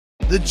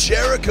The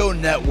Jericho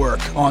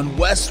Network on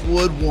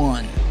Westwood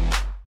One.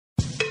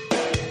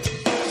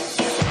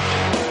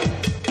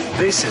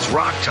 This is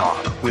Rock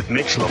Talk with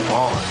Mitch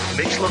LaFon.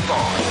 Mitch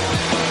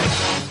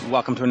LaFon.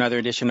 Welcome to another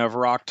edition of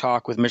Rock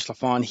Talk with Mitch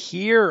LaFon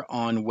here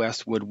on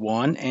Westwood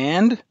One.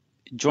 And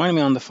joining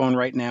me on the phone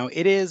right now,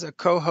 it is a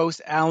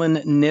co-host, Alan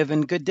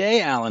Niven. Good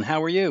day, Alan.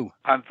 How are you?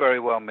 I'm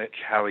very well, Mitch.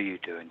 How are you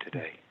doing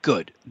today?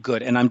 Good.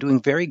 And I'm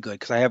doing very good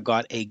because I have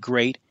got a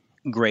great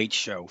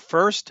show.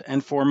 First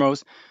and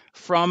foremost,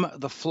 from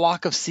the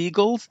Flock of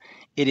Seagulls,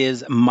 it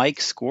is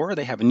Mike Score.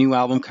 They have a new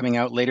album coming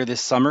out later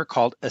this summer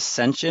called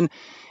Ascension.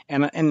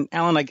 And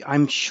Alan,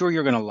 I'm sure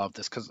you're going to love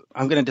this because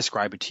I'm going to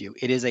describe it to you.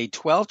 It is a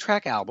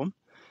 12-track album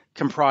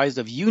comprised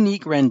of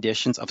unique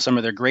renditions of some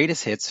of their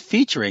greatest hits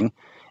featuring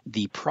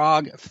the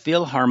Prague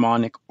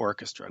Philharmonic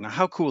Orchestra. Now,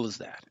 how cool is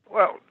that?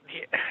 Well,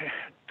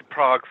 the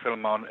Prague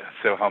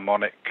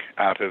Philharmonic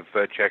out of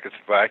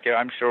Czechoslovakia,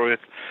 I'm sure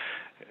it's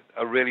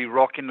a really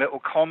rocking little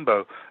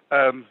combo.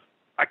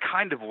 I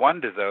kind of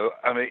wonder, though,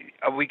 I mean,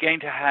 are we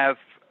going to have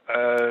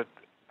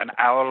an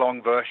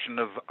hour-long version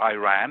of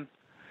Iran?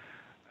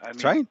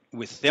 That's right,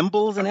 with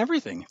thimbles and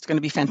everything. It's going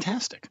to be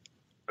fantastic.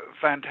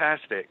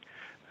 Fantastic.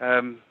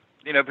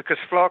 Because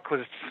Flock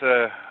was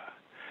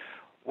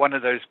one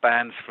of those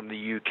bands from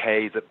the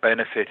UK that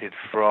benefited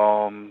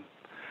from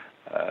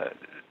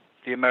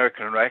the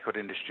American record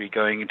industry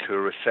going into a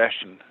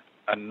recession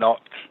and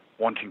not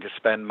wanting to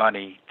spend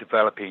money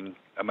developing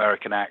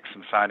American acts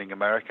and signing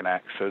American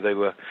acts. So they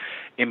were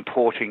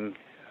importing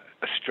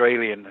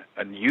Australian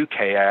and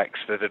UK acts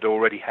that had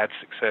already had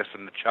success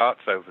in the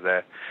charts over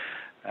there.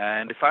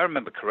 And if I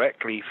remember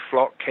correctly,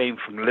 Flock came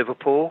from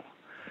Liverpool.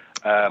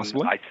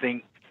 I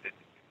think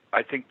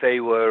they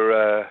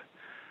were.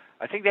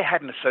 I think they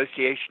had an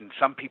association.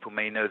 Some people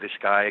may know this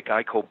guy, a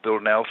guy called Bill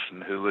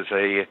Nelson, who was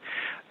a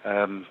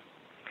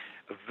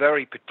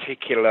very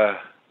particular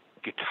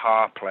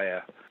guitar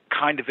player,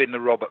 kind of in the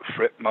Robert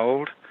Fripp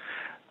mold.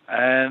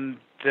 And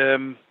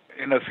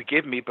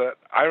forgive me, but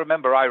I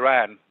remember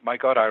Iran. My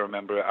God, I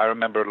remember it. I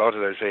remember a lot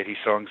of those 80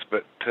 songs,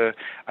 but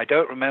I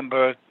don't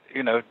remember,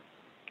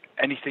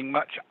 anything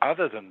much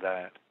other than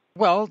that.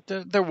 Well,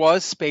 there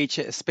was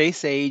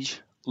Space Age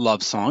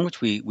Love Song,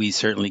 which we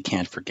certainly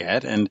can't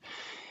forget, and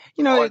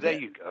there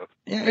you go.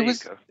 Yeah,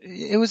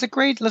 it was a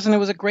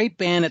great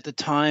band at the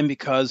time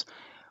because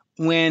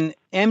when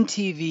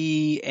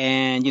MTV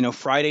and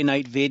Friday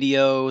Night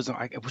Videos,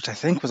 which I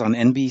think was on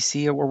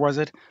NBC or was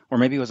it, or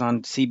maybe it was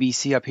on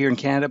CBC up here in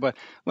Canada, but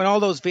when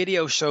all those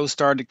video shows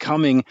started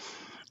coming,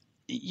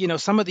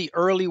 some of the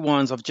early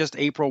ones of just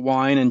April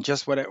Wine and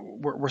just what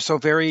were so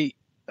very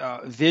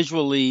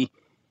visually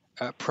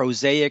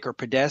prosaic or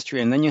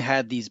pedestrian. Then you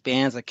had these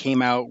bands that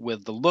came out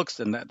with the looks,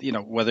 and that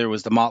whether it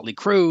was the Motley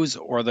Crues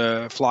or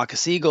the Flock of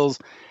Seagulls,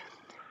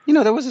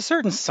 there was a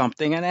certain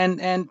something.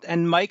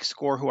 And Mike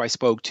Score, who I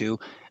spoke to,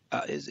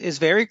 is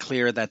very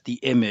clear that the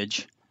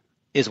image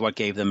is what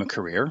gave them a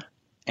career,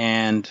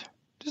 and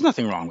there's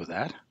nothing wrong with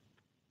that.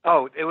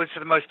 Oh, it was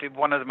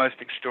one of the most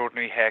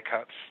extraordinary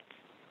haircuts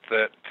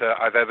that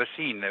I've ever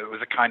seen. It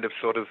was a kind of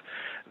sort of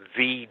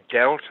V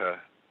delta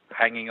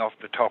hanging off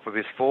the top of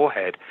his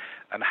forehead,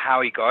 and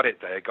how he got it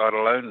there, God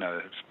alone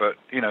knows. But,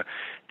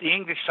 the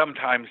English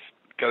sometimes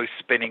go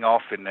spinning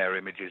off in their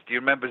images. Do you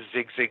remember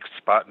Zig Zig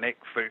Sputnik,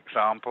 for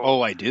example?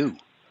 Oh, I do.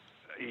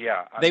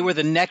 Yeah. They were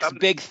the next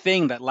big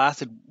thing that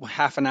lasted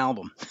half an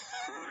album.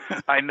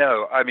 I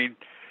know. I mean,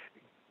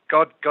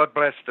 God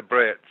bless the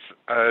Brits.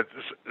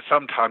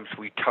 Sometimes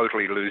we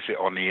totally lose it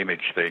on the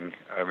image thing.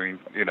 I mean,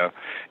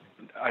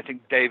 I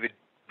think David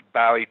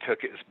Bowie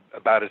took it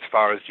about as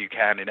far as you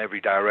can in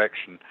every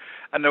direction.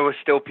 And there were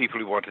still people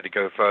who wanted to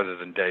go further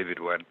than David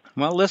went.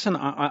 Well, listen,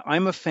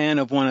 I'm a fan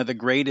of one of the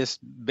greatest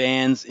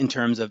bands in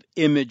terms of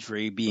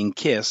imagery, being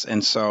Kiss.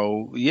 And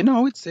so,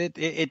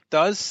 it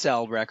does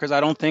sell records. I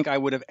don't think I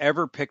would have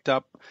ever picked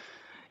up,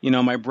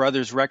 my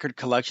brother's record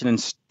collection and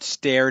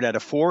stared at a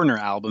Foreigner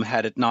album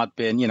had it not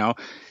been,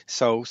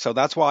 So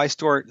that's why I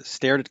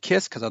stared at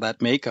Kiss, because of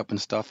that makeup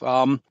and stuff.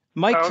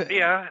 Mike. Oh,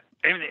 yeah.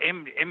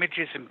 Image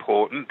is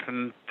important,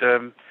 and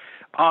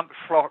aren't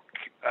Flock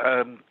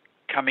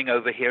coming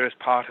over here as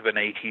part of an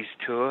 80s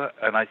tour?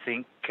 And I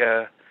think,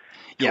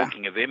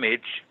 talking of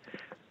image...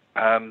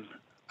 I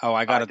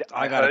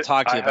gotta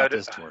talk to you about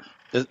this tour.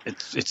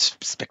 It's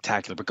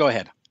spectacular, but go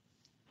ahead.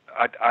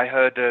 I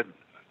heard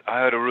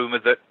a rumor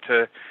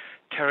that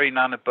Terry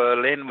Nunn of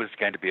Berlin was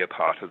going to be a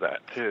part of that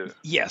too.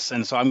 Yes,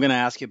 and so I'm going to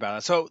ask you about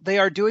it. So they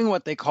are doing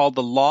what they call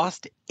the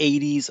Lost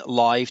 80s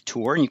Live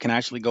Tour, and you can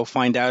actually go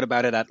find out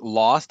about it at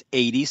Lost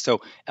 80s,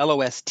 so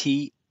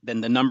LOST,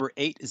 then the number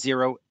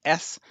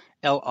 80SLIVE,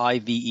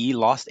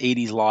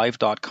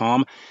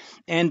 lost80slive.com.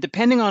 And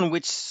depending on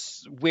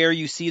where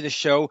you see the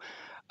show,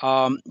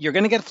 you're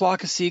going to get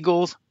Flock of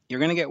Seagulls, you're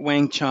going to get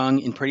Wang Chung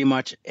in pretty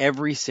much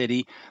every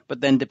city,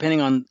 but then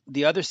depending on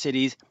the other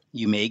cities,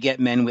 you may get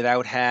Men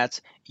Without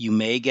Hats, you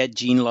may get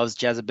Gene Loves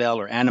Jezebel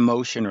or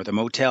Animotion or The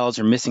Motels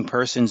or Missing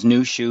Persons,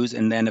 New Shoes,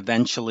 and then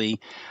eventually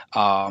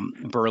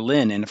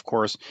Berlin. And of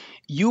course,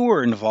 you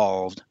were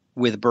involved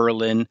with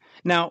Berlin.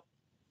 Now,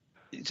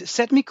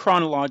 set me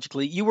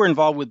chronologically. You were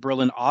involved with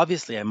Berlin,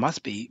 obviously, I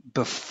must be,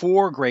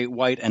 before Great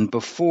White and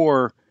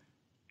before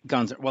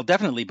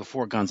definitely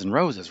before Guns N'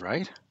 Roses,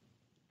 right?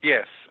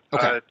 Yes.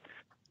 Okay.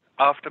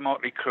 After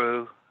Motley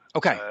Crue.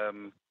 Okay.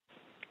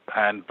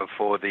 And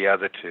before the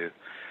other two.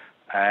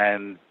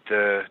 And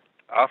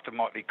after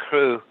Motley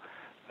Crue,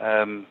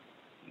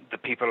 the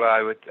people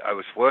I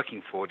was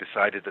working for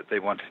decided that they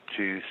wanted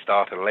to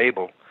start a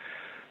label.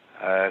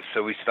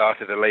 So we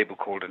started a label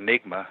called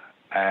Enigma,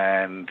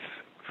 and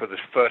for the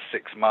first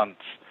 6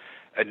 months,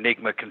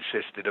 Enigma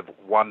consisted of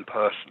one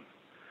person,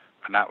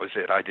 and that was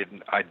it. I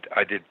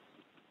did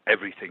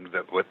everything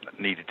that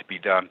needed to be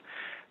done.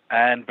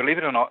 And believe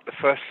it or not, the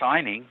first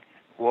signing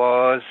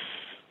was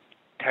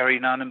Terry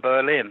Nunn in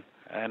Berlin.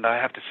 And I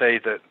have to say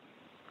that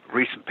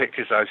recent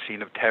pictures I've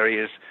seen of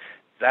Terry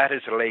that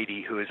is a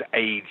lady who has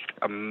aged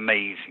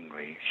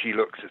amazingly. She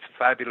looks as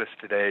fabulous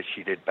today as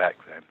she did back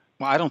then.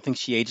 Well, I don't think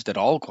she aged at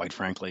all, quite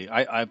frankly.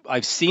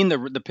 I've seen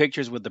the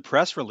pictures with the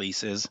press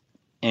releases,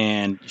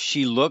 and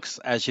she looks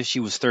as if she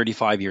was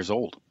 35 years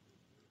old.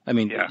 I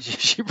mean, yeah.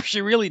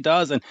 she really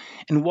does, and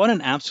what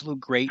an absolute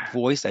great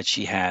voice that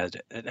she has.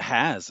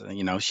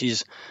 You know,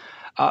 she's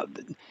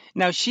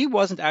now she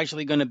wasn't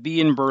actually going to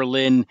be in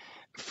Berlin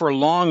for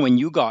long when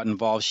you got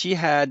involved. She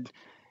had,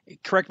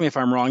 correct me if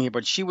I'm wrong here,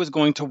 but she was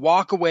going to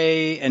walk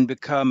away and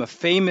become a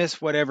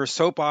famous whatever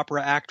soap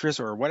opera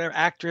actress or whatever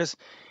actress,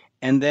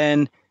 and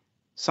then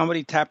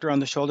somebody tapped her on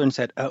the shoulder and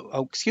said,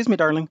 "Oh, excuse me,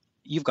 darling,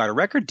 you've got a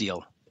record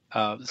deal.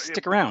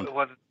 Stick around."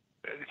 Well,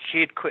 she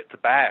had quit the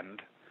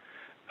band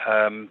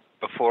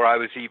before I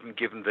was even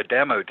given the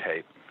demo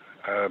tape,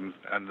 and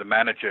the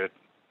manager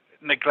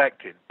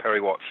neglected Perry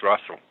Watts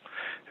Russell,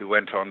 who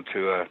went on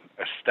to a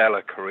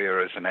stellar career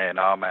as an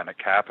A&R man at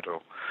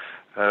Capitol.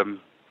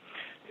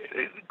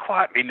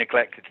 Quietly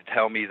neglected to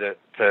tell me that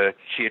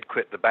she had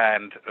quit the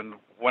band, and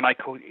when I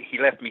called, he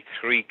left me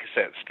 3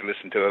 cassettes to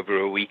listen to over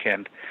a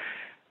weekend.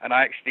 And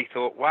I actually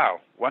thought,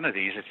 wow, one of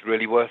these is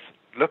really worth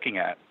looking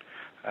at,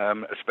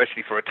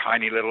 especially for a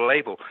tiny little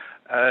label.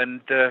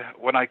 And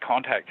when I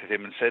contacted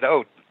him and said,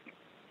 oh,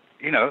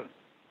 you know,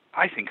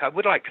 I think I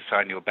would like to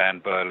sign your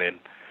band, Berlin.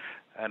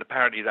 And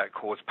apparently that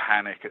caused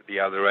panic at the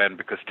other end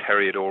because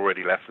Terry had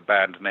already left the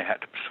band and they had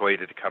to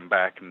persuade her to come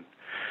back and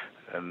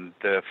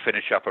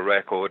finish up a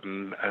record,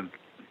 and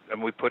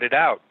we put it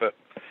out. But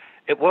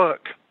it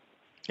worked.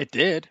 It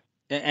did.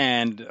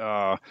 And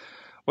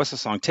what's the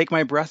song? Take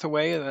My Breath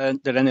Away,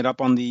 that ended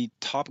up on the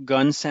Top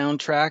Gun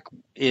soundtrack,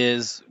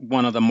 is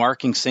one of the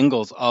marking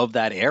singles of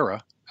that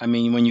era. I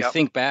mean, when you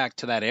think back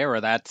to that era,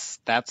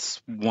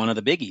 that's one of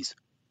the biggies.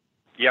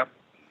 Yep.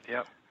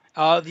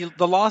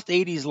 The Lost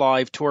 80s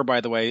Live tour, by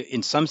the way,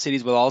 in some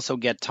cities will also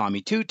get Tommy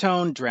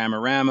Two-Tone,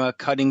 Dramarama,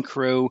 Cutting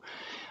Crew,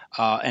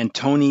 and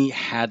Tony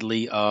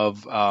Hadley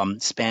of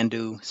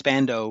Spandau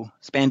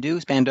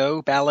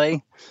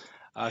Ballet.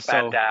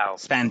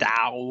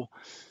 Spandau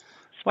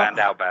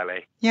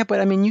Ballet. Yeah,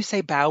 but I mean, you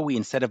say Bowie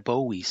instead of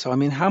Bowie, so I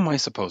mean, how am I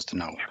supposed to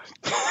know?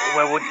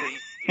 Well,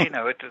 you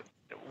know,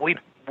 we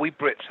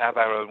Brits have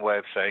our own way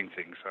of saying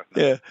things.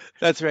 Yeah,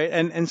 that's right.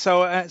 And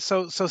so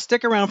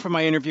stick around for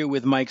my interview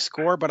with Mike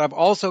Score, but I've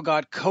also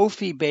got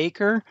Kofi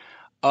Baker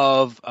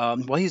of,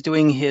 he's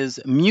doing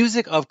his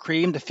Music of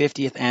Cream, the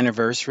 50th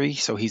anniversary.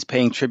 So he's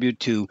paying tribute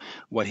to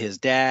what his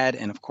dad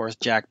and, of course,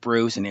 Jack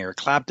Bruce and Eric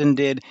Clapton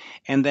did.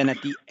 And then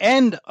at the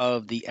end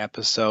of the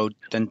episode,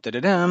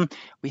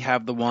 we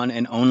have the one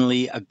and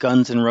only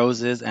Guns N'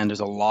 Roses, and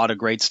there's a lot of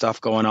great stuff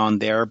going on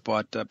there.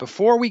 But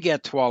before we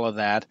get to all of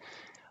that,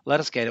 let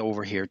us get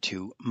over here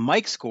to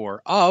Mike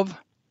Score of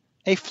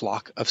A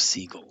Flock of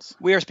Seagulls.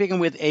 We are speaking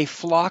with A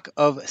Flock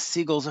of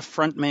Seagulls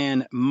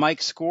frontman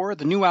Mike Score.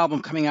 The new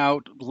album coming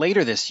out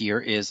later this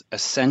year is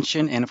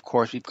Ascension. And of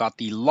course, we've got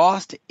the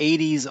Lost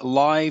 80s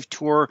live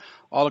tour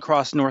all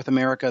across North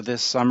America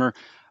this summer.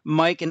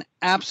 Mike, an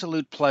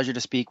absolute pleasure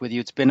to speak with you.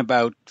 It's been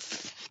about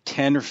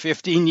 10 or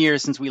 15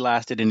 years since we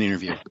last did an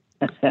interview.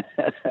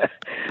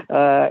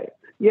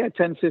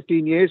 10,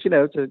 15 years, you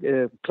know,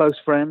 to close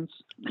friends.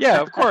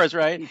 Yeah, of course,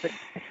 right?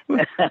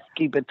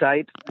 Keep it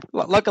tight.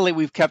 Luckily,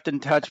 we've kept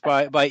in touch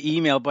by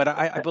email, but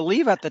I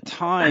believe at the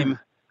time,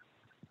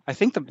 I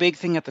think the big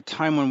thing at the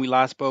time when we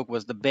last spoke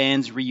was the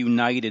bands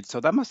reunited.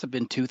 So that must have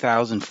been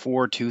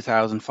 2004,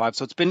 2005.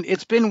 So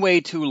it's been way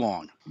too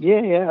long.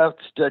 Yeah.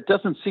 It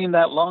doesn't seem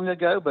that long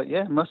ago, but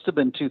yeah, it must have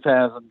been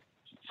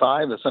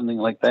 2005 or something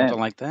like that. Something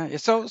like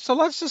that. So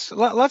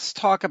let's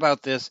talk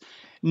about this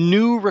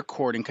new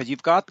recording, because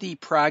you've got the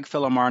Prague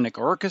Philharmonic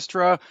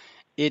Orchestra.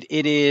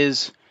 It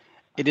is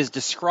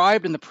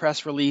described in the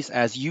press release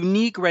as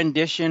unique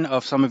rendition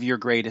of some of your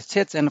greatest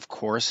hits, and of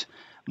course,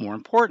 more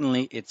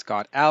importantly, it's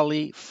got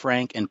Ali,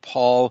 Frank, and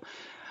Paul.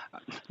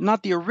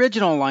 Not the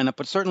original lineup,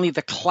 but certainly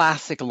the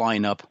classic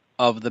lineup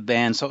of the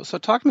band. So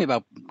talk to me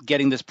about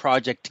getting this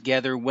project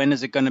together. When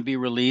is it going to be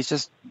released?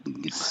 Just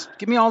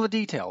give me all the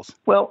details.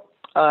 Well,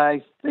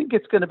 I think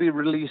it's going to be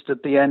released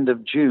at the end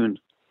of June.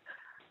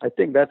 I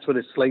think that's what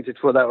it's slated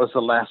for. That was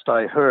the last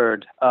I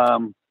heard.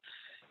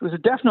 It was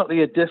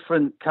definitely a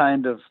different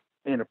kind of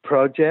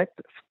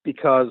project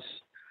because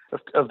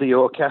of the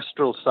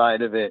orchestral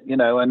side of it,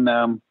 and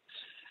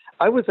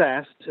I was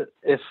asked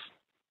if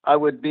I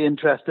would be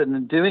interested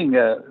in doing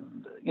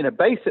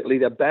basically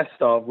the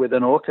best of with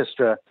an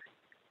orchestra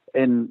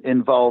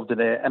involved in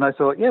it. And I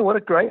thought, yeah, what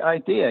a great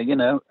idea,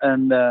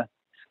 and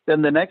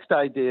then the next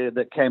idea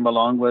that came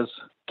along was,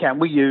 can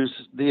we use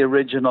the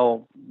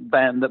original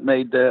band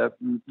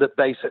that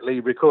basically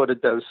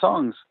recorded those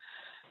songs?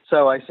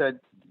 So I said,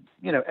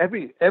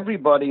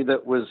 everybody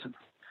that was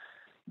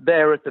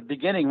there at the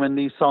beginning when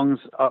these songs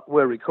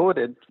were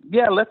recorded,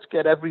 yeah, let's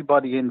get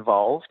everybody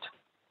involved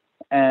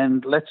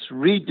and let's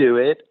redo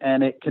it.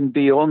 And it can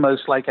be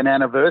almost like an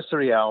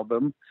anniversary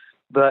album,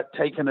 but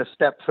taken a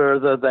step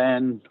further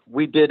than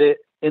we did it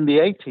in the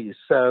 80s.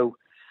 So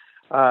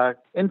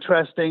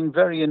interesting,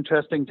 very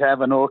interesting to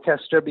have an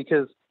orchestra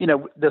because,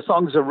 the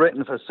songs are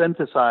written for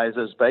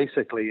synthesizers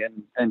basically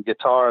and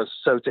guitars.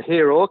 So to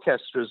hear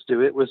orchestras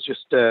do it was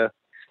just a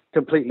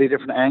completely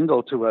different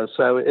angle to us.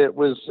 So it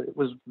was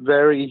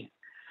very,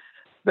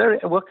 very,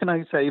 what can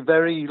I say,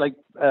 very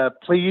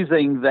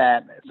pleasing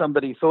that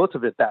somebody thought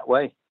of it that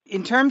way.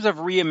 In terms of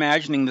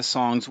reimagining the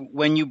songs,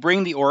 when you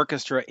bring the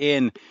orchestra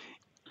in,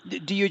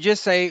 do you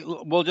just say,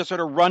 we'll just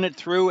sort of run it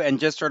through and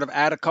just sort of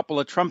add a couple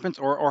of trumpets,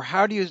 or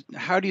how do you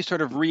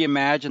sort of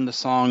reimagine the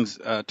songs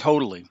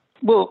totally?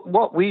 Well,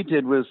 what we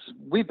did was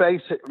we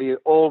basically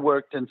all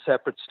worked in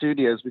separate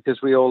studios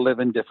because we all live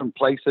in different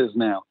places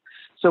now.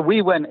 So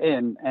we went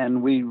in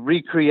and we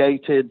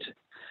recreated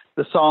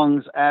the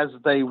songs as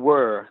they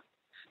were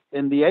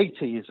in the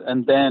 80s.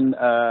 And then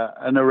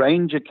an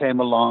arranger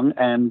came along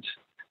and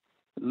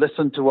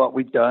listened to what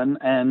we'd done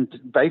and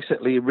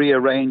basically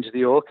rearranged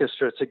the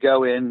orchestra to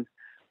go in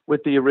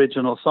with the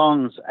original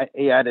songs.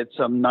 He added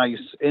some nice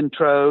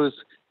intros,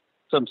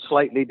 some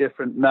slightly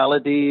different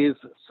melodies,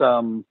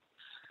 some,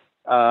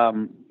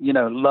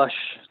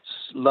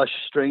 lush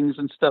strings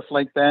and stuff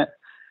like that.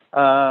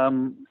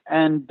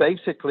 And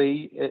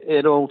basically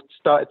it all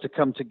started to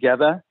come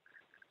together.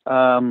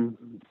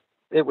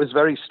 It was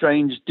very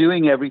strange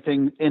doing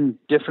everything in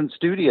different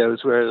studios,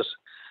 whereas,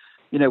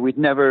 we'd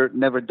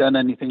never done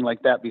anything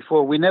like that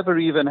before. We never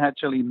even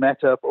actually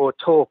met up or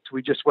talked.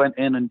 We just went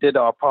in and did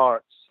our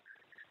parts.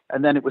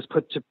 And then it was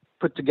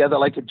put together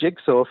like a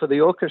jigsaw for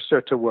the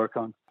orchestra to work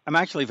on. I'm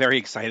actually very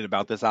excited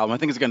about this album. I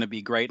think it's going to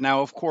be great.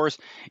 Now, of course,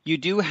 you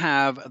do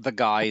have the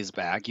guys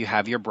back. You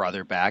have your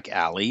brother back,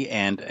 Ali,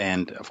 and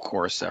of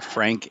course,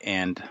 Frank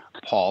and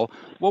Paul.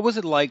 What was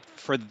it like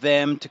for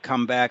them to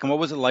come back? And what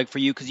was it like for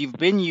you? Because you've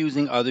been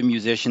using other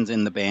musicians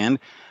in the band.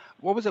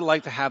 What was it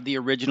like to have the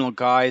original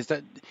guys?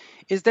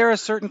 Is there a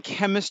certain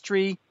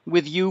chemistry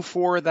with you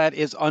four that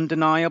is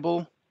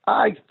undeniable?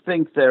 I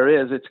think there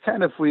is. It's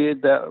kind of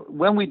weird that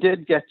when we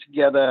did get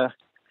together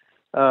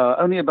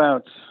only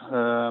about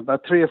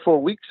 3 or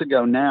 4 weeks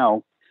ago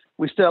now,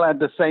 we still had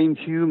the same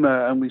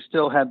humor and we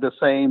still had the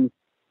same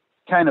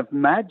kind of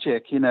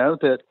magic,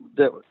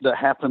 that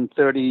happened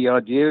 30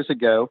 odd years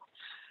ago.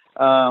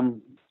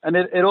 And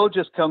it all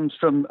just comes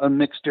from a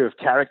mixture of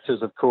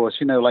characters, of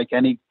course, like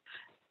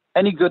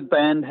any good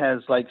band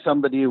has like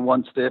somebody who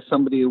wants this,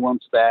 somebody who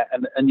wants that,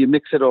 and you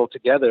mix it all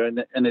together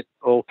and it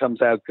all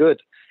comes out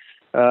good.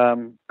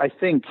 I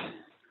think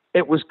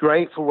it was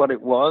great for what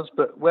it was,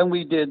 but when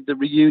we did the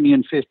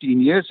reunion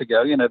 15 years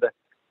ago,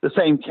 the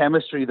same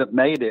chemistry that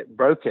made it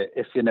broke it,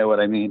 if you know what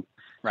I mean.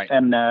 Right.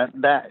 And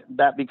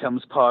that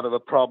becomes part of a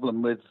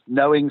problem with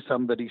knowing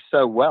somebody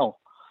so well.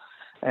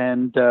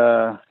 And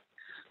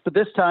but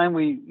this time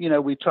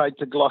we tried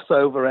to gloss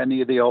over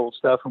any of the old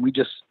stuff, and we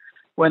just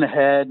went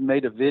ahead,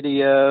 made a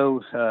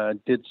video,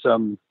 did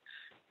some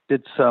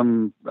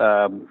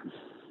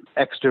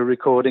extra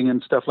recording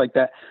and stuff like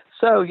that.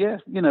 So, yeah,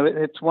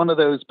 it's one of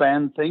those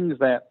band things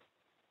that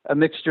a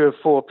mixture of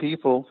four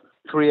people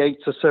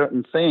creates a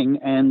certain thing,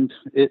 and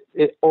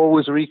it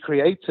always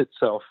recreates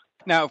itself.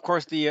 Now, of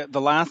course, the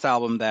last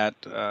album that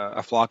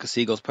A Flock of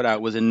Seagulls put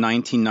out was in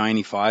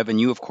 1995, and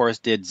you, of course,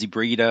 did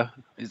Zebrida.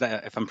 Is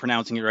that, if I'm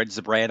pronouncing it right,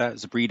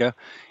 Zebrida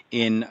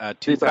in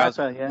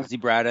 2000,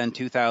 Zebrada in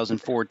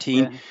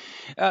 2014.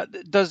 Yeah.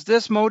 Does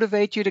this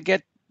motivate you to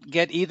get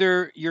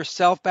either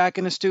yourself back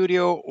in the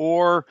studio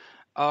or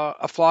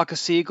A Flock of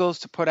Seagulls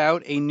to put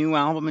out a new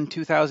album in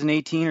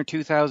 2018 or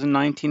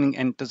 2019?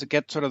 And does it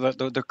get sort of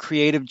the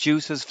creative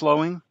juices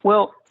flowing?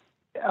 Well,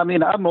 I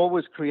mean, I'm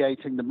always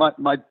creating.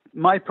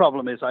 My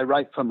problem is I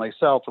write for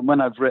myself, and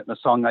when I've written a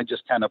song, I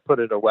just kind of put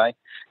it away,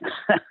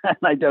 and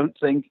I don't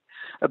think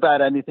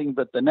about anything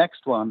but the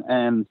next one.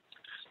 And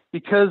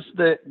because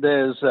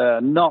there's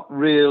not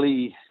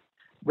really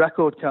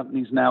record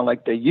companies now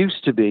like there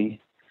used to be,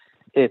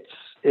 it's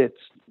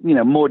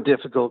more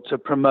difficult to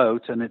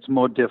promote, and it's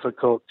more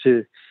difficult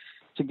to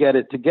get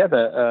it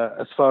together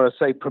as far as,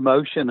 say,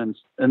 promotion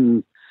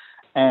and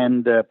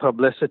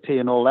publicity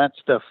and all that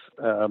stuff.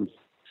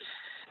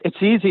 It's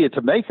easier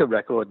to make a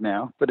record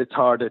now, but it's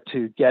harder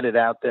to get it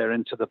out there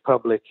into the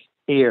public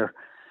ear.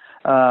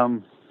 I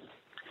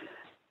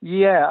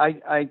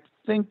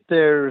think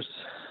there's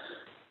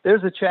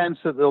a chance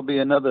that there'll be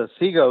another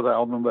Seagulls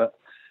album, but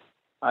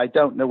I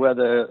don't know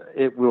whether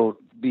it will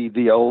be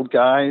the old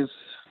guys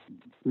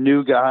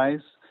new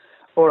guys,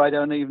 or I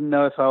don't even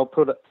know if I'll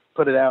put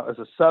it out as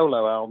a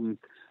solo album.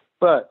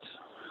 But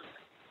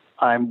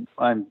I'm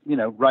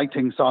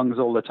writing songs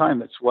all the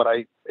time.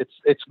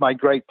 It's my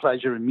great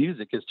pleasure in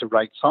music is to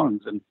write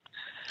songs, and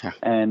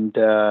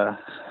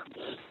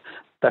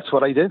that's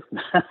what I do.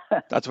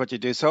 That's what you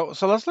do. So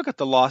let's look at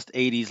the Lost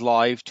 80s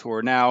live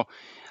tour. Now,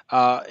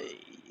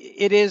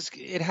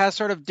 it has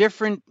sort of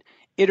different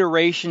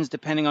iterations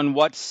depending on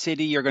what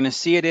city you're going to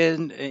see it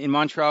in. In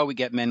Montreal, we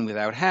get Men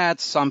Without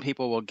Hats. Some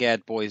people will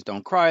get Boys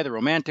Don't Cry, The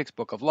Romantics,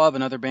 Book of Love,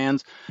 and other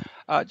bands.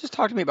 Just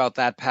talk to me about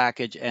that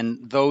package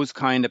and those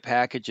kind of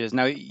packages.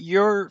 Now,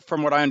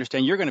 from what I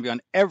understand, you're going to be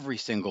on every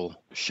single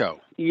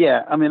show.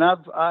 Yeah, I mean,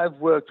 I've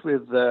worked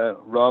with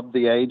Rob,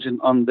 the agent,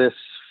 on this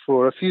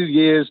for a few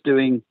years,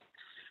 doing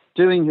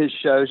his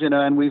shows,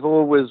 and we've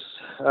always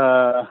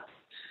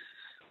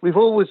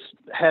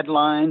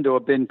headlined or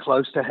been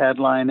close to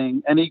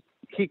headlining. And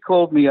he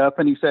called me up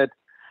and he said,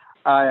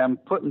 I am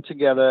putting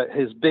together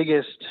his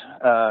biggest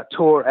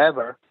tour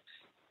ever.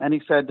 And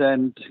he said,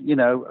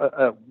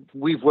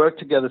 we've worked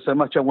together so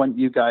much, I want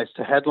you guys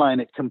to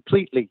headline it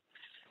completely,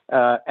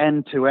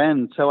 end to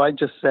end. So I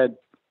just said,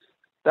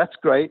 that's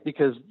great,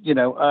 because,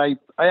 I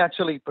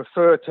actually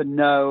prefer to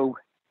know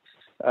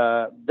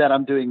that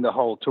I'm doing the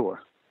whole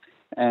tour.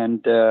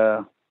 And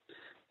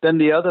then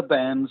the other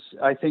bands,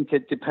 I think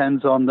it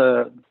depends on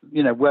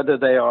whether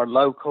they are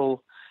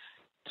local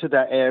to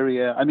that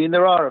area. I mean,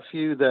 there are a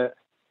few that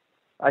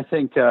I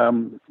think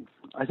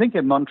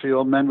in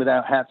Montreal, Men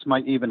Without Hats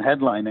might even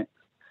headline it.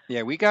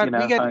 Yeah, we get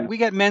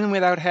Men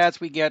Without Hats,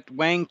 we get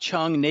Wang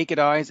Chung, Naked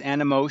Eyes,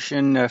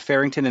 Animotion,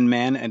 Farrington and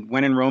Man, and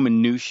When in Rome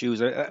and New Shoes.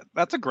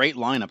 That's a great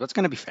lineup. That's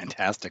going to be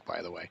fantastic,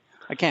 by the way.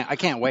 I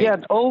can't wait. Yeah,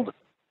 all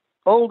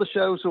the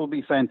shows will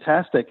be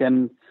fantastic.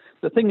 And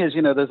the thing is,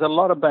 there's a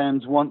lot of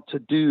bands want to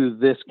do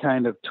this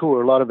kind of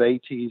tour, a lot of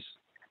 80s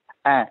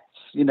acts,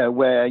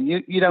 where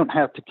you don't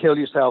have to kill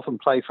yourself and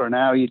play for an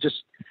hour. You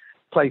just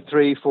play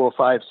 3, 4,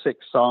 5,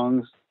 6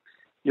 songs.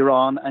 You're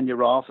on and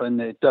you're off,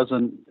 and it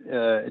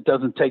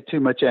doesn't take too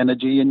much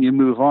energy, and you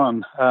move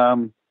on.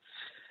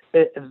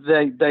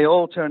 They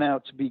all turn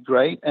out to be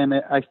great, and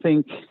I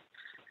think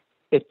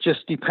it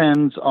just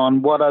depends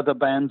on what other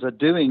bands are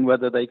doing,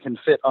 whether they can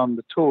fit on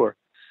the tour.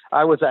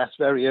 I was asked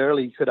very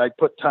early, could I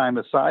put time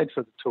aside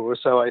for the tour?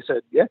 So I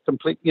said, yeah,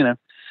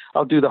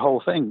 I'll do the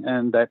whole thing.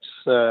 And that's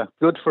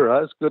good for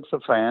us, good for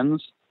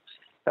fans.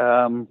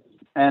 And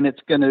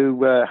it's going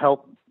to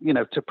help,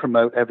 to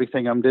promote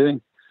everything I'm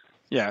doing.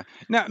 Yeah.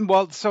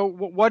 Now, so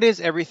what is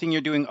everything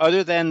you're doing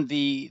other than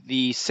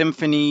the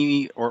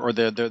symphony or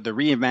the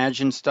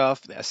reimagined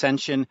stuff, the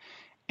Ascension,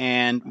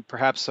 and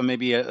perhaps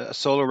maybe a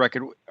solo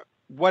record?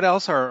 What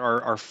else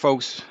are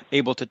folks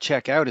able to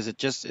check out? Is it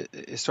just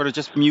sort of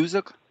just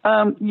music?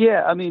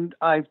 Yeah, I mean,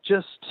 I've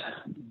just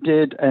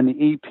did an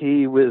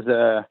EP with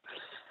a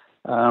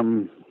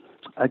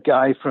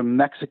guy from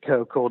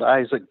Mexico called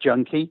Isaac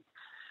Junkie.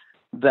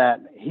 That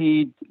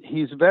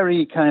he's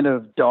very kind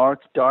of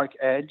dark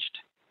edged,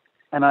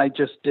 and I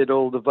just did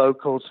all the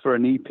vocals for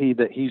an EP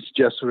that he's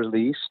just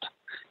released.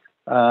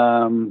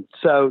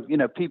 So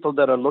people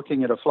that are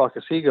looking at A Flock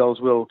of Seagulls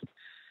will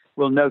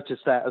notice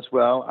that as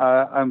well.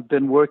 I've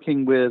been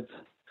working with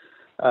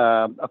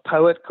a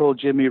poet called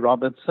Jimmy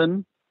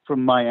Robinson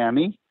from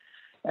Miami,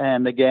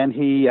 and again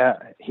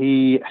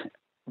he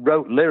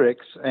wrote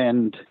lyrics,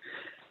 and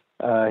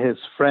his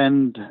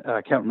friend,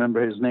 I can't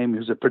remember his name,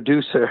 who's a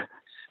producer,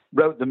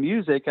 wrote the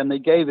music, and they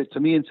gave it to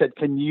me and said,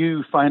 can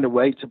you find a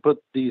way to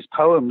put these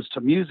poems to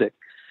music?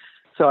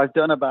 So I've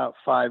done about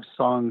 5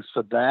 songs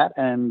for that,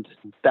 and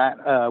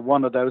that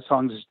one of those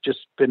songs has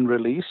just been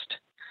released.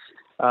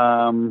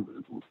 So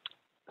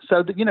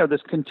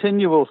there's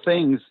continual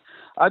things.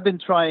 I've been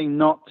trying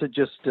not to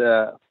just,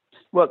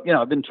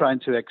 I've been trying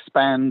to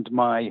expand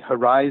my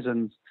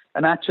horizons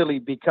and actually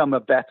become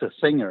a better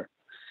singer,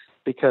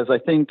 because I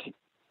think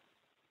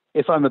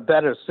if I'm a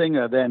better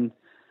singer, then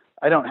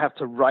I don't have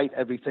to write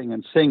everything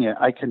and sing it.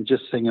 I can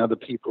just sing other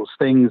people's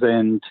things,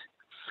 and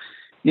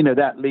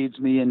that leads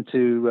me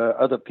into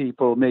other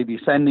people maybe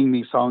sending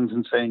me songs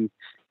and saying,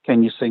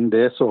 "Can you sing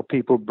this?" or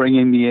people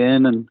bringing me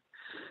in. And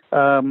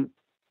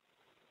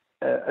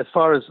as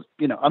far as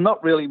I'm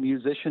not really a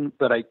musician,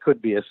 but I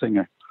could be a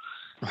singer.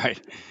 Right.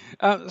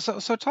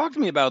 So talk to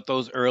me about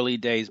those early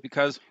days,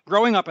 because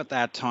growing up at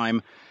that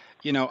time,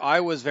 I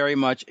was very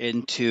much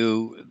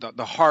into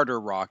the harder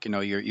rock,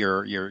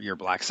 your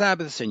Black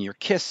Sabbaths and your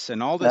Kiss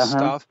and all this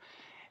stuff.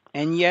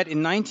 And yet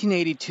in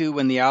 1982,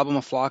 when the album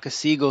A Flock of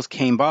Seagulls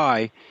came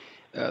by,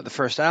 the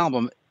first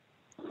album,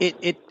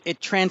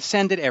 it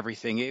transcended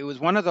everything. It was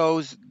one of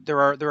those, there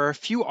are a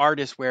few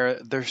artists where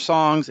their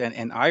songs,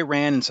 and I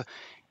ran, and so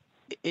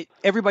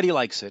everybody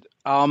likes it.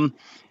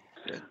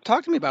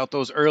 Talk to me about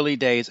those early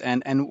days,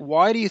 and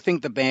why do you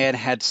think the band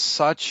had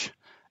such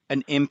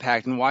an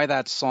impact, and why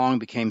that song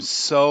became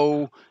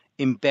so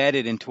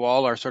embedded into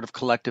all our sort of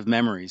collective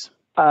memories?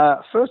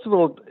 First of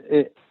all,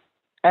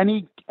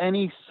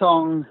 any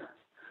song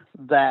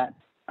that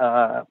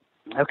how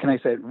can I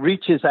say it,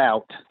 reaches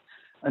out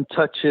and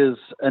touches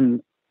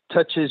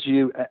touches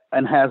you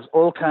and has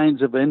all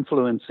kinds of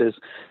influences.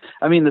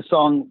 I mean, the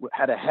song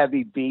had a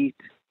heavy beat,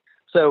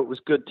 so it was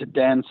good to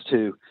dance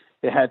to.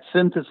 It had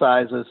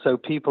synthesizers, so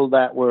people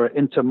that were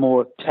into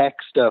more tech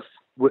stuff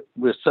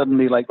were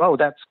suddenly like, oh,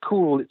 that's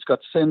cool. It's got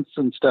synths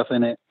and stuff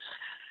in it.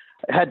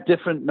 It had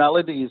different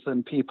melodies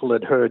than people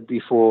had heard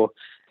before,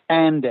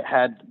 and it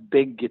had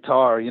big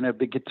guitar,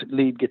 big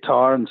lead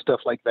guitar and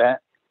stuff like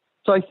that.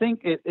 So I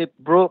think it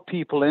brought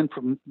people in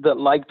that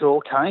liked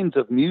all kinds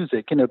of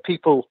music.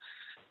 People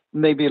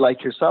maybe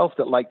like yourself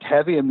that liked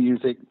heavier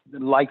music,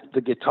 liked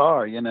the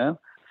guitar,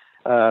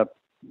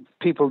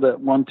 people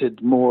that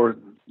wanted more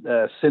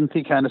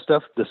synthy kind of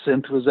stuff. The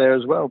synth was there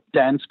as well.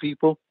 Dance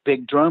people,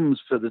 big drums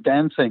for the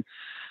dancing.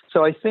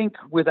 So I think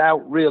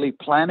without really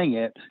planning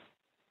it,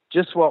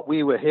 just what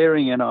we were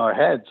hearing in our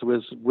heads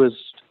was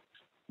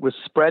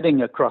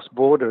spreading across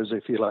borders,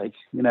 if you like,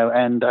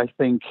 and I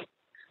think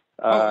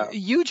a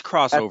huge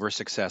crossover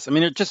success. I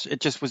mean, it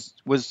just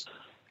was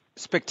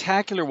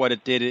spectacular what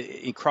it did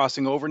in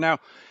crossing over. Now,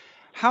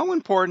 how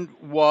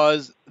important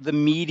was the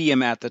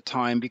medium at the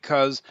time?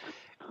 Because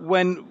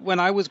when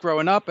I was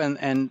growing up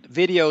and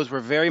videos were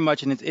very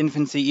much in its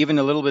infancy, even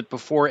a little bit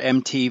before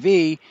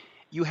MTV,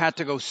 you had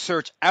to go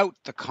search out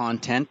the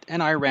content,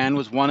 and Iran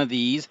was one of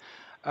these.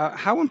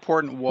 How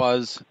important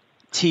was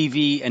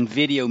TV and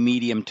video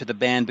medium to the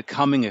band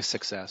becoming a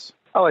success?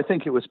 Oh, I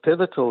think it was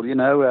pivotal.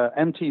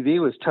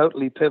 MTV was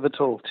totally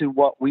pivotal to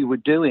what we were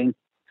doing.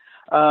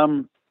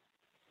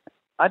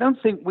 I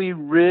don't think we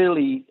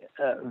really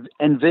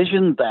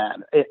envisioned that.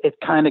 It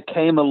kind of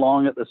came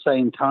along at the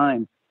same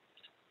time.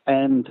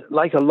 And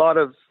like a lot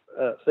of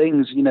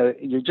things,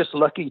 you're just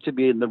lucky to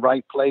be in the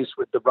right place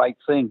with the right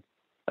thing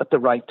at the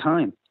right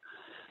time.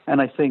 And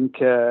I think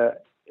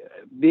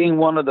being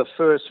one of the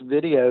first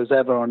videos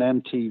ever on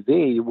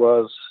MTV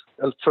was,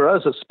 for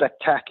us, a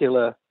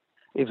spectacular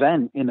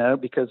event,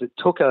 because it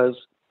took us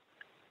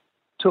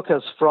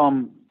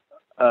from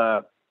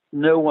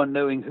no one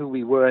knowing who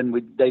we were and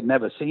they'd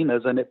never seen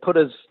us, and it put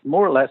us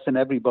more or less in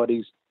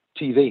everybody's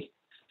TV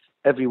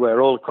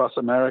everywhere, all across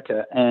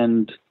America.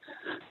 And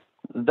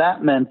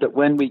that meant that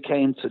when we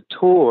came to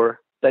tour,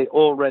 they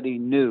already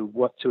knew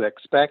what to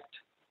expect,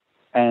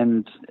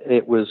 and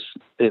it was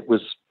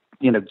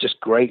just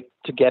great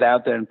to get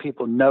out there and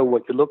people know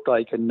what you looked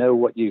like and know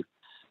what you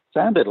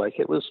sounded like.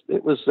 It was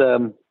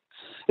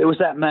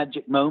that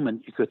magic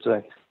moment, you could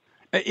say.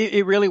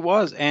 It really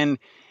was, and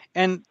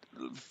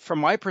from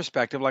my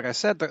perspective, like I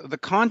said, the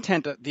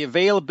content, the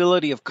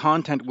availability of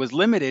content was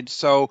limited,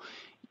 so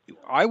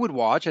I would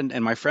watch,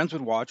 and my friends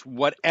would watch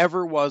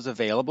whatever was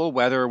available,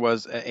 whether it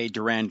was a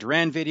Duran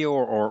Duran video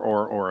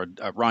or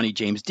a Ronnie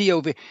James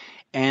Dio video,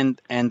 and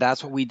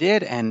that's what we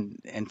did,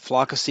 and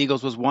Flock of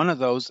Seagulls was one of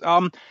those.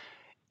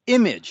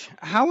 Image.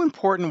 How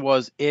important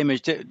was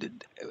image?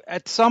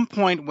 At some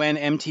point when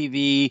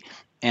MTV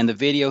and the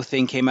video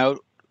thing came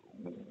out,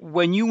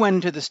 when you went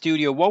into the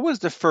studio, what was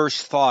the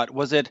first thought?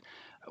 Was it,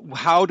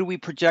 how do we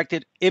project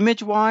it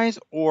image-wise,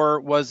 or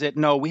was it,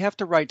 no, we have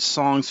to write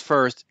songs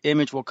first,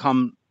 image will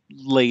come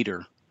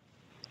later?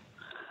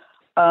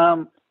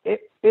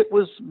 It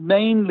was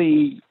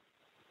mainly,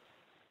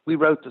 we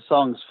wrote the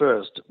songs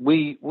first.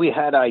 We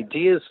had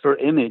ideas for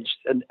image,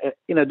 and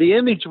the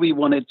image we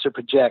wanted to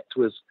project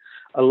was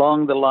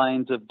along the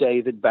lines of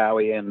David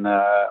Bowie and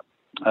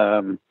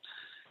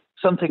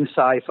something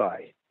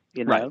sci-fi,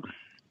 Right.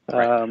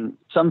 Right.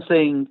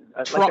 Something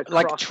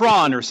like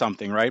Tron or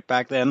something, right,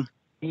 back then?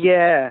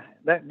 Yeah,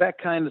 that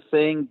kind of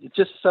thing.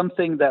 Just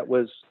something that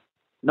was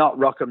not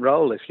rock and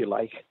roll, if you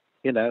like,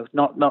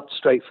 not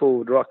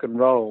straightforward rock and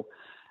roll.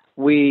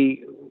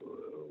 We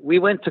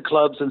went to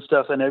clubs and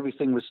stuff, and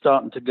everything was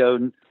starting to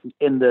go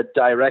in the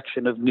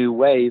direction of new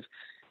wave,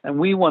 and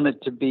we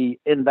wanted to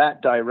be in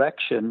that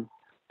direction.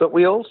 But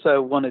we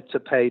also wanted to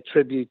pay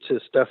tribute to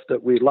stuff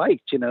that we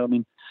liked.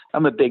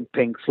 I'm a big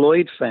Pink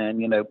Floyd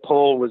fan.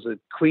 Paul was a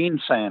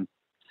Queen fan.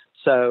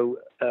 So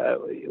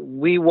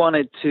we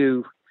wanted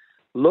to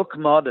look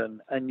modern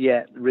and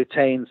yet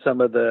retain some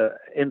of the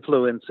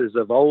influences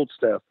of old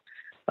stuff.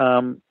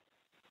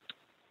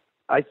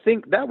 I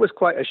think that was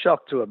quite a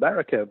shock to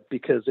America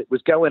because it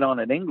was going on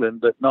in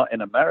England, but not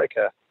in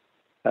America.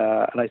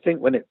 And I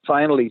think when it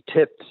finally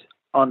tipped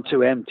onto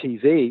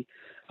MTV,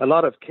 a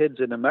lot of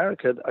kids in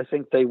America, I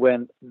think they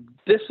went,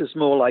 this is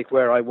more like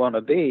where I want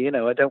to be.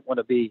 I don't want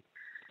to be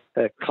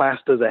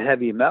classed as a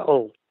heavy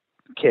metal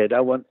kid.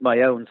 I want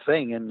my own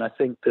thing. And I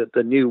think that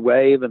the new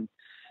wave and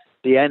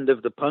the end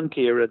of the punk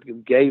era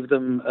gave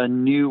them a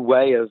new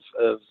way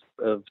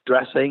of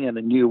dressing and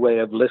a new way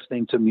of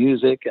listening to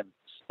music. And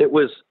it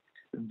was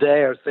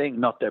their thing,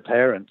 not their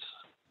parents.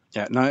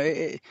 Yeah, no,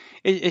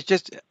 it's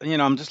just,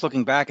 I'm just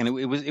looking back, and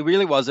it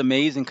really was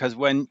amazing because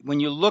when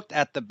you looked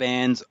at the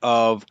bands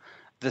of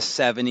the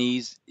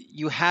 70s,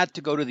 you had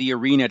to go to the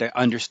arena to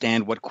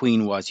understand what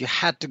Queen was. You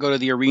had to go to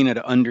the arena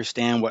to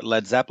understand what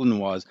Led Zeppelin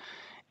was.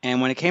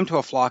 And when it came to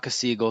A Flock of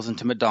Seagulls and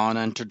to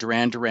Madonna and to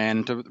Duran Duran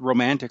and to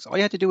Romantics, all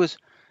you had to do was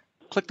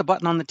click the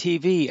button on the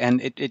TV,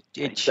 and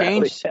it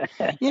changed.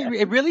 Yeah,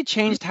 it really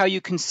changed how you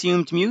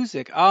consumed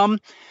music.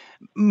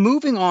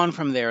 Moving on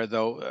from there,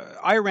 though,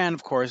 I Ran,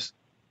 of course,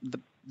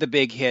 the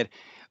big hit.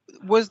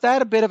 Was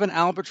that a bit of an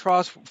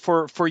albatross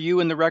for you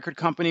and the record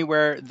company,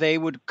 where they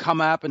would come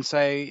up and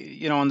say,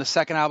 on the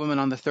second album and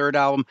on the third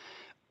album,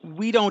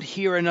 we don't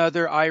hear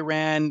another I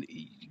Ran,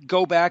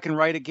 go back and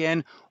write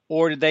again?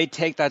 Or did they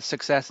take that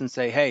success and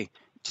say, hey,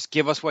 just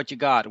give us what you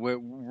got?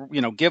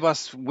 Give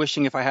us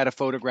Wishing If I Had a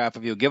Photograph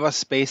of You, give us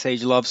Space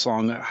Age Love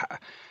Song.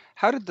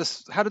 How did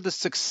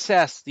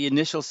the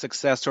initial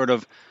success sort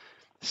of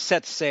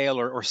set sail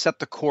or set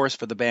the course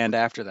for the band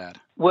after that?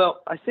 Well,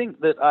 I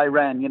think that I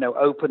Ran,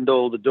 opened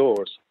all the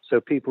doors,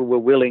 so people were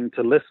willing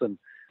to listen.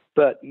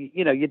 But,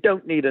 you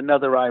don't need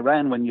another I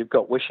Ran when you've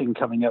got Wishing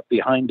coming up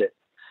behind it,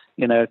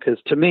 because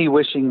to me,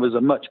 Wishing was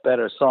a much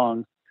better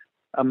song,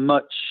 a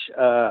much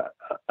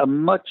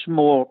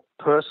more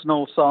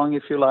personal song,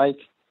 if you like.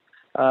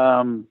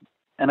 And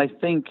I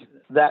think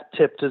that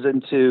tipped us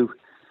into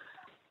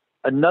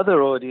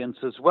another audience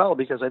as well,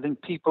 because I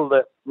think people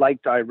that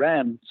liked I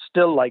Ran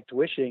still liked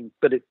Wishing,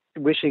 but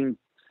Wishing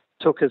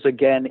took us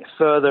again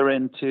further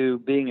into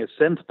being a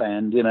synth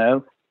band,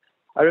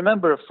 I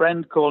remember a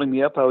friend calling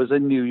me up. I was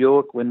in New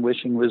York when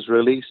Wishing was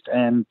released,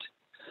 and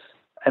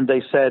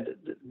they said,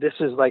 this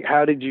is like,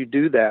 how did you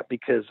do that?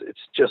 Because it's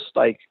just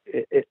like,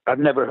 I've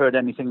never heard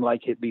anything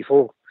like it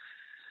before,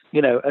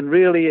 and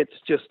really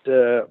it's just,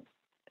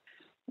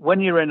 when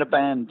you're in a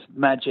band,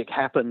 magic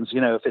happens.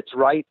 If it's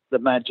right, the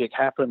magic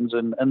happens.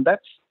 And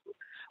that's,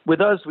 with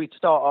us, we'd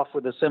start off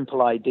with a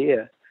simple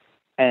idea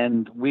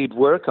and we'd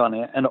work on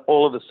it. And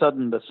all of a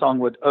sudden, the song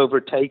would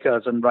overtake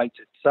us and write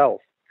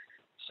itself.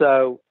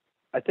 So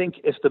I think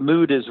if the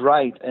mood is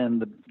right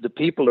and the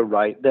people are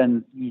right,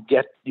 then you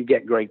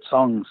get great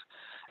songs.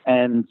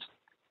 And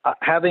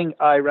having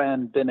I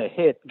Ran been a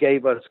hit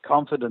gave us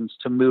confidence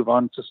to move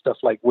on to stuff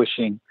like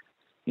Wishing.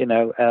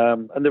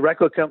 And the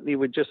record company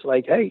would just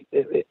like, hey,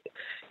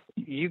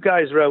 you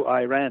guys wrote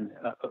I Ran,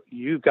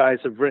 you guys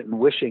have written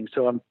Wishing,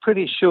 so I'm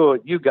pretty sure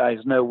you guys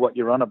know what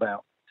you're on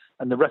about.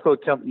 And the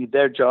record company,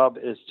 their job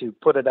is to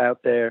put it out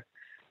there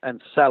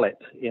and sell it.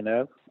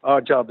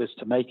 Our job is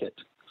to make it.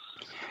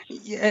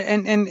 Yeah,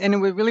 and it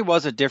really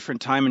was a different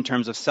time in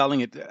terms of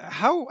selling it.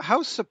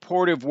 How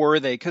supportive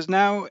were they? Because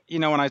now,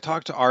 when I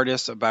talk to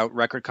artists about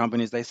record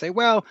companies, they say,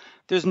 well,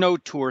 there's no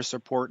tour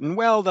support, and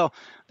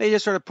they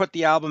just sort of put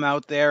the album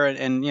out there,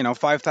 and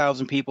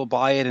 5,000 people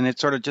buy it, and it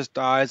sort of just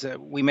dies.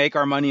 We make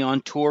our money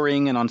on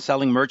touring and on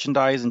selling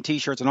merchandise and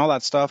T-shirts and all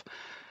that stuff.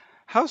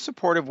 How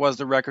supportive was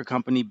the record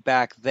company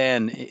back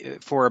then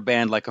for a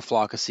band like A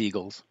Flock of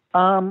Seagulls?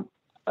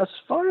 As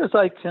far as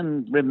I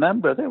can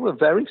remember, they were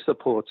very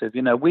supportive.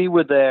 We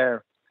were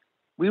their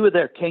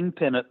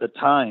kingpin at the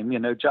time.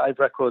 Jive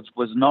Records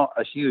was not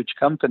a huge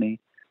company.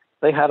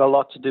 They had a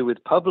lot to do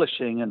with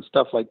publishing and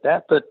stuff like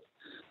that. But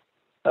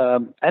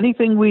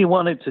anything we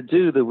wanted to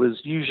do, there was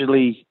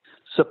usually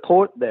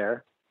support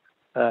there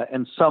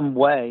in some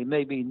way.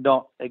 Maybe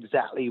not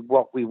exactly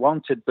what we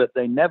wanted, but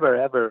they never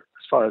ever,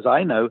 as far as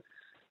I know,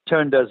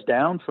 turned us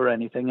down for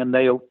anything. And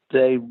they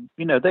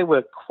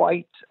were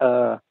quite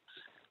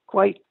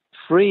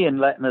free in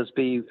letting us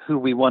be who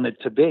we wanted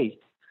to be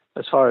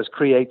as far as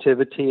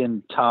creativity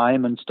and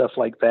time and stuff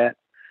like that.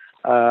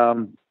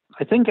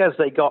 I think as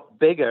they got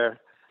bigger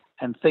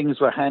and things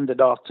were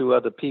handed off to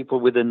other people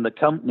within the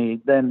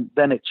company, then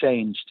it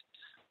changed.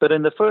 But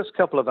in the first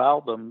couple of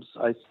albums,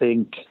 I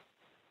think,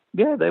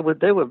 yeah, they were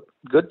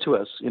good to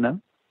us,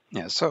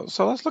 Yeah. So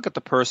let's look at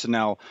the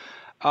personnel.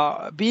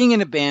 Being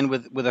in a band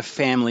with a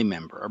family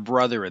member, a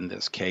brother in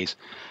this case,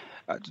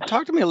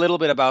 talk to me a little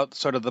bit about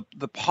sort of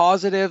the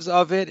positives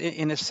of it.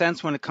 In a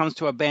sense, when it comes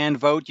to a band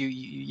vote,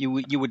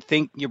 you would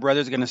think your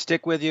brother's going to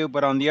stick with you,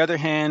 but on the other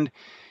hand,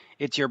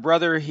 it's your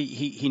brother.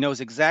 He knows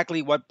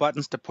exactly what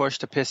buttons to push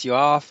to piss you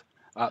off.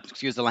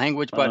 Excuse the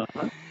language, but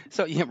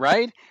so yeah,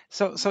 right.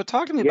 So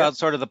talk to me about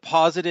sort of the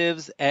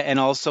positives and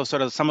also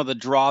sort of some of the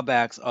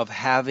drawbacks of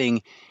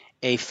having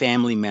a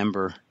family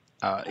member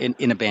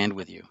in a band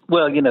with you.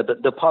 Well,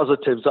 the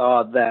positives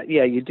are that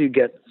you do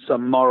get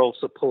some moral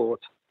support.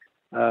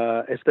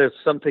 If there's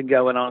something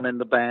going on in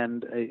the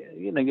band,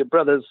 your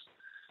brother's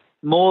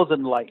more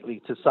than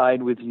likely to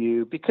side with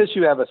you because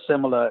you have a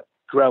similar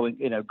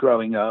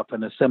growing up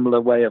and a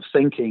similar way of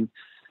thinking.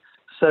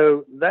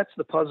 So that's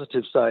the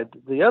positive side.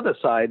 The other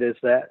side is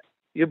that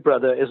your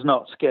brother is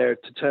not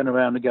scared to turn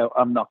around and go,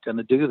 I'm not going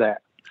to do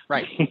that.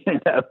 Right.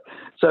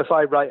 So if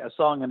I write a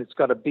song and it's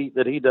got a beat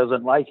that he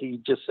doesn't like, he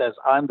just says,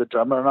 I'm the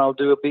drummer and I'll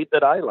do a beat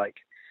that I like.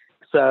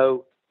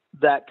 So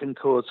that can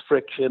cause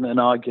friction and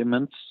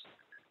arguments.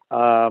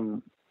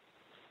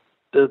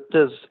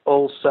 There's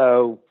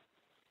also,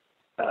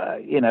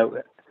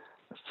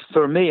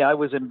 for me, I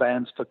was in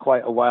bands for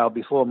quite a while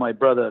before my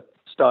brother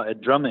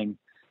started drumming.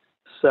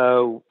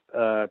 So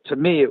to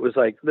me, it was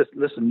like,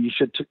 listen, you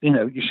should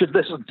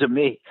listen to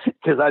me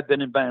because I've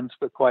been in bands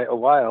for quite a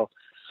while.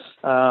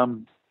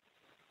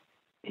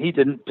 He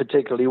didn't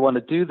particularly want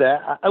to do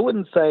that. I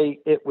wouldn't say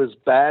it was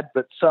bad,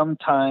 but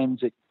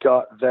sometimes it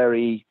got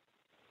very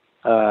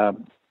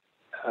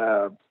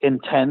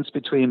intense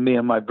between me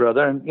and my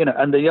brother. And,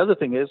 and the other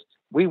thing is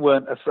we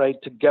weren't afraid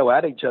to go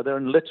at each other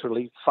and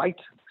literally fight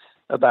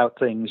about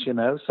things, you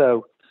know.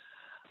 So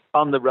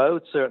on the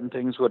road, certain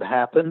things would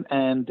happen,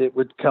 and it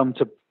would come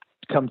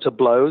to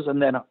blows,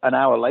 and then an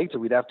hour later,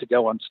 we'd have to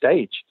go on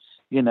stage,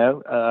 you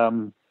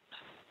know.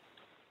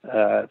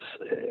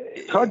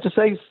 It's hard to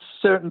say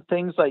certain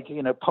things like,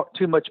 you know,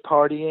 too much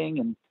partying.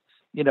 And,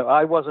 you know,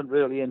 I wasn't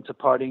really into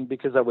partying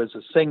because I was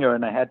a singer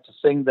and I had to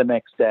sing the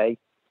next day.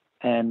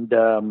 And,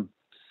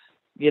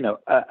 you know,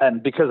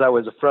 and because I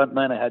was a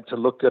frontman, I had to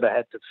look good. I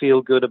had to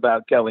feel good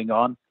about going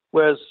on.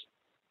 Whereas,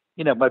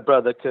 you know, my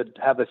brother could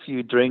have a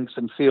few drinks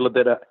and feel a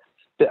bit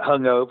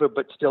hungover,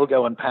 but still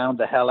go and pound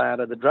the hell out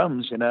of the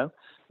drums, you know.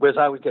 Whereas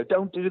I would go,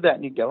 don't do that.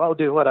 And you'd go, I'll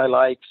do what I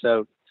like.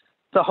 So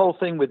the whole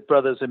thing with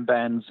brothers in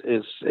bands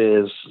is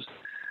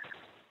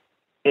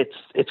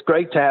it's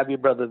great to have your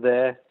brother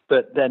there,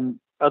 but then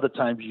other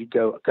times you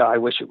go, God, I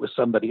wish it was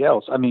somebody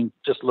else. I mean,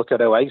 just look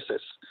at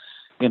Oasis,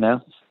 you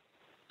know,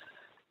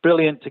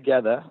 brilliant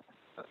together,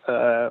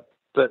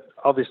 but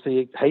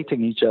obviously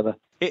hating each other.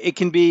 It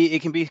can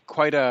be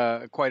quite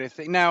a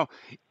thing. Now,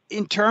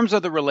 in terms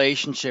of the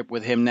relationship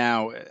with him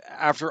now,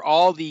 after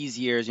all these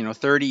years, you know,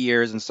 30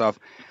 years and stuff,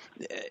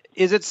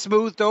 is it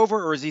smoothed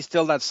over, or is he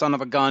still that son of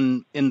a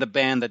gun in the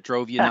band that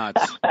drove you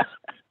nuts?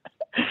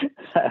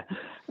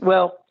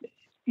 Well,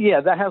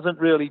 yeah, that hasn't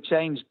really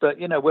changed,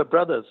 but, you know, we're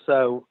brothers,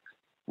 so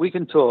we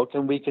can talk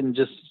and we can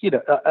just, you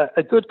know,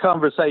 a good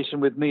conversation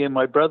with me and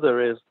my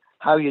brother is,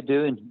 how you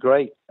doing?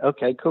 Great.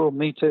 Okay, cool.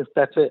 Me too.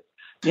 That's it.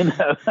 You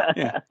know.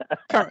 Yeah.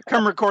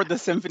 Come record the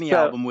symphony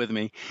album with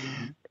me.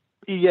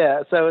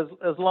 Yeah. So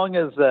as long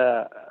as,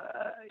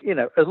 you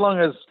know, as long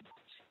as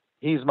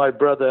he's my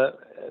brother,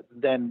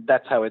 then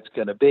that's how it's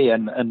going to be.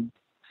 And,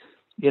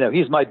 you know,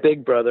 he's my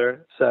big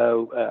brother.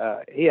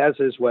 So he has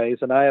his ways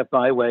and I have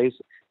my ways.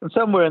 And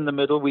somewhere in the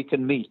middle we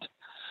can meet.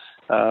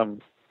 I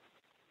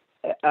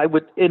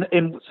would,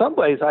 in some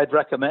ways, I'd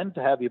recommend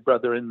to have your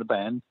brother in the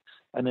band.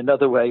 And in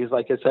other ways,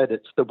 like I said,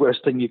 it's the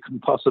worst thing you can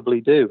possibly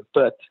do.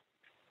 But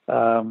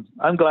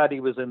I'm glad he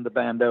was in the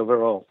band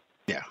overall.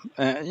 Yeah,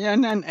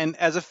 and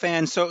as a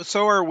fan, so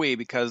are we,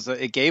 because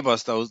it gave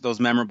us those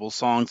memorable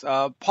songs.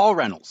 Paul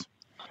Reynolds,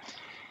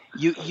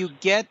 you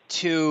get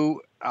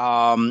to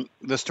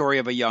the story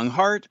of a young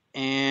heart,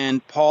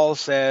 and Paul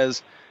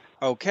says,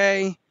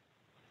 "Okay,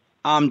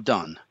 I'm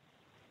done."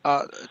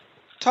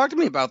 Talk to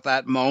me about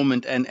that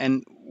moment,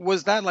 and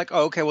was that like,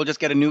 oh, okay, we'll just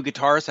get a new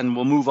guitarist and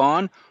we'll move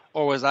on?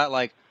 Or was that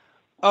like,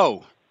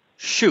 oh,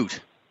 shoot,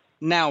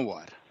 now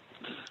what?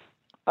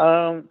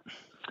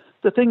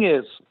 The thing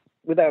is,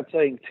 without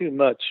saying too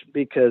much,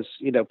 because,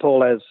 you know,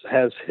 Paul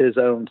has his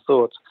own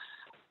thoughts.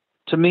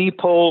 To me,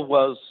 Paul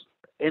was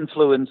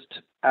influenced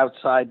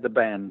outside the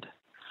band.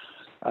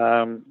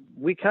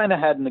 We kind of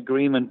had an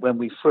agreement when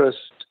we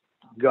first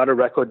got a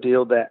record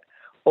deal that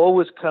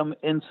always come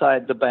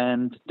inside the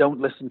band. Don't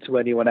listen to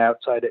anyone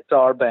outside. It's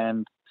our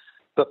band.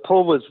 But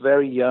Paul was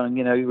very young,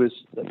 you know, he was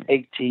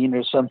 18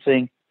 or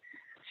something.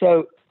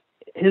 So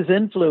his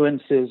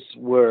influences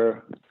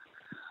were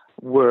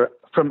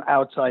from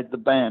outside the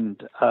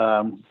band.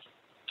 And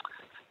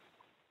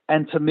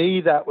to me,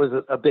 that was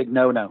a big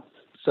no-no.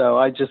 So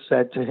I just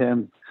said to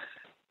him,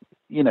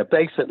 you know,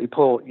 basically,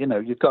 Paul, you know,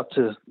 you've got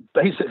to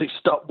basically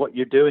stop what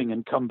you're doing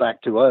and come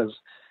back to us.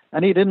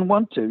 And he didn't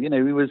want to. You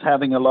know, he was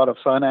having a lot of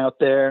fun out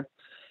there.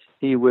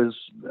 He was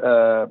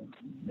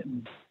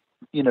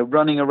you know,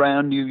 running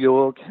around New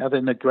York,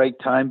 having a great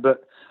time,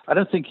 but I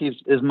don't think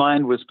his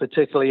mind was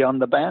particularly on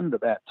the band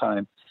at that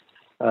time.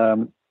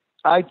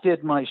 I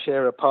did my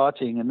share of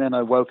partying, and then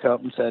I woke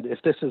up and said,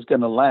 if this is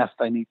going to last,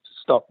 I need to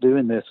stop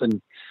doing this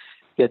and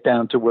get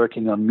down to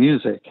working on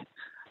music.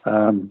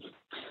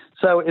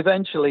 So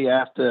eventually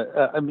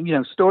after, you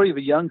know, Story of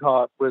a Young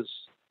Heart was,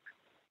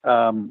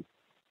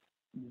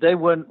 they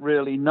weren't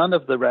really, none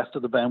of the rest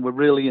of the band were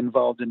really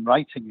involved in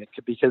writing it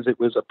because it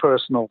was a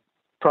personal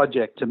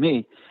project to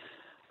me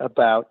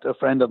about a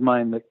friend of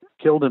mine that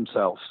killed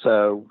himself.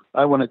 So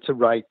I wanted to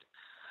write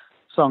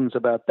songs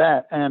about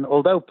that. And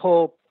although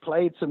Paul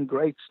played some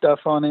great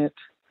stuff on it,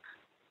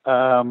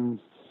 I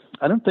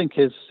don't think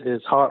his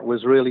heart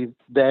was really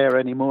there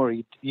anymore.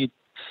 The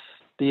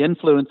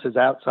influences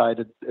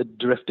outside had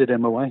drifted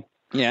him away.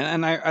 Yeah,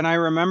 and I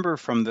remember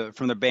from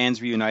the Bands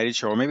Reunited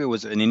show, or maybe it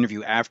was an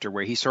interview after,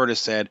 where he sort of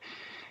said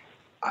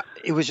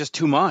it was just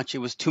too much. It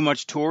was too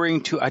much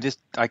touring.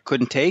 I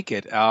couldn't take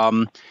it.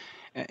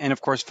 And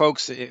of course,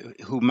 folks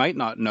who might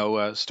not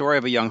know, Story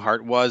of a Young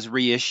Heart was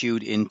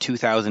reissued in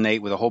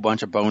 2008 with a whole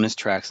bunch of bonus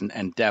tracks,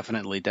 and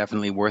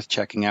definitely worth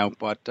checking out.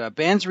 But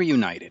Bands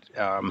Reunited,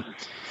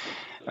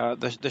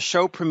 the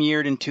show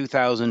premiered in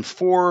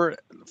 2004.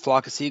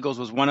 Flock of Seagulls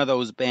was one of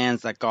those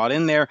bands that got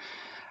in there.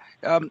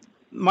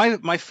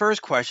 My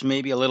first question,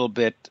 maybe a little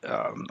bit,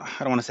 I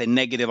don't want to say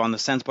negative on the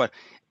sense, but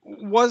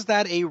was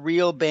that a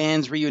real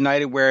Bands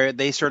Reunited where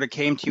they sort of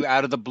came to you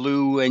out of the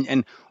blue,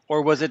 and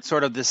or was it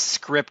sort of this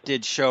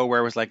scripted show where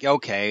it was like,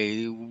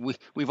 okay,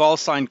 we've all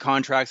signed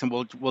contracts and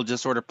we'll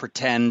just sort of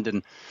pretend?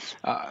 And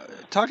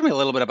talk to me a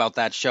little bit about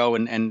that show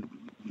and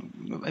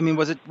I mean,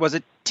 was it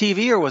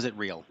TV or was it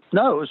real?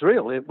 No, it was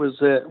real. It was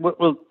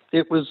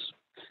it was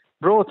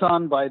brought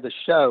on by the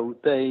show.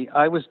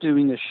 I was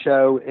doing a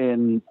show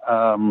in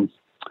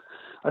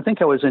I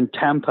think I was in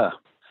Tampa,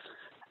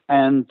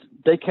 and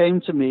they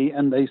came to me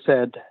and they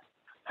said,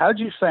 "How'd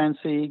you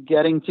fancy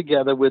getting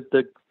together with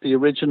the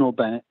original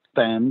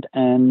band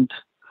and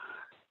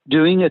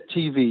doing a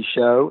TV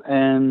show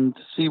and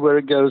see where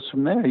it goes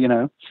from there?" You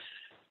know,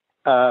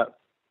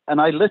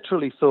 and I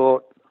literally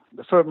thought,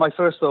 my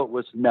first thought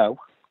was no.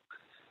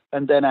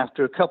 And then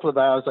after a couple of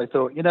hours, I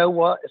thought, you know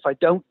what? If I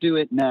don't do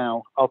it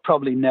now, I'll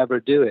probably never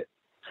do it.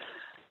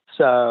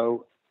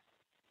 So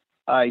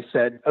I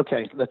said,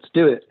 okay, let's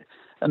do it.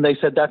 And they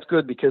said, that's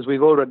good because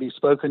we've already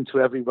spoken to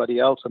everybody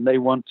else and they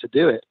want to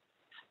do it.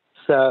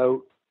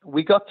 So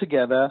we got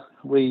together.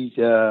 We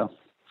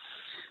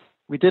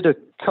did a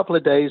couple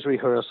of days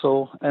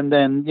rehearsal. And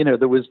then, you know,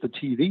 there was the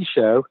TV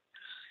show,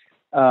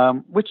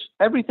 which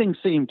everything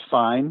seemed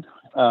fine.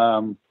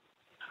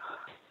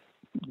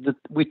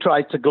 We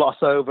tried to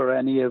gloss over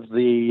any of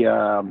the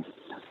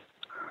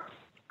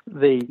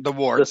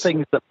warts, the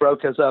things that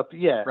broke us up.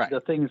 Yeah, right. The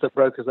things that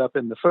broke us up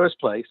in the first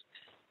place.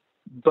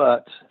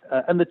 But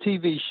and the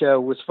TV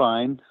show was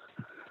fine.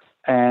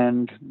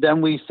 And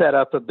then we set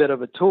up a bit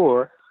of a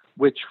tour,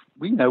 which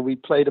we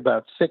played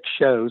about 6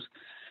 shows.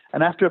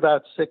 And after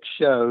about 6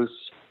 shows,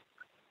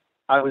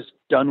 I was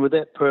done with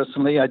it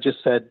personally. I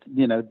just said,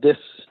 this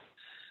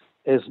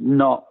is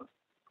not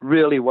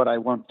really what I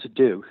want to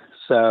do.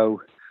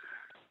 So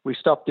we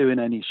stopped doing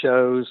any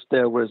shows.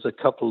 There was a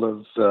couple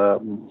of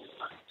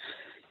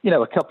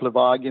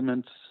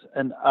arguments,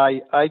 and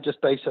I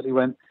just basically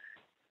went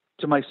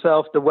to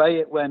myself, the way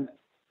it went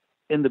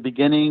in the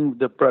beginning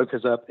that broke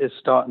us up is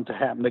starting to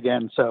happen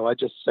again. So I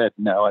just said,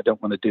 no, I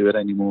don't want to do it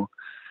anymore.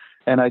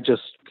 And I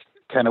just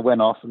kind of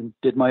went off and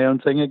did my own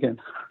thing again.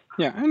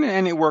 Yeah,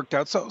 and it worked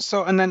out.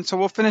 So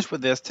we'll finish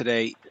with this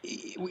today.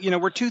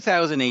 We're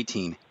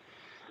 2018.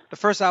 The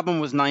first album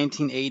was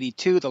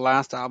 1982. The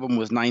last album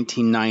was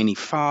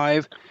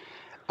 1995.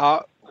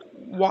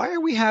 Why are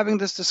we having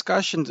this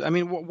discussion? I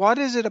mean, what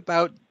is it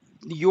about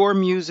your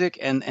music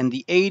and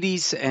the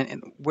 80s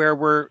and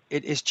where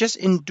it's just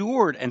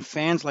endured, and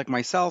fans like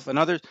myself and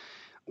others,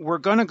 we're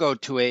going to go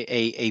to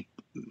a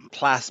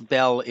Place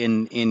Belle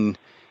in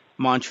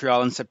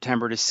Montreal in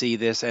September to see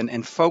this,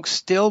 and folks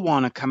still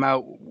want to come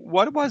out.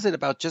 What was it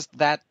about just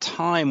that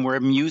time where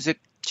music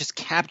just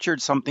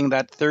captured something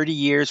that 30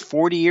 years,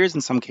 40 years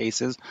in some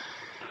cases,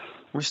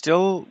 we're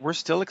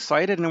still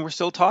excited and we're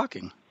still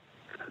talking?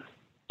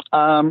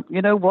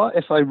 You know what?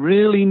 If I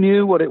really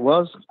knew what it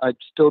was, I'd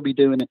still be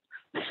doing it.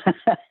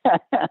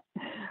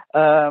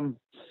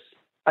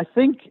 I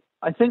think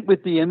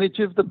with the image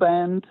of the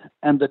band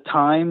and the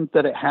time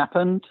that it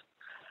happened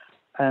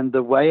and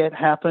the way it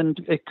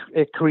happened,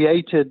 it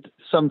created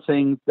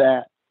something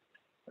that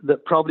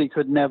probably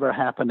could never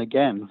happen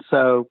again.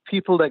 So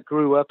people that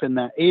grew up in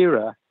that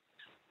era,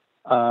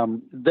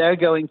 they're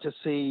going to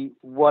see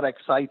what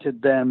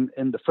excited them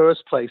in the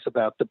first place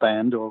about the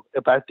band, or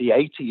about the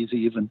 80s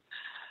even.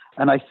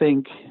 And I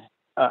think,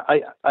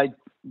 I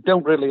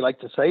don't really like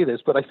to say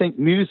this, but I think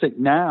music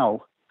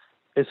now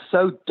is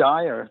so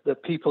dire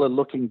that people are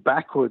looking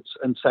backwards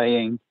and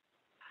saying,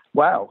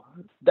 wow,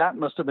 that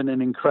must have been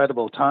an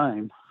incredible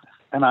time,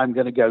 and I'm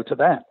going to go to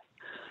that.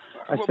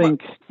 I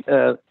think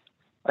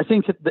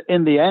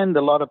in the end,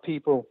 a lot of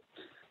people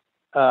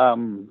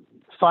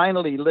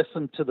finally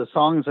listened to the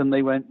songs and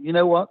they went, you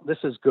know what, this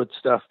is good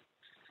stuff.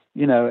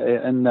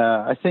 And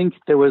I think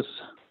there was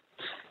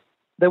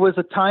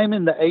a time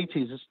in the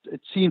 80s,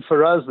 it seemed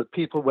for us that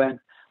people went,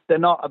 they're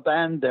not a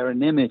band, they're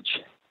an image.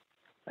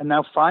 And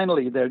now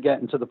finally they're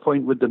getting to the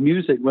point with the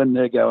music when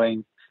they're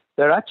going,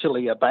 they're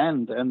actually a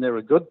band, and they're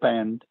a good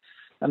band,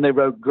 and they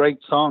wrote great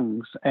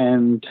songs,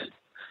 and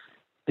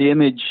the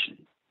image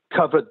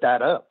covered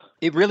that up.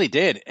 It really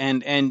did.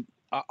 And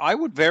I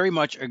would very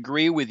much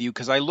agree with you,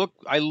 because I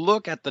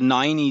look at the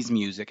 90s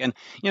music, and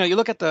you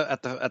look at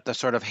the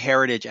sort of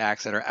heritage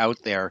acts that are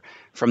out there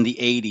from the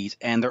 80s,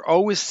 and they're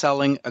always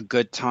selling a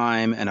good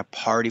time and a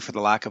party, for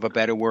the lack of a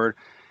better word.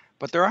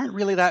 But there aren't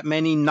really that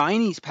many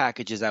 90s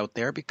packages out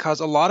there,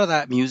 because a lot of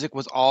that music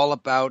was all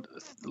about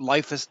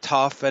life is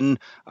tough and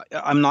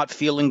I'm not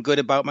feeling good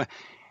about my...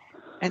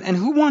 And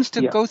who wants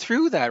to go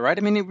through that, right?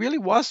 I mean, it really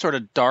was sort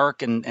of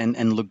dark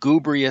and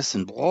lugubrious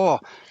and blah.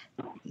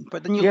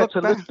 But then you look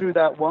back... live through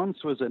that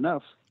once was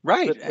enough.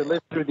 Right. But to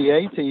live through the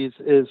 80s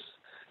is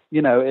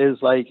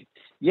like,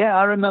 yeah,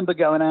 I remember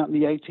going out in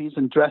the 80s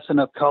and dressing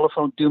up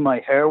colorful, do my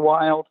hair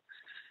wild,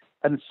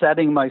 and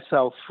setting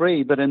myself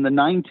free. But in the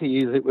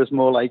 90s, it was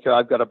more like,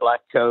 I've got a black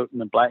coat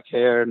and a black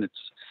hair, and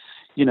it's,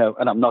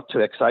 and I'm not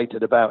too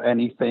excited about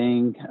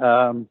anything.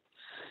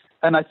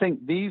 And I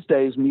think these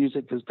days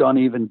music has gone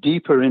even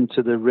deeper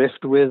into the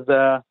rift with,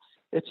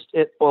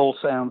 it all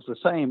sounds the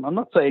same. I'm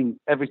not saying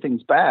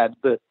everything's bad,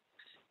 but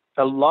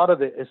a lot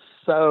of it is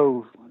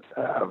so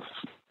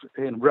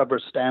rubber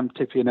stamped,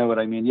 if you know what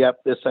I mean. Yep,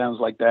 this sounds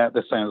like that,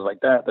 this sounds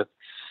like that.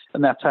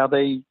 And that's how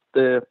the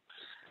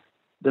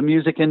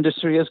music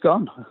industry has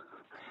gone.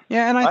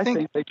 Yeah, and I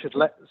think they should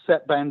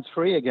set bands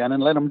free again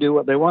and let them do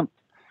what they want.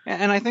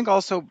 And I think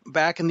also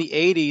back in the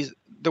 80s,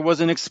 there was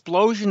an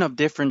explosion of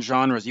different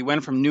genres. You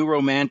went from new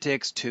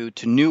romantics to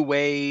new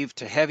wave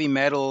to heavy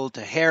metal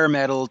to hair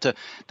metal to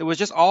there was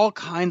just all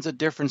kinds of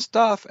different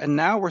stuff. And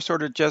now we're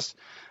sort of just,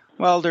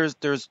 well,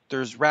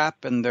 there's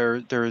rap and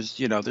there's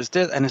there's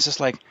this, and it's just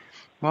like,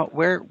 well,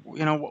 where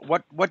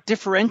what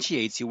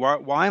differentiates you?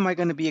 Why am I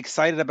going to be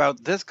excited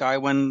about this guy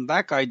when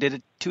that guy did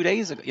it 2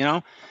 days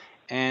ago?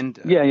 And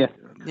yeah.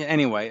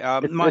 Anyway,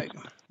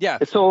 yeah.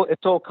 It's all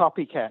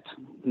copycat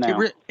now.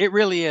 It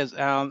really is.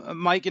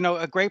 Mike,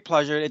 a great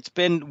pleasure. It's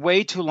been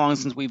way too long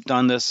since we've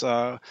done this.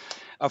 Of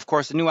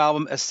course, the new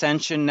album,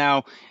 Ascension,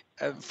 now,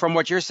 from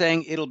what you're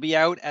saying, it'll be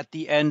out at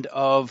the end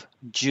of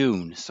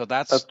June. So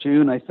that's... Of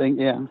June, I think,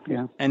 yeah.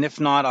 And if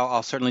not,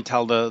 I'll certainly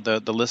tell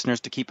the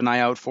listeners to keep an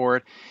eye out for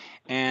it.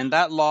 And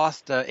that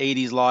Lost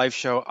 80s live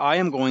show, I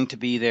am going to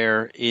be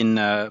there in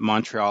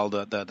Montreal,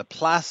 the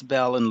Place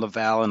Belle in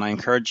Laval, and I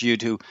encourage you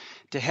to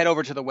head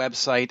over to the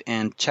website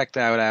and check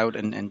that out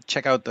and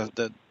check out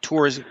the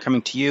tours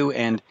coming to you,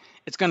 and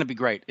it's going to be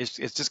great. It's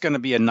just going to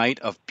be a night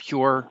of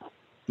pure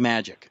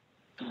magic.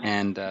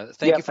 And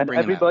thank you for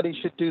bringing and everybody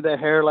should do their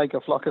hair like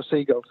a flock of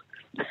seagulls.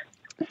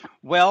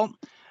 Well,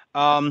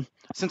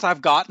 since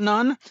I've got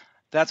none,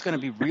 that's going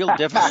to be real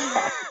difficult.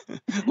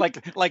 like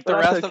the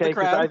rest of the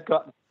crowd.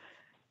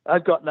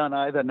 I've got none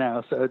either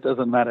now, so it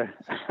doesn't matter.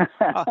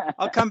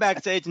 I'll come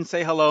backstage and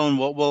say hello, and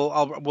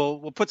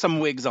we'll put some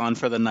wigs on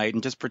for the night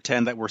and just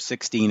pretend that we're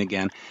 16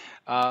 again.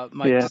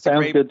 Mike,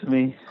 sounds good to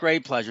me.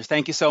 Great pleasure.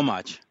 Thank you so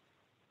much.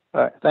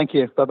 All right, thank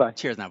you. Bye-bye.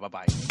 Cheers now.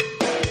 Bye-bye.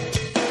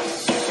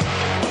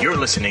 You're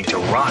listening to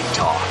Rock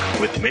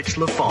Talk with Mitch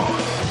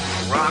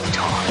LaFon. Rock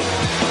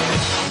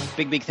Talk.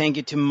 Big thank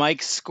you to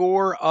Mike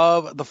Score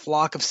of The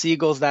Flock of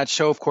Seagulls. That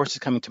show, of course, is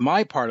coming to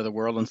my part of the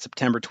world on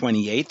September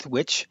 28th,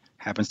 which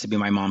happens to be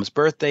my mom's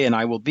birthday, and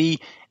I will be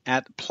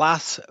at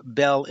Place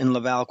Belle in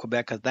Laval,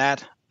 Quebec, because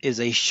that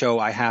is a show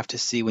I have to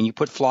see. When you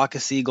put Flock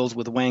of Seagulls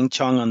with Wang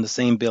Chung on the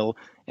same bill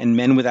and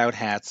Men Without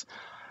Hats,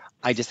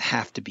 I just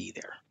have to be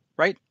there.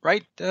 Right,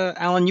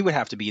 Alan? You would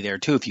have to be there,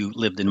 too, if you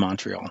lived in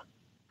Montreal.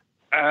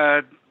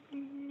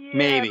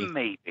 Maybe.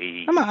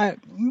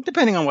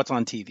 Depending on what's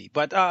on TV.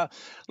 But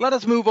let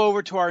us move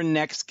over to our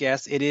next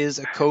guest. It is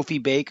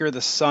Kofi Baker,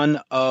 the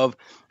son of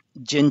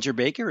Ginger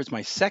Baker. It's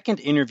my second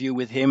interview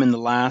with him in the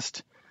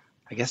last,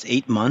 I guess,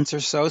 8 months or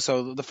so.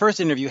 So the first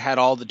interview had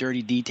all the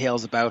dirty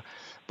details about,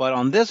 but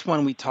on this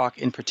one we talk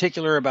in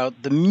particular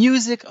about the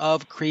music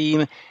of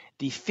Cream,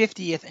 the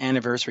 50th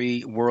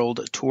anniversary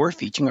world tour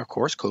featuring, of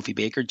course, Kofi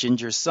Baker,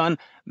 Ginger's son,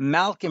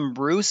 Malcolm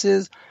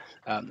Bruce,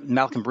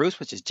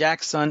 which is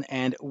Jack's son,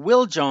 and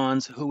Will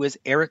Johns, who is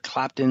Eric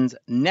Clapton's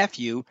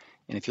nephew.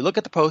 And if you look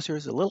at the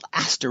posters, a little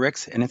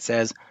asterisk, and it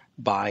says,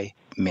 by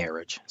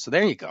marriage. So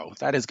there you go.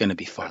 That is going to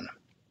be fun,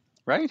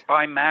 right?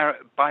 By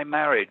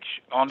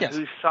marriage. On yes.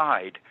 Whose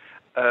side?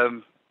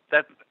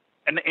 That's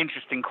an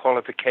interesting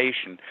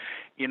qualification.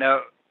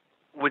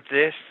 With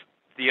this,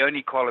 the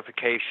only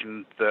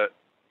qualification that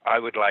I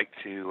would like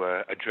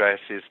to address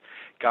is,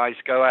 guys,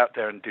 go out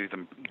there and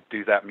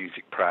do that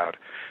music proud.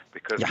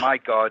 Because, my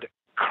God,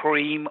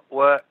 Cream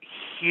were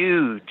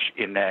huge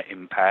in their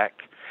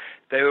impact.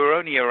 They were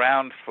only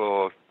around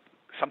for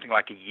something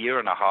like a year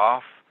and a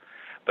half,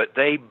 but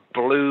they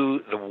blew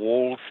the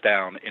walls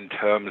down in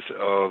terms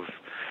of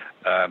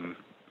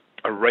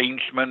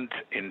arrangement,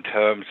 in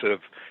terms of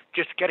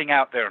just getting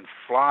out there and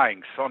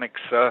flying, sonic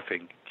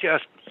surfing.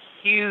 Just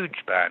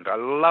huge band. I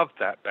love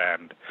that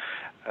band.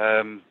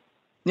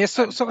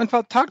 So in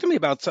fact, talk to me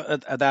about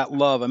that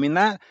love. I mean,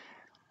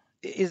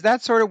 is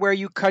that sort of where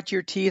you cut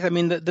your teeth? I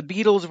mean, the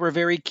Beatles were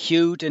very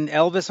cute, and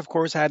Elvis, of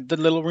course, had the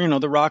little,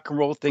 the rock and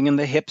roll thing and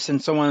the hips and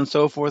so on and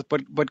so forth.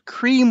 But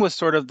Cream was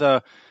sort of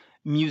the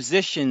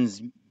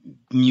musicians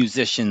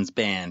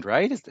band,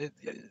 right?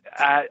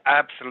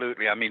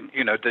 Absolutely. I mean,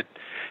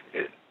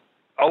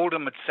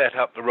 Oldham had set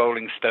up the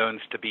Rolling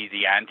Stones to be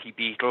the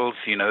anti-Beatles,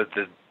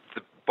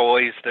 the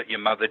boys that your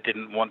mother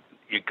didn't want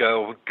your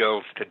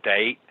girls to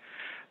date.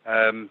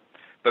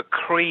 But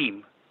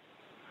Cream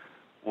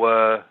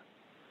were,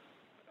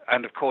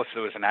 and of course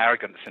there was an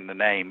arrogance in the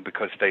name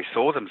because they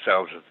saw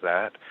themselves as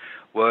that,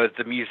 were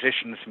the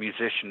musicians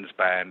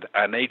band,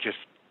 and they just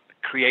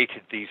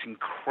created these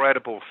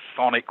incredible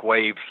sonic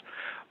waves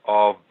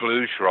of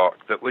blues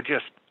rock that were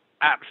just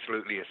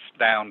absolutely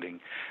astounding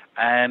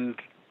and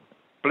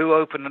blew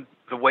open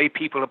the way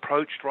people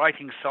approached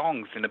writing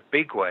songs in a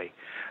big way.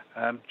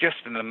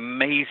 Just an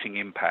amazing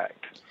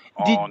impact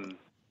on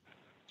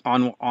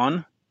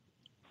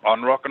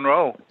rock and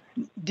roll.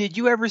 Did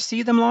you ever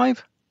see them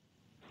live?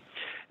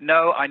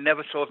 No, I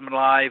never saw them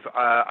live.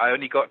 I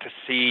only got to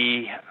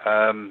see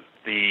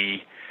the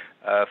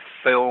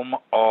film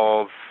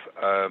of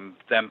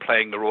them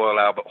playing the Royal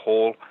Albert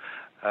Hall.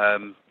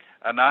 And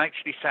I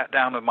actually sat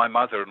down with my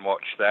mother and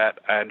watched that,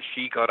 and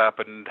she got up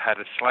and had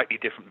a slightly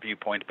different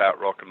viewpoint about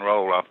rock and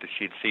roll after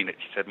she'd seen it.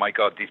 She said, my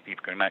God, these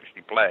people can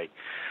actually play.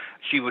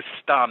 She was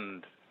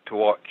stunned to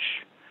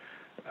watch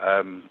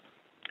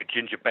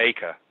Ginger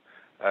Baker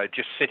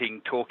just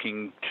sitting,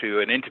 talking to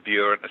an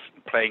interviewer and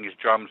playing his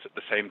drums at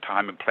the same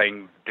time and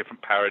playing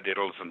different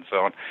paradiddles and so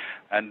on.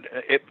 And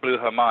it blew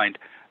her mind.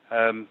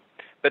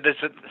 But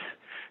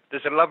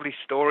there's a lovely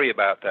story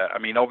about that. I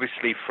mean,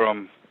 obviously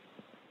from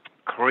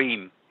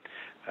Cream,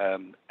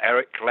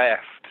 Eric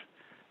left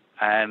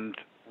and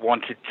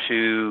wanted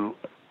to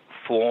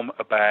form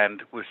a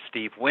band with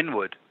Steve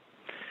Winwood.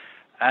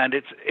 And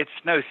it's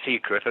no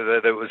secret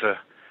that there was a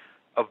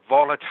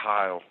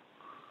volatile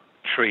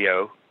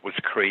trio was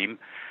Cream,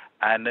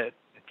 and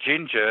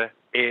Ginger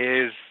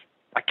is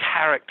a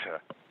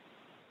character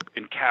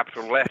in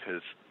capital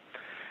letters.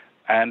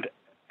 And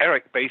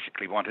Eric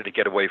basically wanted to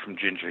get away from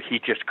Ginger. He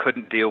just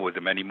couldn't deal with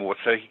him anymore.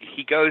 So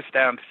he goes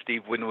down to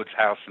Steve Winwood's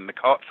house in the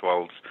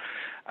Cotswolds,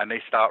 and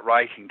they start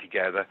writing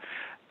together.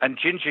 And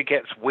Ginger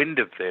gets wind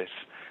of this,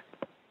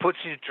 puts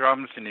his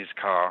drums in his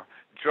car,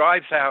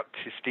 drives out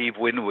to Steve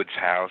Winwood's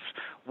house,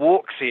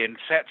 walks in,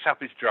 sets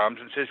up his drums,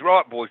 and says,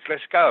 "Right, boys,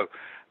 let's go."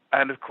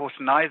 And, of course,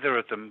 neither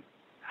of them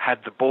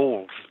had the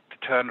balls to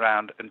turn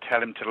around and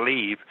tell him to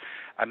leave.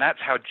 And that's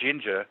how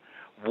Ginger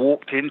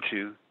walked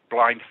into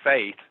Blind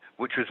Faith,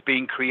 which was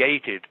being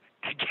created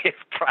to give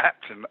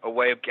Clapton a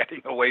way of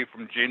getting away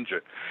from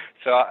Ginger.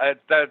 So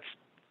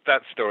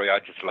that story I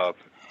just love.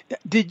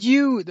 Did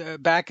you,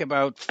 back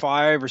about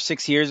 5 or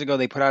 6 years ago,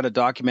 they put out a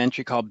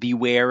documentary called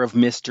Beware of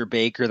Mr.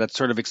 Baker that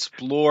sort of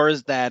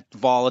explores that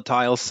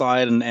volatile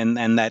side and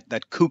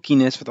that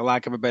kookiness, for the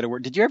lack of a better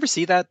word. Did you ever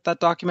see that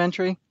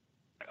documentary?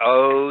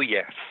 Oh,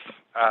 yes.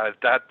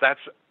 That's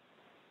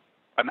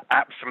an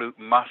absolute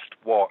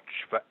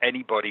must-watch for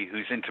anybody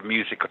who's into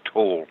music at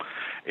all,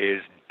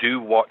 is do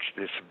watch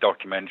this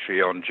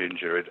documentary on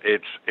Ginger.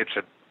 It's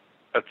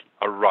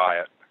a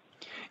riot.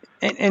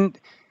 And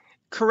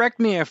correct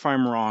me if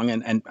I'm wrong,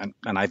 and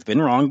I've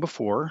been wrong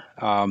before,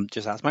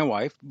 just ask my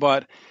wife,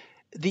 but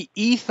the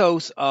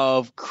ethos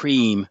of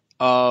Cream,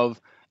 of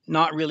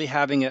not really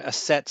having a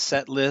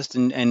set list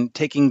and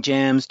taking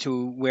jams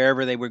to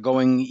wherever they were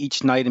going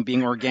each night and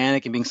being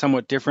organic and being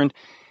somewhat different,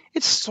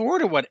 it's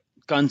sort of what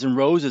Guns N'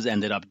 Roses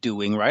ended up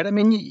doing, right? I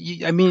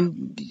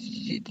mean,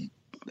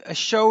 a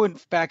show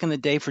back in the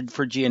day for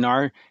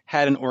GNR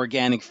had an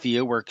organic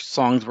feel where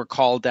songs were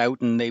called out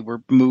and they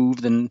were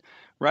moved, and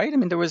right? I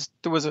mean, there was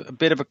a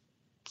bit of a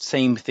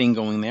same thing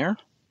going there.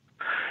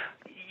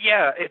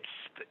 Yeah,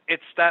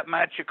 it's that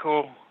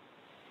magical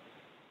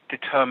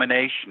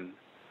determination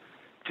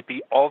to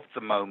be of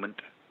the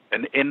moment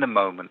and in the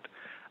moment.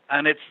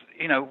 And it's,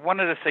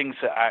 one of the things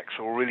that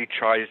Axl really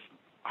tries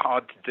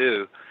hard to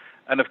do.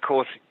 And of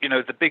course,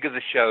 the bigger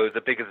the show,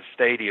 the bigger the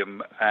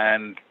stadium,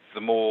 and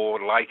the more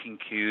lighting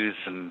cues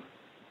and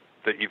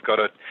that you've got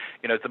to,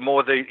 the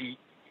more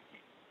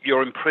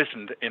you're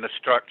imprisoned in a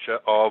structure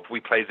of we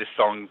play this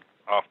song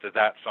after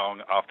that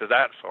song after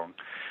that song.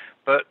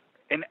 But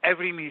in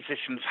every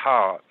musician's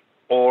heart,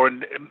 or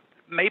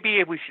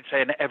maybe we should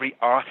say in every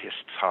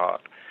artist's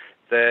heart,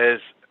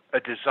 there's a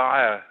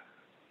desire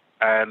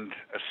and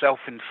a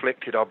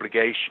self-inflicted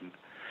obligation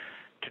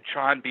to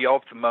try and be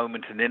of the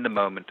moment and in the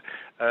moment.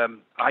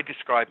 I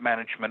describe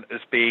management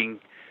as being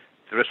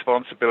the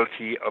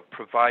responsibility of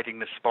providing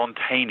the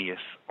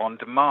spontaneous on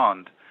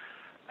demand.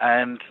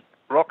 And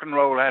rock and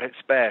roll at its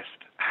best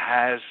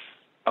has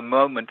a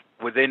moment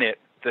within it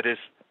that is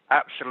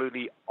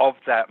absolutely of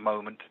that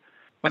moment,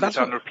 and it's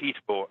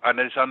unrepeatable.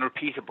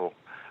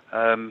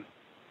 And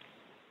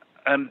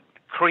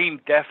Cream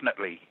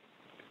definitely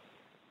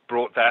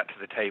brought that to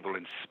the table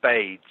in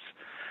spades.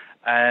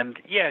 And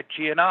yeah,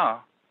 GNR,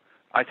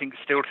 I think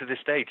still to this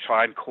day,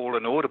 try and call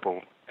an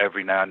audible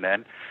every now and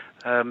then,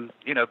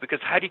 because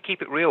how do you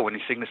keep it real when you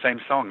sing the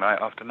same song night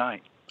after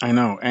night? I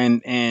know,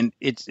 and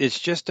it's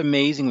just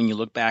amazing when you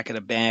look back at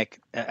a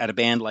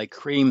band like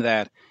Cream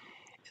that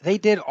they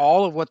did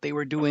all of what they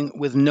were doing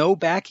with no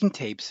backing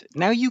tapes.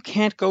 Now you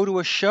can't go to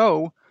a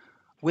show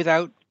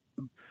without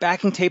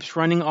backing tapes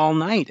running all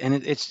night, and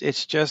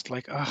it's just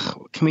like,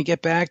 can we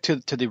get back to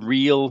the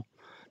real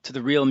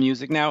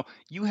music? Now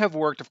you have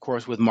worked, of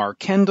course, with Mark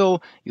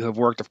Kendall. You have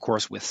worked, of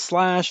course, with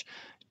Slash,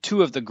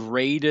 two of the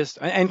greatest,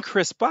 and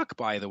Chris Buck,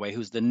 by the way,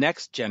 who's the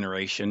next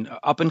generation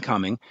up and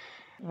coming.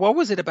 What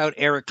was it about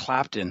Eric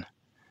Clapton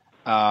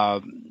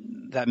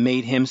that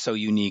made him so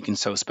unique and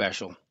so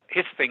special?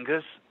 His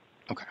fingers,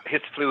 okay,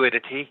 his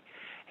fluidity,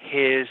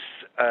 his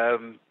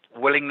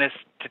willingness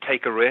to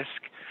take a risk.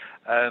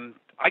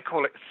 I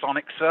call it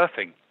sonic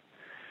surfing,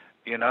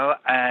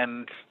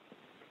 and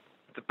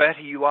the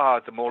better you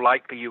are, the more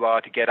likely you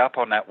are to get up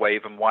on that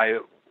wave and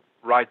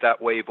ride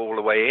that wave all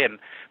the way in.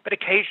 But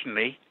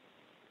occasionally,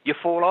 you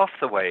fall off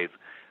the wave.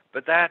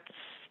 But that's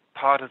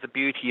part of the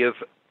beauty of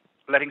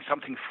letting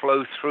something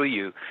flow through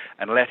you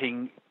and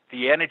letting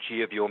the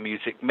energy of your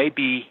music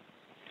maybe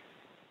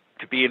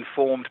to be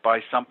informed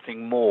by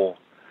something more,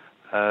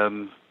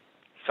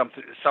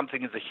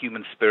 something of the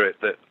human spirit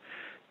that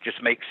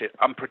just makes it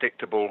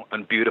unpredictable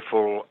and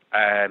beautiful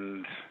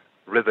and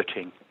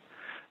riveting.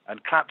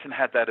 And Clapton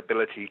had that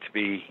ability to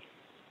be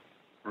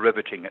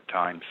riveting at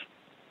times.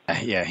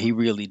 Yeah, he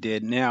really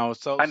did. Now,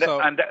 And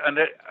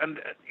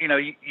you know,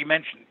 you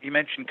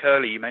mentioned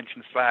Curly, you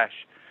mentioned Slash.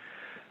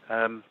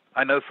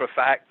 I know for a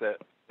fact that,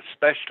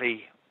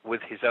 especially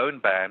with his own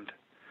band,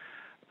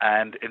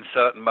 and in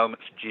certain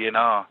moments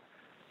GNR,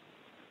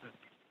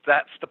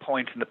 that's the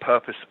point and the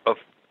purpose of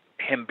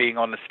him being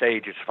on the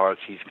stage as far as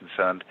he's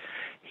concerned.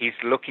 He's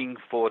looking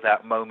for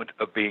that moment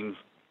of being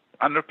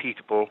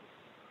unrepeatable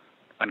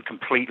and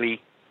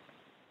completely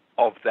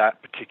of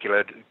that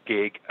particular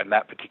gig and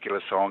that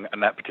particular song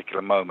and that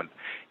particular moment.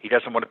 He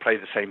doesn't want to play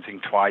the same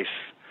thing twice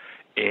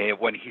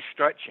when he's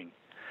stretching.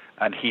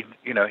 And he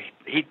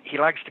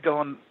likes to go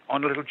on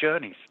little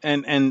journeys.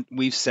 And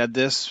we've said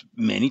this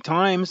many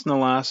times in the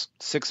last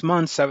 6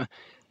 months.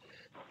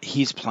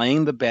 He's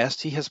playing the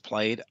best he has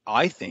played,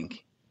 I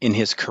think, in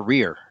his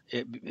career.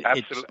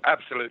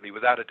 Absolutely,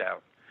 without a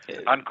doubt,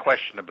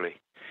 unquestionably.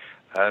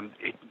 I've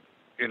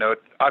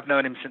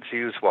known him since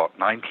he was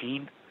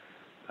 19.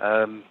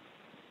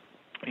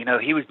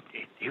 He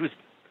was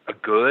a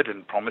good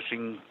and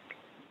promising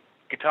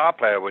guitar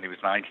player when he was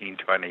 19,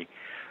 20.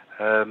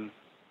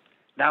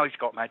 Now he's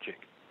got magic.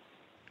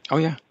 Oh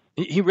yeah,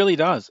 he really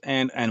does.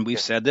 And we've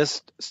said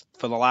this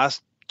for the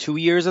last 2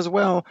 years as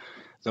well.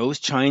 Those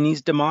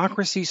Chinese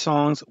Democracy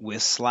songs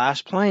with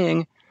Slash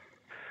playing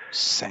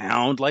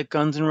sound like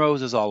Guns N'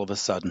 Roses all of a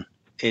sudden.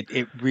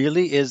 It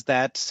really is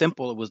that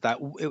simple. It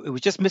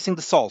was just missing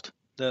the salt.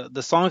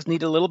 The songs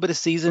need a little bit of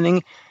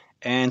seasoning,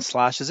 and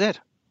Slash is it.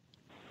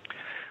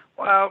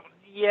 Well,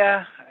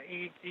 yeah,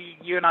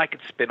 you and I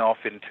could spin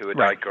off into a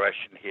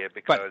digression here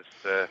because,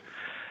 the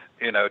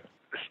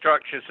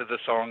structures of the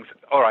songs,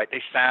 all right,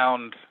 they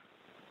sound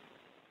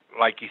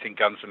like you think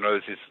Guns N'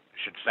 Roses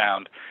should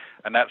sound,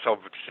 and that's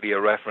obviously a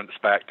reference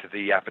back to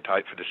the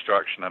Appetite for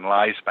Destruction and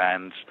Lies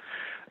bands.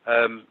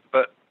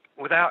 But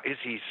without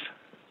Izzy's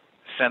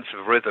sense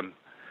of rhythm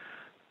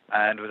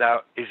and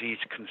without Izzy's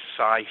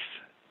concise,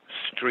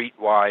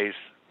 streetwise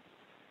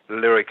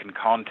lyric and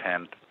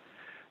content,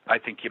 I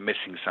think you're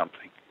missing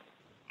something.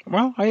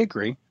 Well, I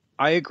agree.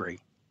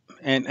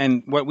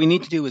 And what we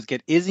need to do is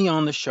get Izzy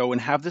on the show and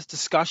have this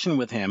discussion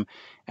with him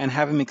and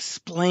have him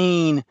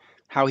explain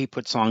how he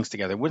put songs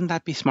together. Wouldn't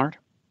that be smart?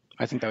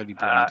 I think that would be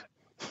brilliant.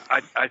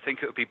 I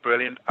think it would be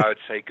brilliant. I would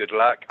say good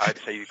luck. I'd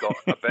say you've got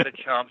a better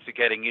chance of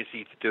getting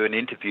Izzy to do an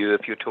interview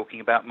if you're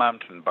talking about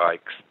mountain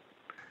bikes.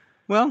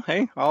 Well,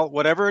 hey,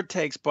 whatever it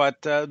takes.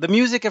 But the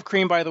Music of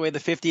Cream, by the way, the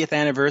 50th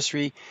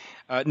anniversary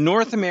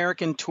North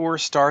American tour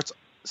starts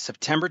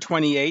September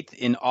 28th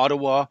in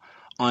Ottawa,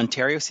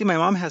 Ontario. See, my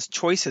mom has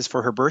choices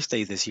for her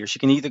birthday this year. She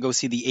can either go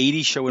see the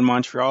 80s show in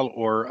Montreal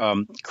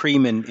or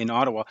Cream in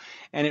Ottawa.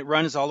 And it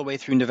runs all the way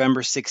through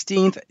November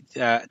 16th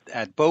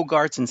at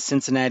Bogarts in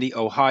Cincinnati,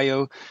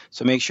 Ohio.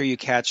 So make sure you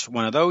catch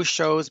one of those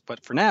shows.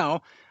 But for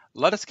now,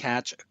 let us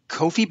catch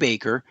Kofi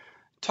Baker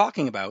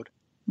talking about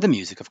the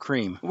Music of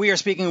Cream. We are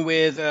speaking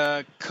with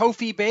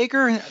Kofi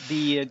Baker.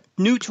 The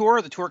new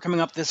tour, the tour coming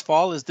up this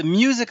fall, is the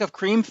Music of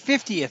Cream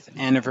 50th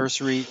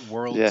Anniversary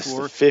World Tour. Yes,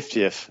 the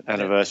 50th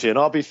anniversary, and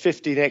I'll be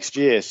 50 next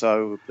year,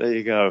 so there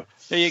you go.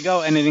 There you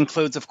go, and it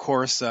includes, of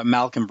course,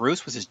 Malcolm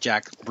Bruce, which is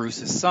Jack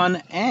Bruce's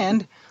son,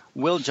 and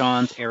Will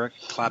Johns, Eric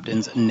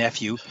Clapton's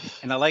nephew.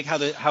 And I like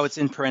how it's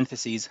in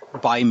parentheses,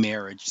 by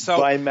marriage. So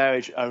by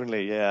marriage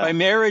only, yeah. By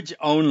marriage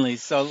only.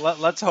 So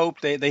let's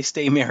hope they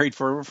stay married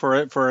for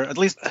at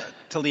least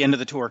till the end of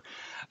the tour.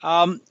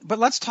 But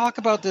let's talk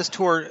about this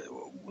tour.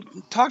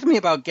 Talk to me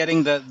about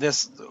getting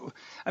this.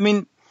 I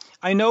mean,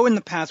 I know in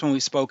the past when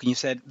we've spoken, you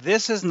said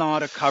this is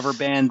not a cover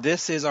band.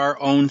 This is our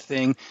own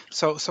thing.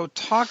 So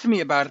talk to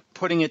me about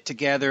putting it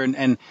together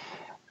and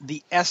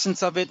the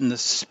essence of it and the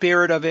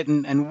spirit of it,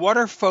 and what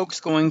are folks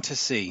going to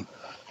see?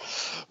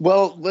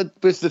 Well, with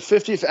the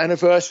 50th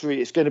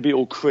anniversary, it's going to be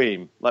all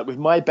Cream. Like with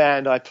my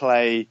band, I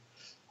play,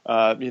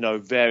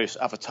 various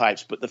other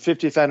types, but the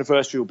 50th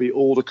anniversary will be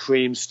all the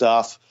Cream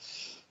stuff.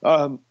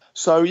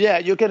 So yeah,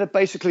 you're going to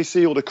basically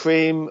see all the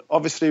Cream.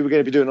 Obviously, we're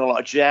going to be doing a lot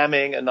of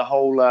jamming, and the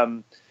whole,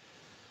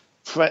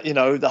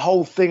 the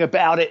whole thing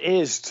about it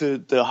is to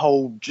the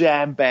whole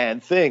jam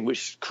band thing,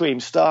 which Cream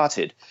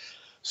started.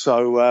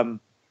 So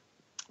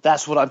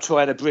that's what I'm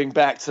trying to bring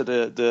back to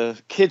the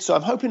kids. So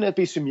I'm hoping there'll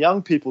be some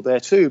young people there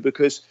too,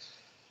 because,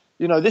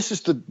 this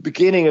is the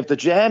beginning of the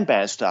jam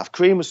band stuff.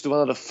 Cream was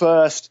one of the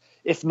first,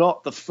 if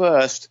not the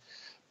first,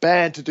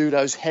 band to do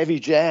those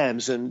heavy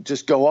jams and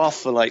just go off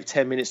for like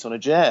 10 minutes on a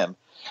jam.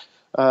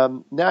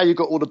 Now you've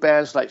got all the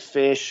bands like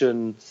Fish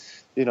and,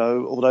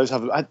 all those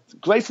other.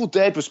 Grateful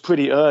Dead was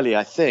pretty early,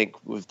 I think,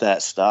 with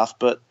that stuff,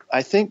 but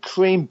I think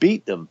Cream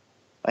beat them.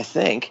 I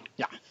think.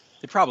 Yeah,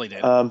 they probably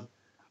did.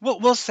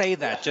 We'll say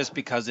that just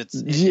because it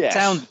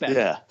sounds better.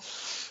 Yeah,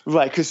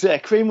 right. Because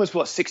Cream was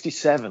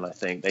 67, I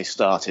think they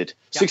started.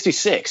 Yeah.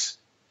 66,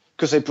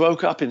 because they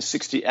broke up in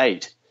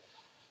 68.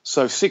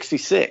 So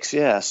 66,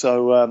 yeah.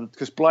 So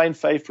because Blind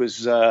Faith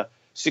was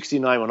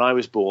 69 when I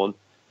was born.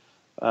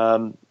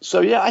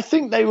 So yeah, I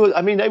think they were.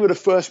 I mean, they were the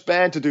first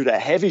band to do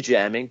that heavy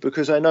jamming,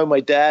 because I know my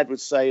dad would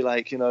say,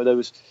 like, there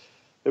was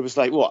there was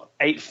like, what,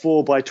 8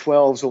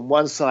 4x12s on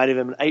one side of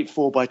him and 8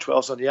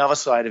 4x12s on the other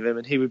side of him,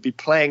 and he would be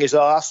playing his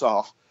ass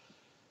off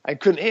and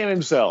couldn't hear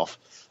himself,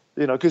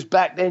 you know, because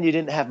back then you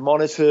didn't have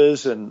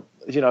monitors and,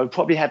 you know,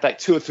 probably had like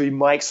 2 or 3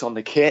 mics on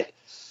the kit.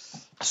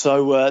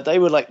 So they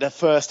were like the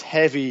first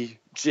heavy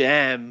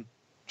jam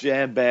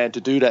band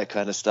to do that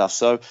kind of stuff.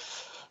 So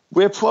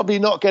we're probably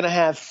not going to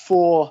have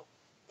 4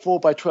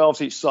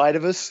 4x12s each side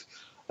of us.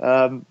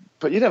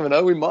 But you never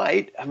know, we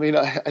might. I mean,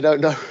 I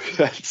don't know.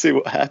 See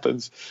what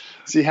happens.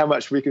 See how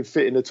much we can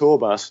fit in the tour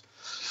bus.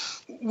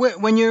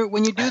 When you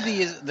do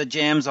the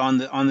jams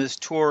on this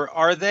tour,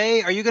 are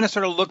you going to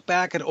sort of look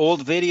back at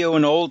old video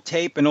and old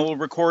tape and old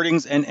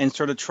recordings and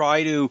sort of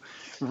try to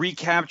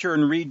recapture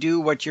and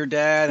redo what your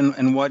dad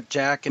and what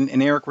Jack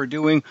and Eric were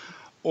doing,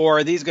 or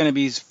are these going to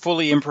be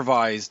fully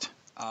improvised?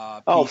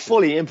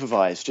 Fully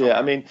improvised. Yeah, okay.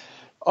 I mean,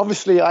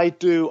 obviously I've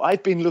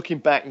been looking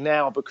back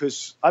now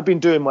because I've been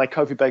doing my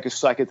Kofi Baker's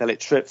psychedelic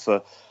trip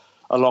for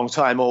a long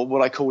time, or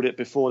what I called it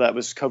before that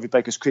was Kofi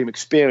Baker's Cream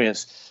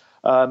Experience.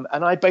 And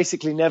I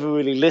basically never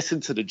really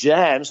listened to the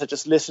jams. I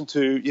just listened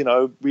to, you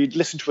know, we'd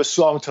listen to a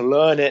song to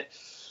learn it,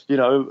 you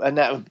know, and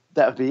that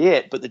would be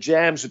it. But the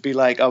jams would be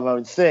like our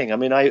own thing. I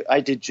mean, I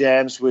did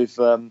jams with,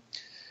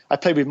 I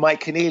played with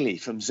Mike Keneally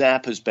from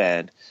Zappa's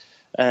band.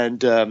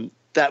 And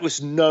that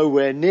was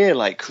nowhere near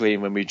like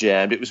Cream when we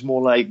jammed. It was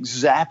more like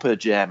Zappa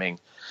jamming.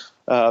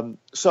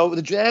 So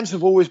the jams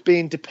have always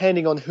been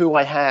depending on who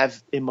I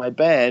have in my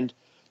band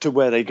to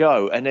where they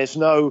go. And there's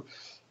no,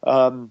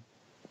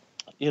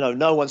 you know,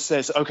 no one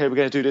says, okay, we're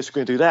going to do this, we're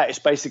going to do that. It's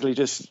basically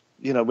just,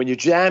 you know, when you're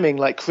jamming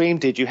like Cream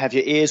did, you have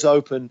your ears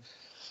open.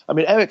 I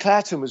mean, Eric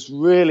Clapton was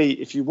really,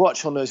 if you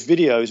watch on those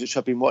videos, which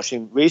I've been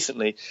watching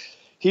recently,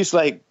 he's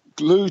like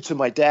glued to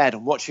my dad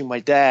and watching my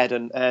dad.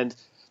 And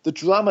the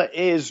drummer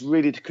is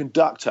really the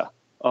conductor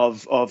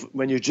of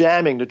when you're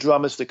jamming, the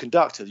drummer's the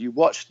conductor. You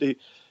watch it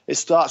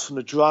starts from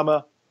the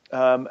drummer,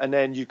 and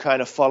then you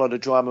kind of follow the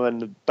drummer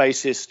and the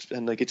bassist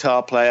and the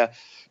guitar player,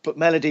 put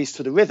melodies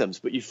to the rhythms,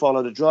 but you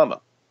follow the drummer.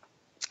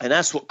 And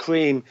that's what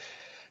Cream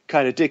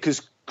kind of did,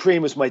 because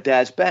Cream was my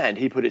dad's band.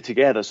 He put it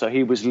together, so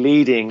he was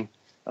leading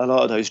a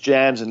lot of those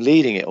jams and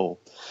leading it all.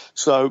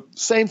 So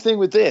same thing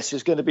with this.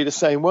 It's going to be the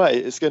same way.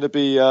 It's going to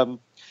be,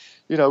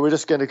 you know, we're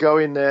just going to go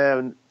in there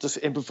and just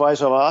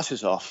improvise our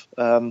asses off,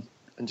 and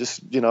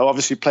just, you know,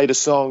 obviously play the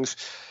songs.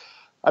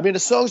 I mean, the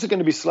songs are going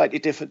to be slightly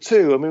different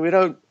too. I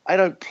mean, I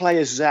don't play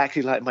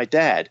exactly like my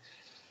dad.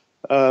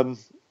 And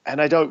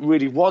I don't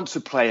really want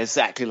to play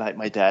exactly like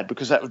my dad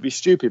because that would be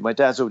stupid. My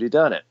dad's already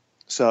done it.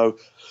 So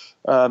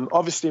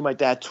obviously my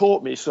dad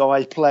taught me, so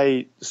I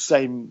play the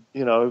same,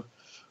 you know,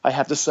 I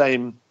have the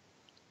same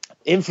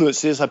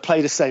influences. I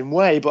play the same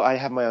way, but I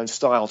have my own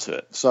style to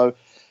it. So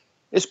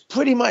it's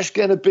pretty much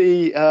going to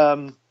be,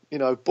 you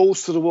know,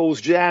 balls to the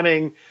walls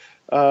jamming,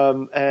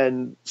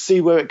 and see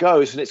where it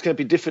goes. And it's going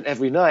to be different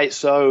every night.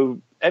 So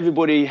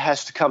everybody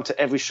has to come to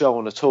every show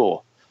on the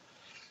tour.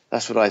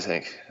 That's what I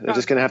think. They're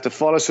just going to have to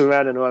follow us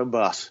around in their own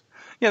bus.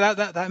 Yeah,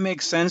 that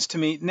makes sense to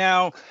me.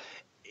 Now,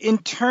 in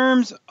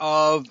terms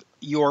of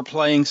your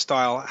playing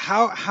style,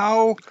 how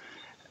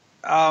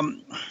I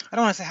don't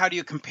want to say how do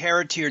you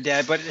compare it to your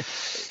dad, but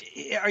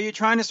are you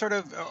trying to sort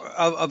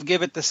of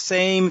give it the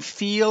same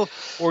feel,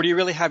 or do you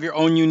really have your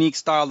own unique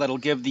style that'll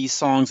give these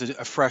songs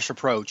a fresh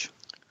approach?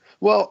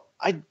 Well,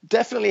 I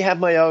definitely have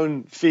my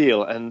own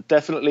feel, and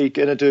definitely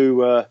going to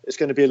do. It's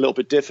going to be a little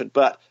bit different,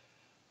 but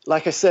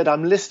like I said,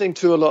 I'm listening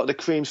to a lot of the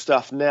Cream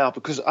stuff now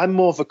because I'm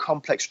more of a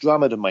complex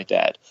drummer than my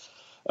dad.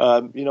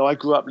 You know, I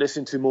grew up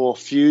listening to more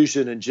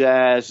fusion and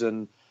jazz,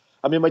 and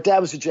I mean, my dad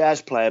was a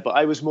jazz player, but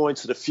I was more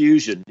into the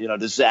fusion, you know,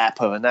 the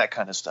Zappa and that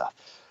kind of stuff.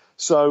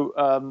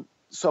 So,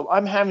 so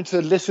I'm having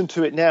to listen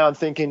to it now and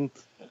thinking,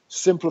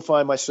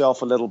 simplify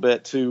myself a little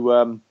bit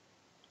to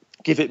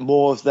give it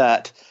more of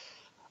that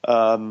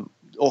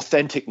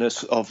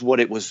authenticness of what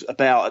it was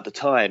about at the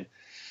time.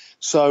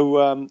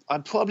 So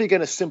I'm probably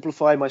going to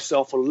simplify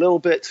myself a little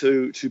bit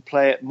to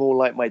play it more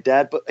like my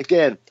dad. But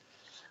again,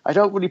 I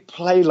don't really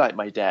play like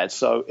my dad.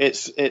 So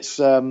it's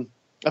I mean,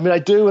 I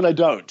do and I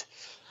don't.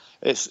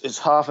 It's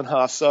half and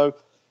half. So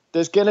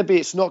there's going to be,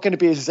 it's not going to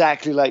be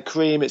exactly like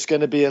Cream. It's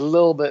going to be a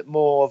little bit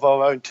more of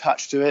our own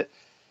touch to it.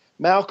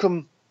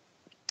 Malcolm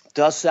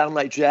does sound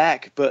like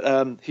Jack,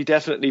 but he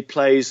definitely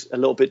plays a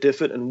little bit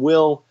different, and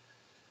Will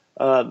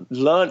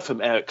learned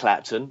from Eric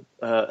Clapton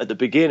at the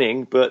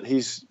beginning, but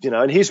he's, you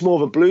know, and he's more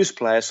of a blues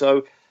player.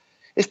 So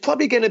it's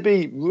probably going to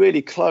be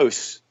really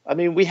close. I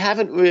mean,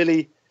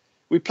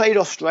 we played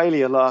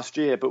Australia last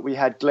year, but we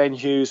had Glenn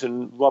Hughes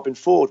and Robin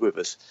Ford with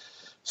us.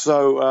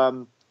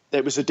 So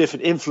there was a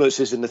different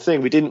influences in the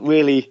thing.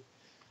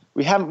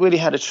 We haven't really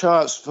had a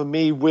chance for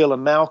me, Will,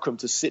 and Malcolm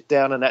to sit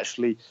down and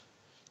actually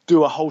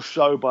do a whole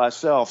show by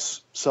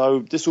ourselves. So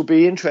this will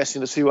be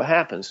interesting to see what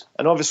happens.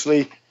 And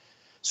obviously,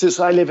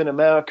 since I live in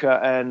America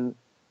and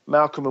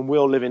Malcolm and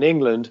Will live in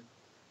England,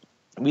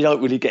 we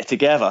don't really get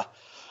together.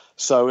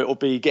 So it will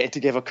be getting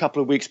together a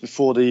couple of weeks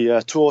before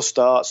the tour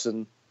starts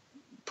and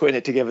putting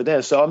it together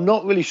then. So I'm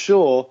not really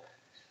sure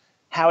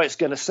how it's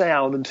going to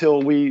sound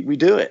until we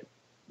do it.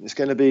 It's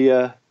going to be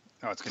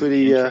Oh, it's going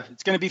pretty. to be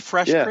it's going to be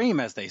fresh yeah. cream,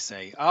 as they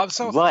say.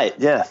 Right.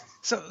 Yeah.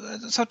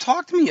 So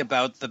talk to me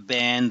about the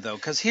band, though,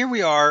 because here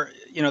we are.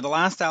 You know, the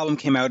last album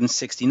came out in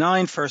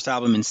 '69, first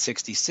album in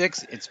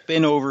 '66. It's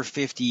been over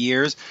 50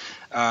 years.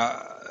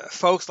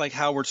 Folks like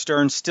Howard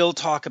Stern still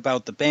talk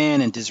about the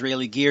band and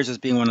Disraeli Gears as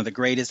being one of the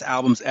greatest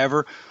albums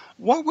ever.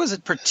 What was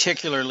it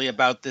particularly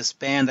about this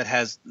band that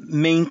has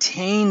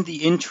maintained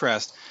the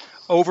interest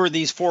over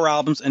these 4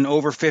 albums and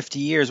over 50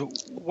 years?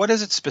 What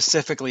is it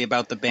specifically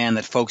about the band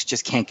that folks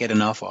just can't get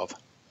enough of?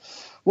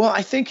 Well,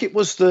 I think it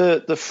was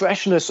the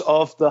freshness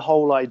of the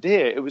whole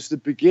idea. It was the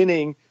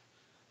beginning,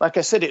 like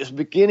I said, it was the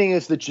beginning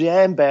of the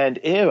jam band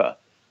era.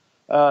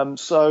 And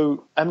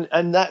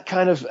that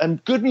kind of,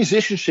 and good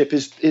musicianship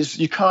is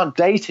you can't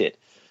date it.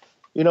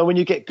 You know, when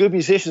you get good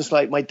musicians,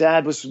 like my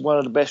dad was one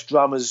of the best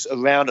drummers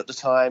around at the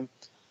time.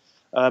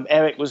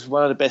 Eric was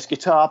one of the best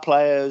guitar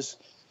players,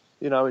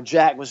 you know, and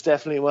Jack was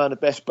definitely one of the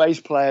best bass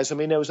players. I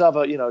mean, there was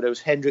other, you know, there was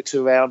Hendrix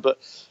around, but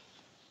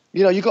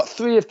you know, you got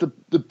 3 of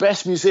the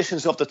best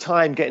musicians of the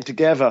time getting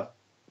together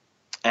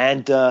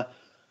and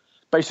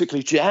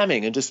basically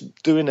jamming and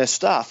just doing their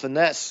stuff. And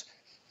that's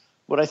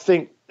what I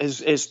think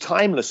is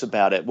timeless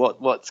about it.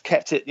 What's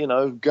kept it, you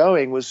know,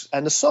 going was,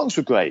 and the songs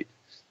were great.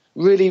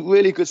 Really,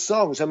 really good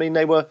songs. I mean,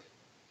 they were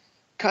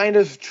kind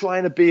of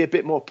trying to be a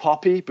bit more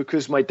poppy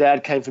because my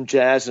dad came from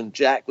jazz and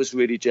Jack was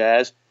really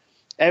jazz.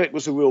 Eric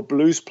was a real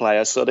blues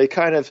player. So they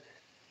kind of,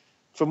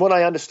 from what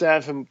I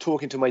understand from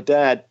talking to my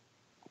dad,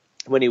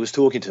 when he was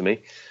talking to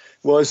me,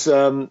 was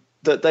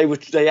that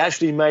they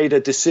actually made a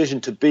decision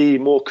to be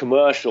more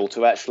commercial,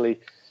 to actually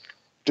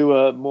do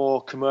a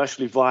more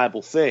commercially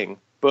viable thing,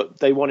 but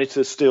they wanted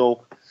to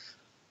still,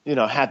 you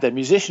know, have their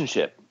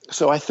musicianship.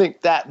 So I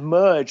think that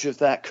merge of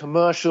that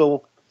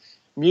commercial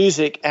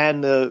music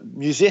and the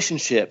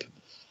musicianship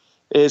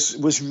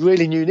was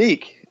really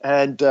unique,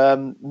 and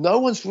no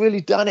one's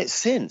really done it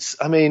since.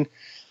 I mean,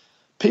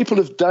 people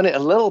have done it a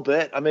little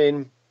bit. I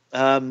mean,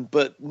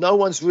 but no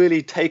one's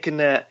really taken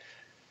that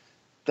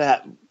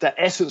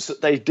essence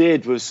that they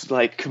did was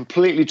like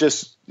completely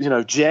just, you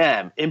know,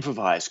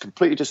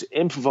 completely just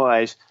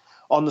improvise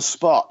on the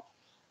spot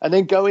and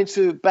then go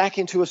back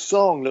into a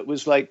song that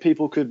was like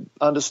people could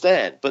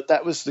understand. But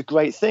that was the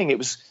great thing. It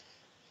was,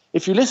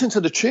 if you listen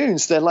to the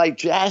tunes, they're like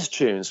jazz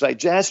tunes. Like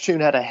jazz tune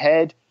had a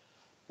head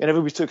and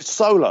everybody took a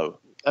solo.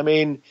 I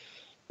mean,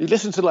 you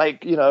listen to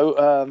like, you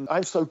know,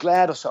 I'm So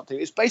Glad or something.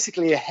 It's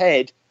basically a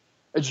head,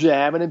 a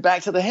jam, and then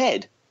back to the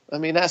head. I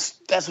mean, that's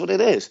what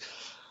it is.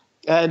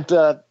 And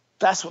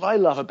that's what I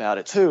love about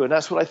it too, and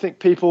that's what I think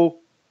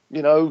people,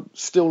 you know,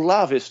 still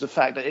love, is the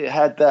fact that it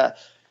had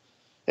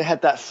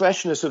that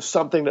freshness of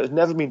something that has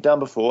never been done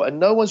before, and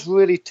no one's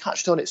really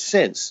touched on it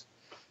since.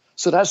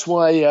 So that's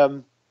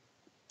why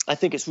I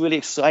think it's really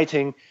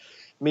exciting,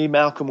 me,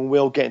 Malcolm, and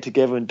Will getting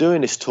together and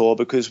doing this tour,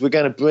 because we're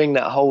going to bring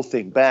that whole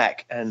thing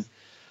back, and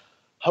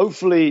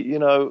hopefully, you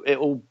know, it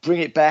will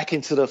bring it back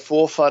into the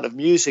forefront of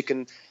music,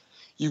 and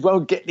you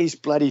won't get these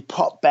bloody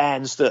pop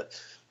bands that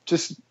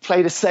just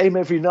play the same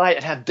every night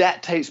and have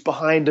DAT tapes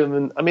behind them.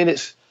 And I mean,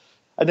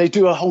 and they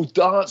do a whole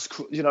dance,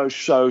 you know,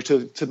 show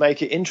to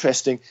make it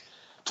interesting.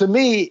 To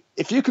me,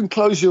 if you can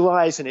close your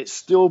eyes and it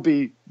still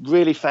be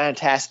really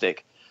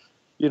fantastic,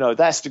 you know,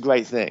 that's the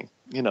great thing,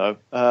 you know.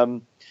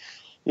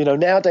 You know,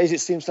 nowadays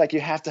it seems like you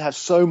have to have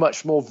so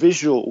much more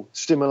visual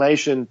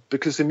stimulation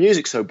because the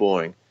music's so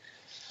boring.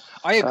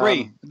 I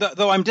agree,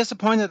 though I'm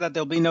disappointed that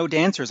there'll be no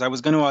dancers. I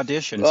was going to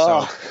audition,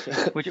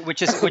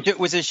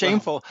 which is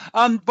shameful.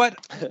 But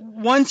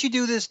once you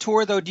do this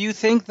tour, though, do you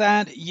think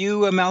that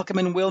you, Malcolm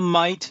and Will,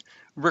 might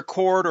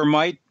record or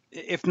might,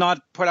 if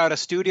not put out a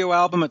studio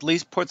album, at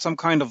least put some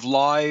kind of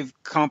live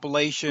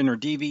compilation or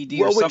DVD or something?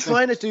 Well, we're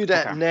trying to do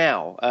that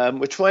now.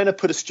 We're trying to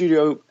put a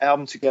studio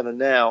album together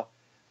now.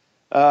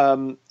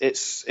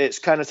 It's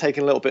kind of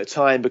taking a little bit of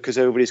time because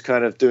everybody's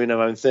kind of doing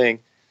their own thing.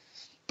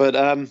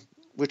 But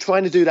we're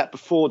trying to do that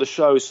before the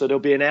show, so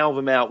there'll be an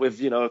album out with,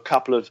 you know, a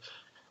couple of,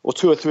 or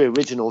 2 or 3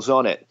 originals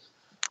on it.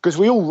 Because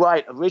we all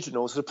write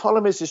originals. The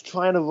problem is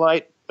trying to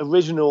write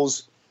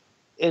originals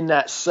in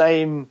that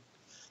same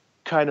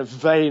kind of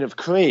vein of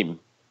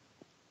Cream.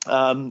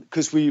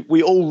 Because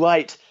we all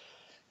write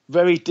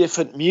very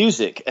different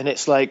music, and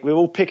it's like we're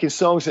all picking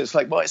songs, and it's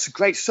like, well, it's a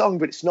great song,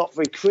 but it's not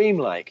very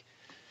Cream-like.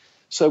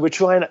 So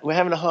we're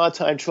having a hard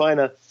time trying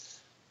to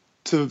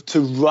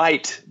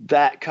write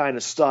that kind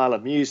of style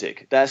of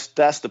music. That's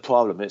the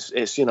problem.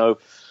 It's you know,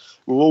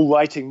 we're all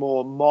writing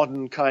more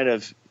modern kind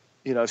of,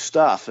 you know,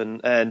 stuff,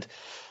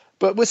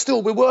 but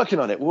we're working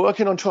on it. We're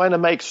working on trying to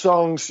make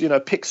songs, you know,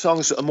 pick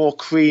songs that are more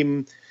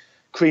Cream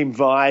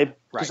vibe,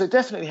 because they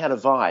definitely had a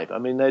vibe. I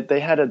mean, they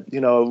had a, you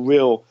know, a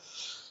real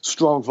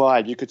strong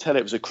vibe. You could tell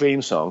it was a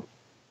Cream song.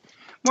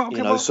 Well, okay,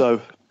 you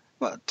know,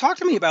 well, talk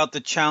to me about the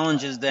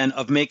challenges then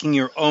of making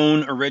your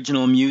own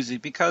original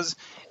music, because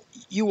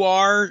you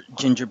are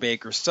Ginger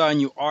Baker's son.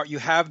 You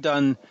have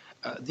done,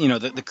 you know,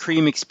 the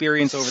Cream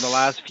experience over the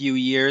last few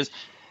years.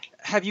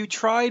 Have you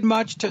tried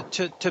much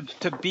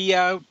to be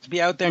out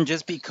there and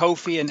just be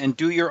Kofi and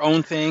do your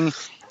own thing,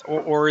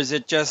 or is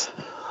it just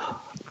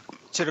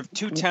sort of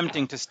too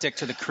tempting to stick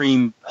to the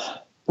Cream.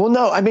 Well,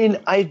 no, I mean,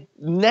 I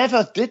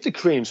never did the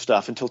Cream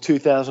stuff until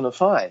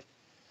 2005.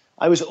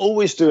 I was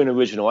always doing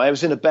original. I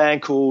was in a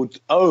band called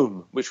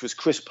Ohm, which was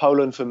Chris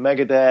Poland from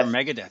Megadeth. From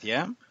Megadeth,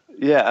 yeah.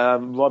 Yeah,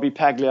 Robbie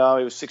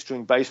Pagliari was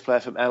six-string bass player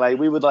from LA.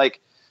 We were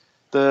like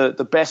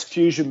the best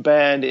fusion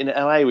band in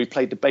LA. We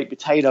played the Baked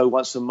Potato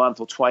once a month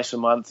or twice a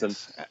month.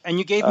 And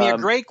you gave me a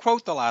great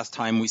quote the last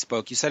time we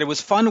spoke. You said it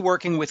was fun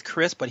working with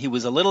Chris, but he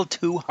was a little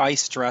too high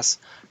stress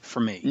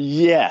for me.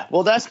 Yeah,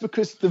 well, that's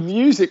because the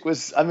music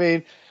was, I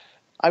mean,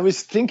 I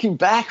was thinking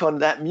back on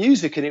that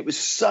music and it was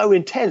so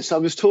intense. I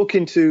was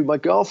talking to my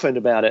girlfriend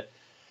about it.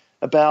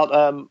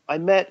 I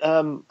met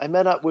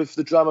up with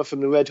the drummer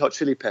from the Red Hot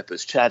Chili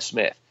Peppers, Chad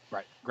Smith.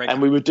 Right, great.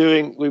 And we were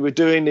doing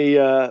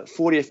the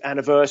 40th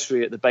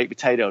anniversary at the Baked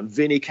Potato, and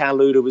Vinnie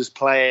Colaiuta was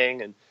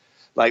playing, and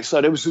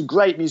so there was some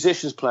great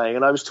musicians playing.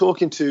 And I was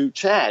talking to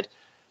Chad,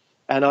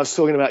 and I was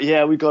talking about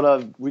we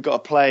gotta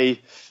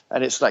play,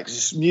 and it's like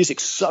this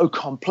music's so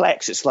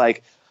complex. It's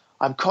like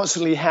I'm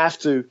constantly have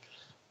to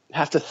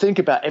think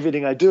about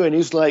everything I do. And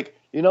he's like,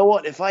 you know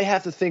what? If I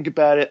have to think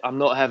about it, I'm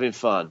not having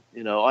fun.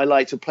 You know, I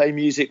like to play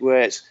music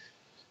where it's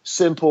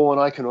simple and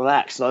I can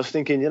relax. And I was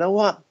thinking, you know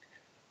what?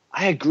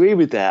 I agree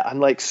with that.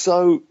 I'm like,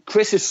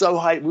 Chris is so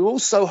high. We were all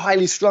so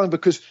highly strung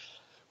because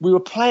we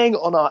were playing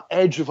on our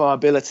edge of our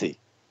ability.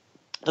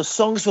 The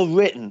songs were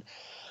written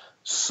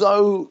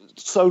so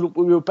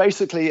we were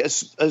basically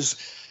as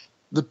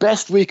the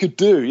best we could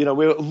do. You know,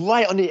 we were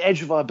right on the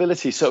edge of our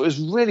ability. So it was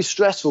really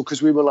stressful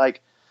because we were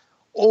like,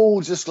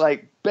 all just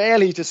like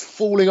barely just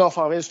falling off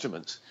our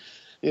instruments,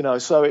 you know.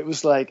 So it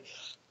was like,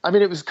 I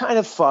mean, it was kind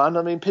of fun.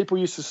 I mean, people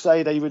used to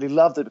say they really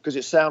loved it because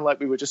it sounded like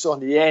we were just on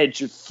the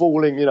edge of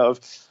falling, you know,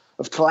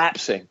 of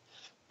collapsing.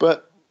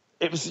 But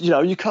it was, you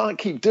know, you can't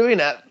keep doing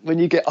that when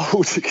you get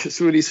older. It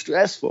gets really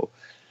stressful.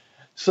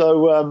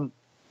 So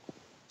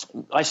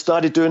I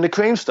started doing the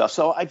Cream stuff.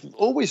 So I've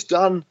always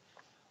done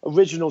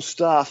original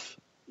stuff,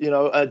 you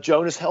know.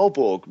 Jonas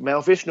Hellborg,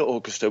 Mahavishnu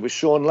Orchestra with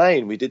Sean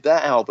Lane. We did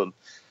that album.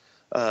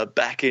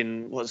 Back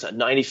in, what was that,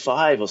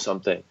 95 or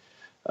something.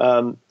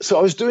 So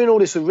I was doing all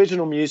this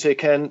original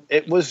music, and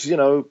it was, you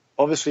know,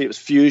 obviously it was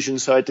fusion,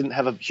 so I didn't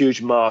have a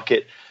huge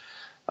market.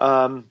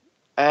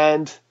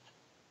 And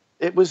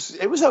it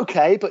was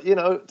okay, but, you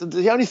know,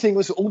 the only thing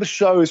was all the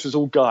shows was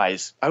all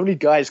guys. Only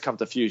guys come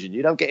to fusion.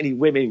 You don't get any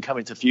women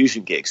coming to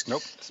fusion gigs.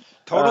 Nope.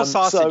 Total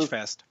sausage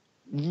fest.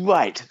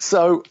 Right.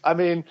 So, I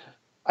mean,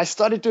 I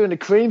started doing the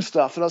Cream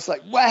stuff, and I was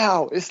like,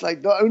 wow, it's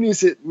like not only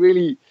is it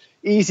really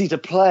easy to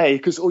play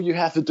because all you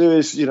have to do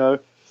is, you know,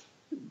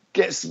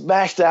 get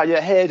smashed out your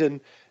head and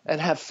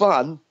have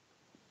fun,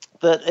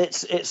 that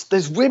it's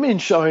there's women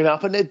showing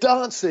up and they're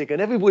dancing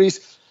and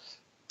everybody's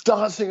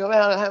dancing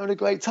around and having a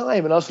great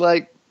time. And I was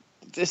like,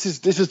 this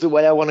is the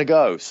way I want to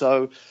go.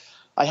 So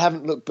I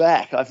haven't looked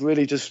back. I've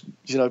really just,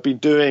 you know, been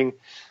doing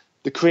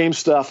the Cream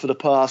stuff for the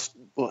past,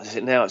 what is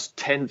it now? It's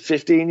 10,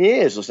 15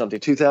 years or something.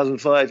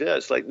 2005. Yeah,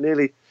 it's like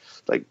nearly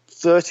like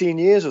 13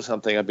 years or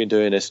something I've been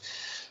doing this.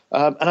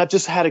 And I've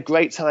just had a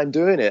great time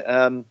doing it.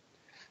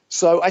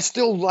 So I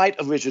still write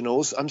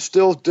originals. I'm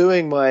still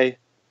doing my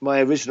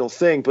original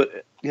thing,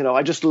 but, you know,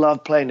 I just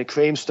love playing the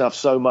Cream stuff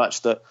so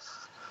much that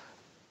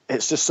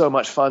it's just so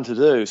much fun to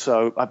do.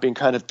 So I've been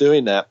kind of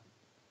doing that.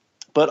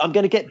 But I'm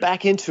going to get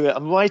back into it.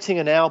 I'm writing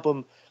an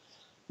album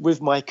with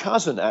my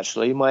cousin,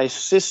 actually, my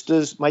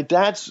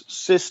dad's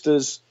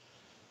sister's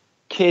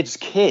kid's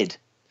kid.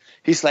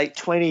 He's like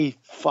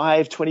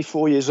 25,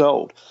 24 years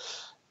old.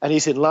 And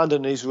he's in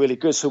London and he's really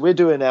good. So we're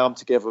doing an album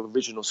together,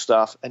 original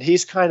stuff. And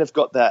he's kind of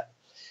got that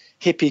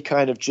hippie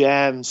kind of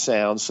jam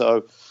sound.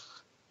 So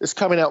it's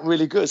coming out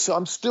really good. So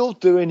I'm still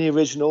doing the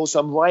originals.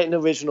 I'm writing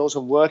originals.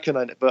 I'm working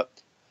on it. But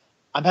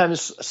I'm having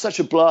such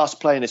a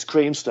blast playing this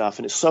Cream stuff.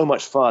 And it's so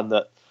much fun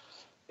that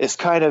it's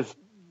kind of,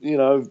 you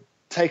know,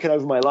 taken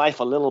over my life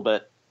a little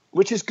bit,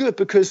 which is good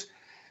because,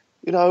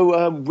 you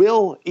know,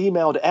 Will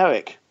emailed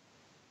Eric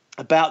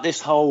about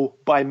this whole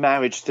by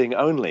marriage thing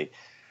only.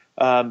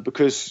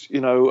 Because, you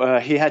know,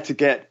 he had to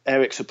get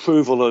Eric's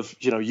approval of,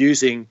 you know,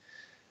 using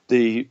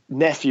the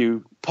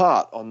nephew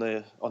part on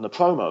the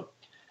promo.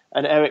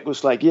 And Eric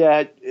was like,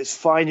 yeah, it's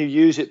fine, you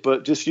use it,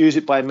 but just use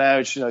it by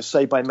marriage, you know,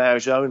 say by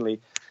marriage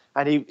only.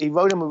 And he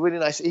wrote him a really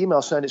nice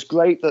email saying it's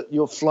great that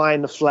you're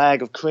flying the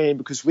flag of Cream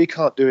because we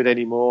can't do it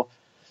anymore.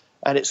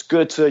 And it's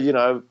good to, you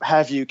know,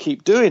 have you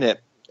keep doing it.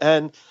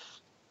 And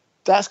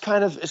it's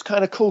kind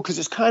of cool because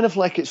it's kind of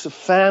like it's a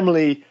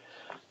family.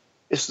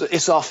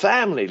 It's our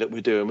family that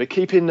we're doing. We're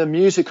keeping the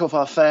music of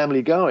our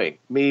family going.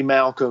 Me,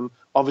 Malcolm,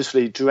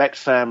 obviously direct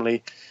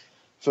family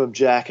from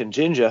Jack and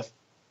Ginger.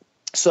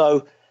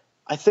 So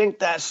I think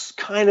that's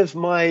kind of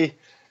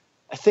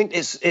I think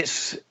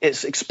it's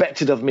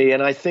expected of me,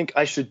 and I think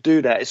I should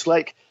do that. It's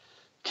like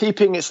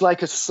it's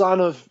like a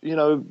son of, you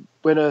know,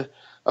 when a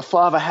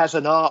father has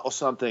an art or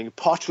something,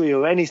 pottery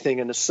or anything,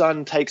 and the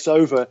son takes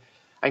over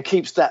and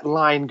keeps that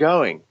line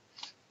going.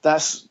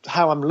 That's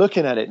how I'm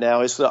looking at it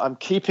now, is that I'm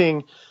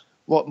keeping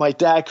what my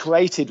dad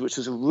created, which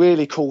is a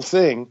really cool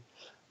thing,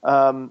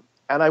 and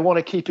and I want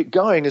to keep it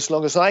going as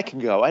long as I can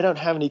go. I don't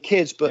have any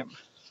kids, but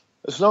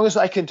as long as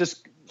I can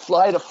just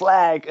fly the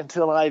flag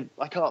until I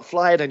can't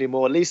fly it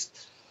anymore, at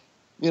least,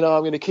 I'm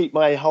going to keep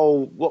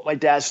what my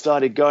dad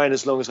started going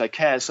as long as I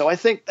can. So I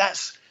think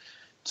that's,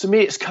 to me,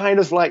 it's kind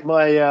of like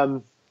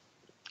my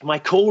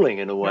calling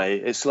in a way.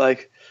 It's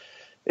like,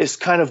 it's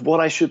kind of what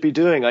I should be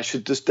doing. I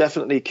should just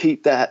definitely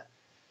keep that,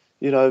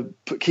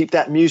 keep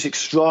that music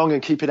strong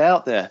and keep it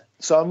out there.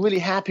 So I'm really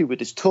happy with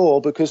this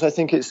tour because I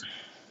think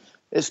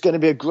it's going to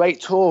be a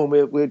great tour,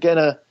 and we're going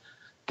to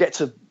get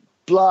to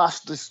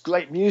blast this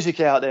great music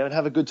out there and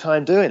have a good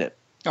time doing it.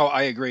 Oh,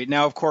 I agree.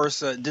 Now, of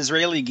course,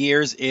 Disraeli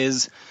Gears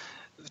is,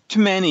 to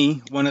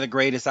many, one of the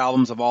greatest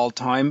albums of all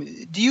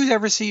time. Do you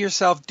ever see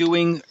yourself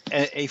doing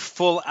a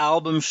full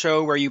album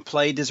show where you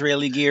play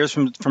Disraeli Gears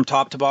from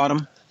top to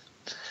bottom?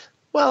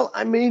 Well,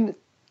 I mean,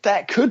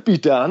 that could be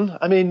done.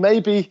 I mean,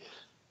 maybe,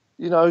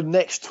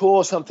 next tour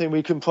or something,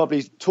 we can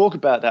probably talk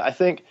about that. I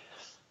think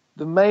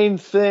the main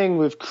thing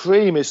with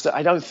Cream is that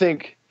I don't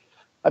think,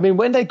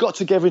 when they got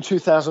together in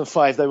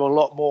 2005, they were a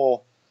lot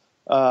more,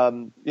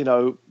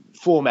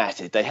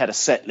 formatted. They had a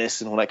set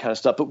list and all that kind of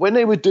stuff. But when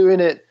they were doing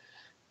it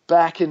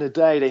back in the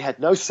day, they had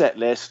no set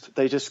list.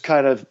 They just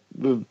kind of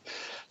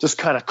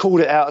called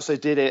it out as they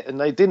did it, and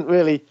they didn't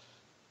really.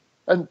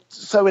 And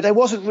so there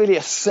wasn't really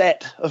a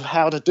set of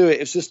how to do it.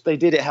 It's just they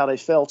did it how they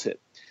felt it.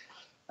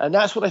 And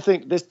that's what I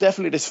think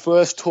this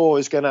first tour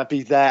is going to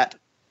be, that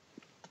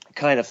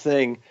kind of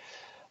thing.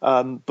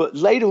 But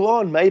later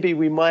on, maybe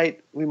we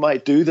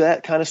might do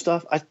that kind of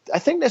stuff. I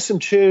think there's some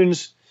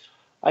tunes.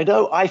 I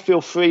know I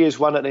Feel Free is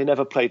one that they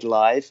never played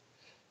live.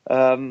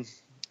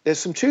 There's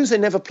some tunes they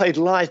never played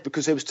live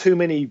because there was too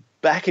many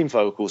backing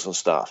vocals and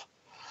stuff.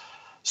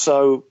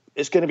 So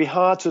it's going to be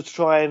hard to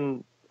try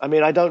and,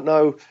 I don't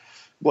know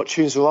what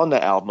tunes are on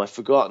that album. I've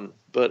forgotten.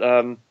 But,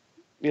 and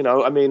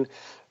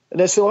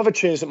there's some other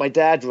tunes that my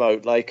dad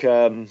wrote, like,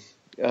 Press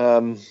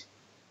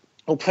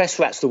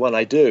Rat's the one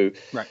I do.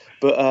 Right.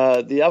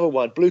 But the other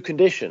one, Blue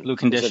Condition,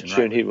 is a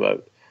tune he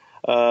wrote.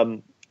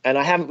 And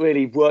I haven't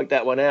really worked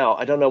that one out.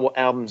 I don't know what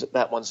albums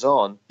that one's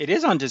on. It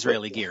is on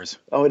Disraeli Gears.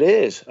 Oh, it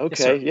is?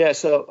 Okay. Yes,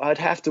 so I'd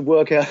have to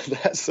work out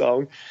that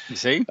song. You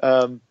see?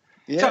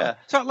 Yeah.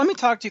 So let me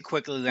talk to you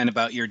quickly then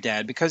about your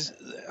dad, because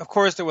of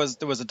course there was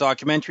a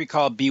documentary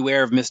called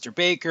Beware of Mr.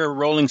 Baker.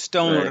 Rolling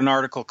Stone wrote an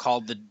article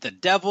called The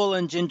Devil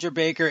and Ginger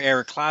Baker.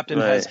 Eric Clapton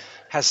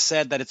has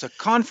said that it's a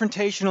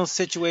confrontational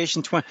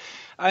situation.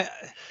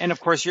 And of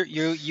course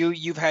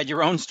you've had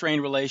your own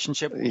strained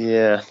relationship.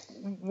 Yeah.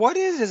 What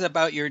is it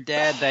about your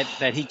dad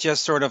that he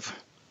just sort of,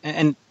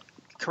 and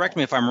correct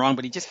me if I'm wrong,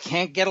 but he just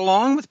can't get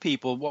along with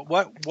people?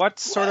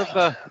 What's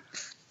the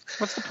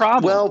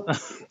problem? Well,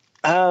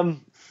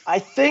 I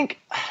think,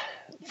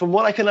 from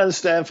what I can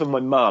understand from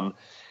my mum,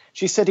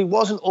 she said he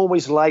wasn't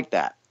always like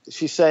that.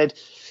 She said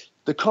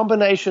the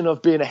combination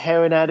of being a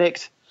heroin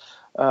addict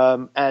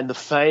and the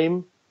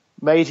fame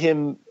made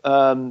him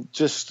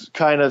just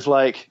kind of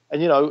like,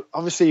 and,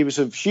 obviously he was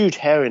a huge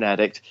heroin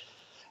addict,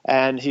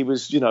 and he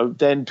was,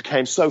 then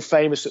became so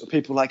famous that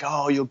people were like,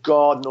 oh, you're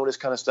God and all this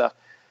kind of stuff.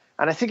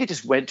 And I think it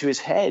just went to his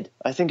head.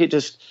 I think he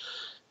just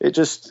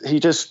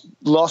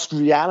lost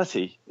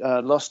reality,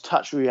 lost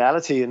touch with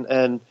reality.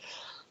 And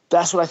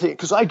that's what I think,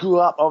 because I grew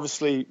up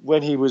obviously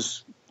when he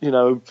was,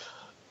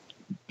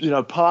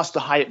 past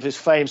the height of his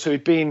fame. So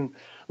he'd been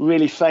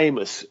really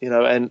famous,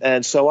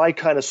 and so I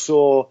kind of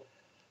saw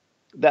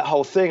that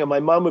whole thing. And my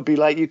mum would be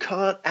like, you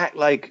can't act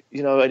like,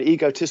 an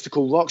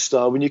egotistical rock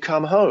star when you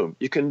come home.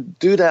 You can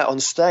do that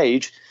on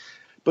stage,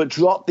 but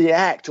drop the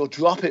act or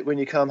drop it when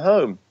you come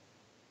home.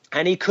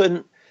 And he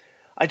couldn't,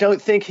 I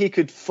don't think he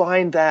could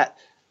find that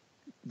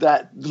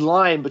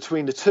line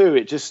between the two.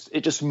 It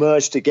just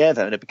merged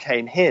together and it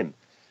became him.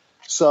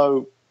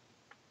 So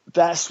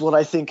that's what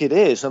I think it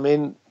is.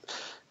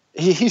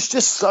 He's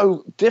just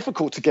so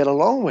difficult to get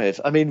along with.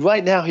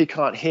 Right now he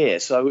can't hear.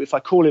 So if I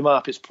call him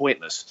up, it's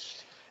pointless.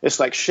 It's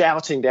like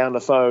shouting down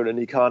the phone and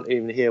he can't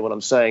even hear what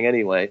I'm saying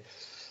anyway.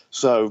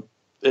 So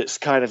it's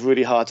kind of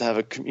really hard to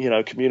have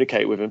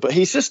communicate with him. But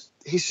he's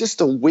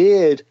just a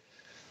weird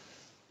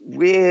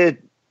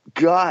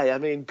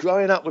guy.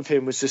 Growing up with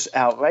him was just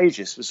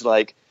outrageous. It was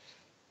like,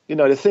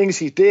 the things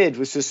he did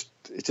was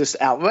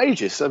just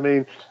outrageous.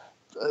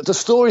 The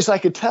stories I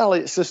could tell,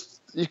 it's just,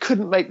 you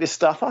couldn't make this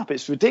stuff up.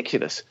 It's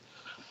ridiculous.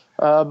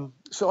 I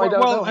don't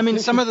know.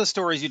 Some of the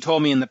stories you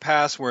told me in the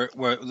past were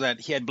that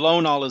he had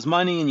blown all his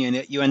money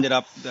and you ended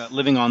up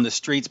living on the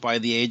streets by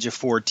the age of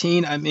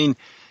 14.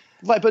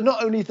 Right, but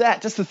not only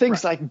that, just the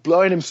things like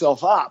blowing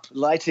himself up,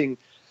 lighting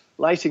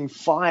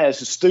fires,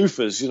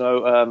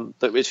 stufas,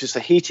 which is a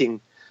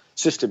heating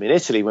system in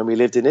Italy when we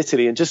lived in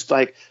Italy, and just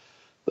like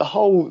the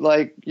whole,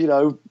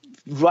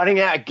 running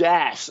out of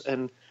gas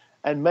and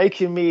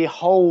making me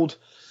hold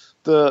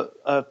the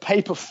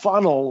paper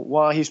funnel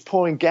while he's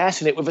pouring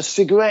gas in it with a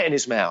cigarette in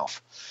his mouth.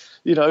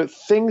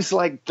 Things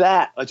like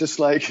that are just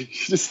like, you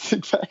just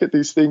think back at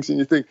these things and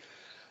you think,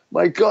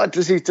 my God,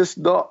 does he just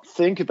not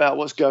think about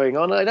what's going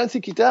on? I don't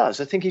think he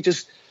does. I think he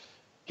just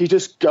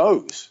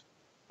goes.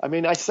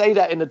 I say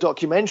that in the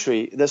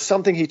documentary. There's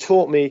something he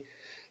taught me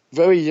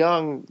very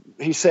young,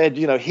 he said,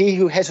 he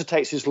who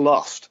hesitates is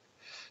lost.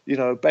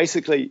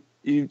 Basically,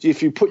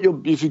 if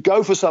you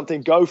go for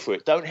something, go for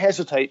it. Don't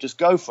hesitate, just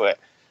go for it.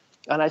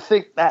 And I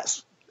think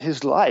that's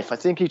his life. I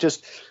think he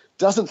just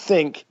doesn't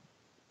think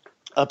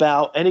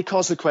about any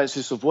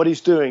consequences of what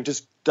he's doing,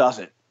 just does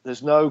it.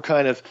 There's no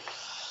kind of,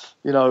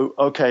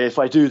 okay, if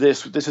I do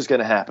this, this is going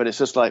to happen. It's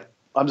just like,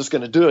 I'm just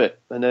going to do it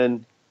and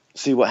then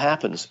see what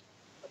happens.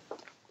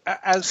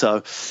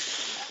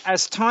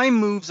 As time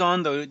moves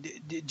on, though,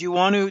 do you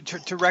want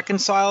to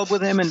reconcile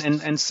with him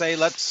and say,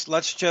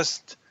 let's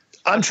just...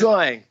 I'm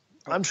trying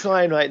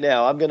right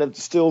now. I'm going to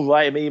still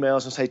write him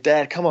emails and say,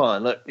 Dad, come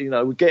on, look,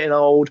 we're getting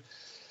old.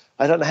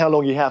 I don't know how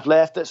long you have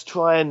left. Let's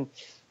try and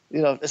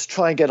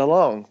get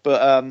along.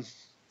 But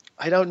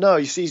I don't know.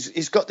 You see,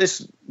 he's got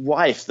this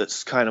wife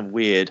that's kind of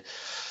weird.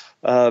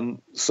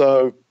 From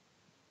the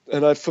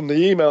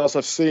emails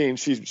I've seen,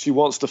 she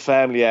wants the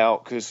family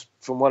out because,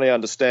 from what I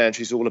understand,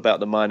 she's all about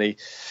the money.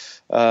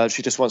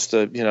 She just wants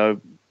to,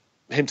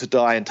 him to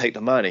die and take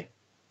the money.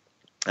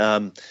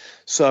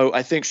 So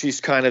I think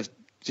she's kind of,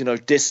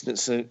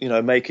 distancing,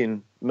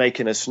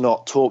 making us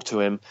not talk to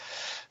him.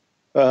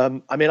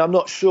 I'm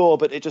not sure,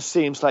 but it just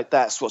seems like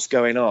that's what's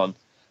going on.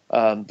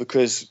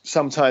 Because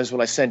sometimes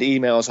when I send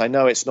emails, I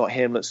know it's not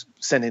him that's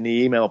sending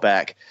the email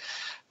back.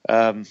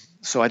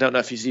 So I don't know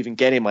if he's even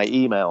getting my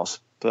emails.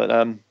 But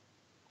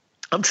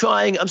I'm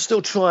trying. I'm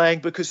still trying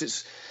because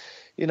it's,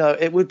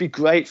 it would be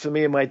great for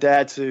me and my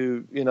dad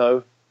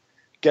to,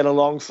 get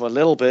along for a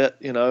little bit,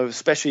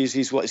 especially as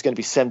he's going to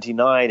be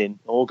 79 in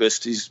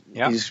August.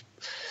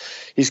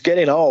 He's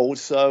getting old.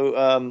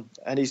 So,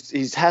 and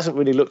he hasn't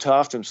really looked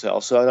after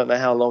himself. So I don't know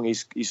how long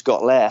he's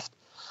got left.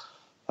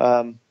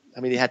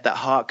 He had that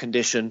heart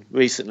condition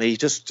recently. He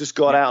just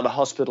got out of the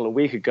hospital a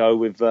week ago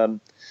with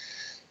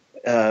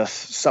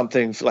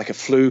something like a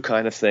flu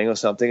kind of thing or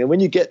something. And when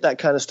you get that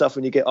kind of stuff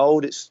when you get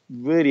old, it's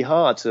really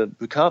hard to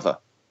recover.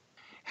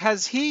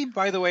 Has he,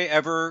 by the way,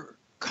 ever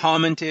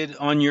commented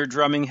on your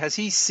drumming? Has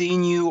he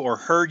seen you or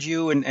heard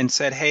you and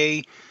said,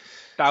 hey,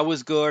 that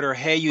was good, or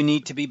hey, you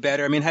need to be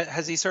better?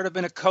 Has he sort of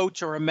been a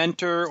coach or a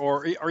mentor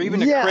or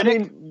even a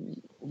critic?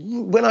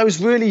 When I was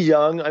really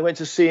young, I went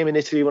to see him in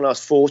Italy when I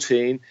was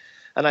 14.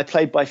 And I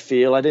played by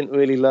feel. I didn't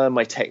really learn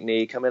my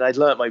technique. I'd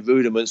learned my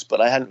rudiments,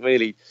 but I hadn't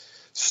really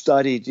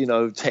studied,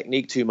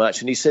 technique too much.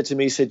 And he said to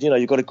me,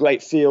 you've got a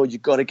great feel.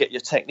 You've got to get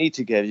your technique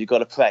together. You've got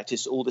to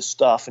practice all this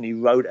stuff. And he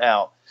wrote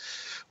out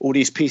all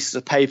these pieces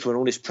of paper and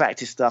all this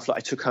practice stuff that I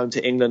took home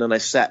to England. And I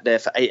sat there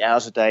for 8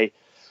 hours a day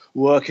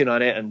working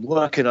on it. And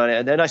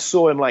then I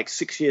saw him like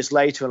 6 years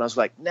later and I was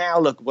like, now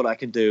look what I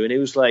can do. And he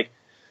was like,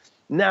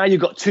 now you've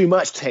got too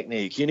much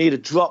technique. You need to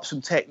drop some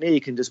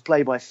technique and just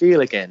play by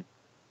feel again.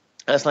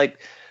 And it's like,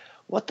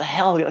 what the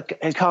hell?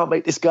 I can't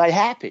make this guy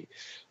happy.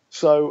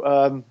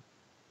 So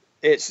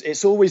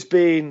it's always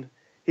been,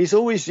 he's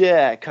always,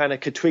 kind of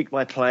critiqued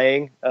my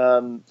playing.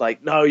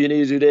 Like, no, you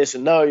need to do this,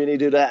 and no, you need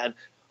to do that, and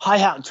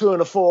hi-hat and 2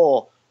 and a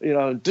 4,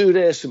 and do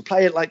this and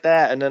play it like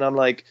that. And then I'm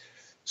like,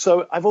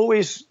 so I've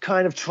always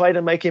kind of tried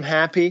to make him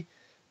happy.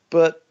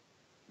 But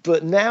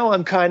now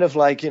I'm kind of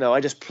like,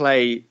 I just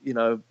play,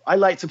 I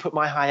like to put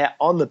my hi-hat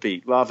on the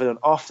beat rather than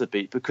off the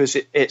beat because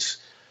it's,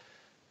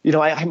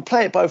 I can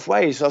play it both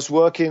ways. I was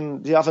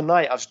working the other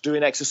night. I was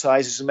doing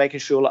exercises and making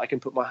sure that I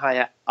can put my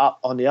hi-hat up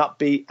on the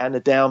upbeat and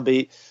the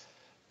downbeat.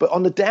 But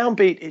on the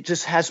downbeat, it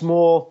just has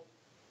more.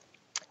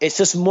 It's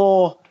just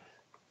more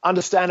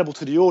understandable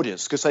to the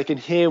audience because they can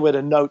hear where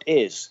the note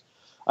is.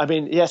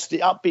 Yes, the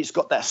upbeat's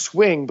got that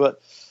swing, but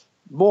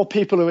more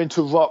people are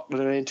into rock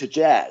than are into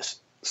jazz.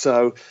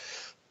 So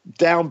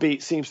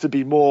downbeat seems to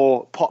be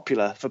more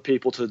popular for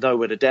people to know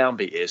where the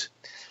downbeat is.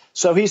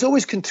 So he's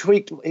always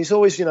critiqued. He's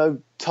always,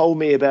 told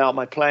me about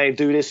my playing,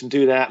 do this and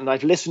do that, and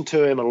I've listened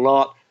to him a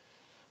lot.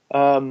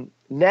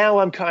 Now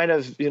I'm kind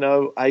of,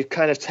 I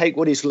kind of take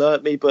what he's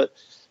learnt me, but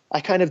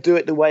I kind of do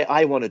it the way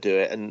I want to do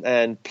it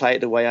and play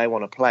it the way I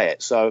want to play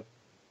it. So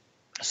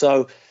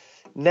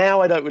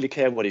now I don't really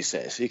care what he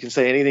says. He can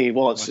say anything he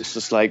wants. It's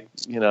just like,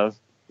 I'm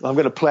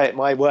going to play it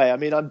my way.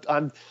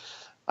 I'm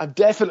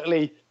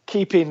definitely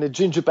keeping the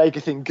Ginger Baker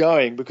thing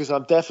going because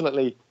I'm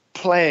definitely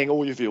playing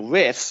all of your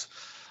riffs.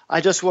 I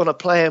just want to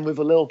play him with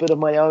a little bit of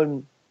my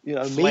own,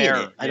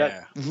 flair.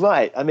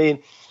 Right.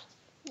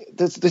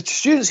 The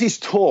students he's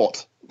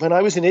taught, when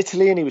I was in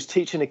Italy and he was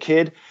teaching a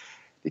kid,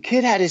 the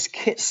kid had his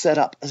kit set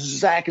up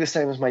exactly the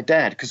same as my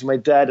dad because my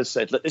dad had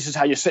said, look, this is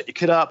how you set your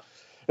kit up,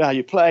 how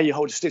you play, you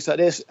hold your sticks like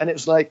this. And it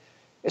was like,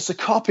 it's a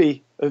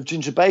copy of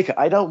Ginger Baker.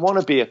 I don't want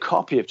to be a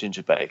copy of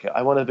Ginger Baker.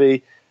 I want to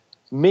be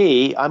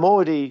me. I'm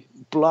already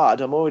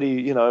blood. I'm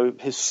already,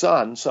 his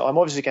son. So I'm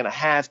obviously going to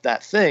have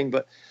that thing,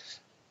 but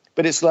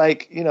it's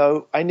like,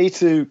 I need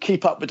to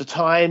keep up with the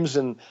times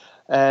and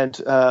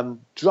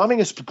drumming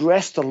has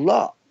progressed a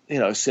lot,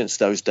 since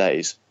those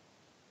days.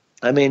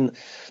 The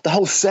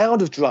whole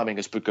sound of drumming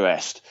has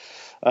progressed,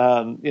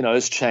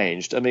 has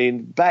changed.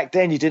 Back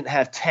then you didn't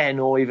have 10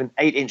 or even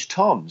 8-inch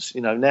toms.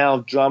 Now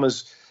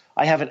drummers,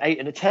 I have an 8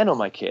 and a 10 on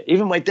my kit.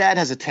 Even my dad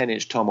has a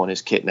 10-inch tom on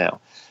his kit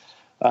now.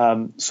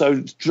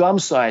 So drum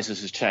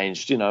sizes has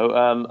changed. A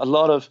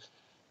lot of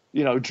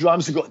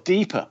drums have got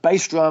deeper.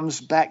 Bass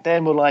drums back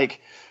then were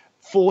like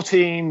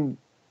 14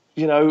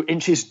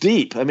 inches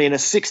deep. I mean, a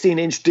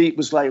 16-inch deep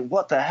was like,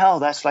 what the hell?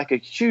 That's like a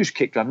huge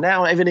kick drum.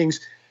 Now everything's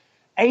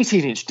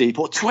 18-inch deep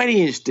or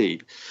 20-inch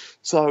deep.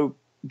 So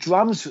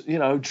drums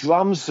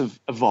have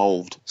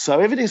evolved. So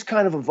everything's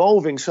kind of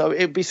evolving. So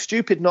it'd be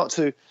stupid not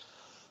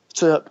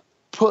to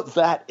put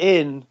that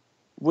in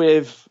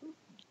with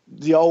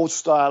the old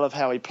style of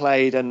how he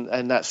played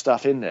and that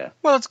stuff in there.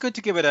 Well, it's good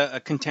to give it a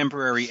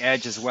contemporary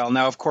edge as well.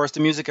 Now, of course, the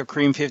Music of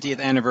Cream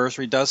 50th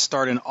anniversary does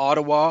start in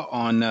Ottawa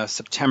on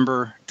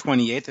September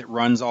 28th. It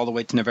runs all the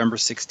way to November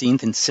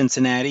 16th in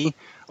Cincinnati,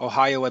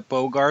 Ohio at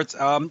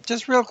Bogarts.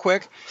 Just real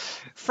quick,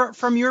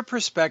 from your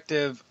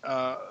perspective,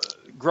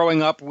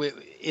 growing up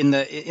in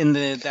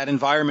that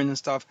environment and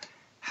stuff,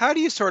 how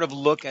do you sort of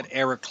look at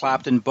Eric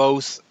Clapton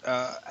both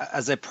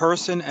as a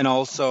person and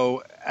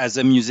also as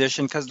a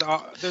musician? Because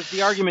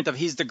the argument of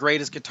he's the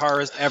greatest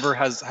guitarist ever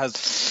has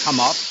come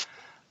up.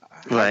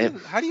 Right.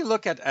 How do you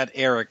look at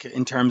Eric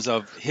in terms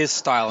of his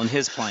style and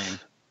his playing?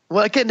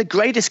 Well, again, the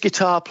greatest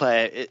guitar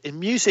player in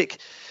music,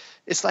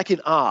 it's like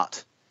in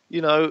art.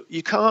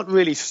 You can't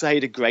really say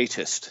the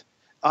greatest.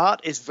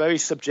 Art is very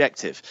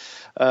subjective.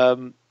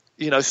 So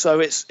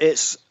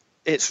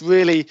it's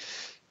really.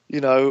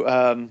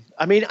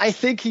 I mean, I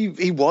think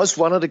he was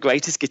one of the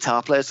greatest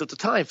guitar players of the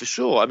time, for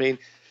sure. I mean,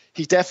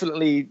 he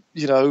definitely,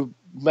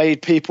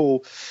 made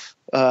people,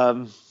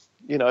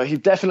 he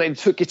definitely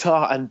took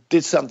guitar and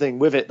did something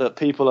with it that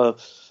people are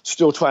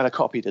still trying to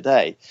copy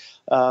today.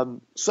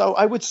 So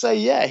I would say,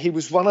 yeah, he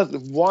was one of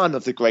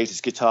the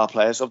greatest guitar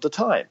players of the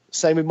time.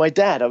 Same with my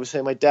dad. I would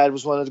say my dad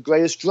was one of the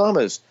greatest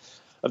drummers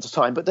of the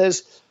time. But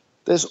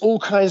there's all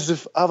kinds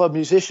of other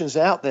musicians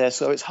out there,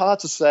 so it's hard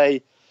to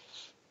say,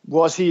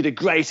 was he the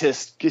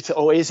greatest guitar,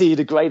 or is he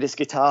the greatest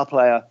guitar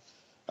player?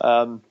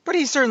 But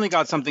he's certainly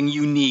got something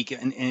unique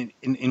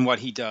in what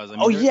he does. I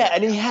mean,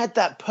 and he had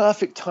that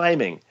perfect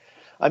timing.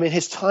 I mean,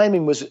 his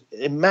timing was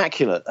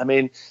immaculate. I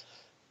mean,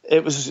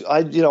 it was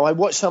I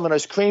watched some of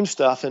those Cream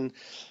stuff, and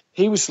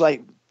he was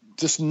like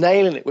just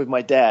nailing it with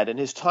my dad. And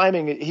his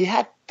timing, he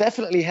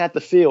definitely had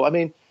the feel. I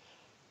mean,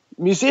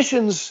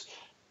 musicians,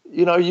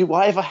 you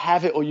either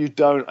have it or you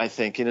don't. I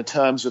think in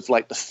terms of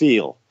like the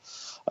feel.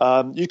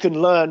 You can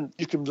learn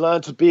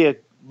to be a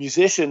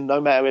musician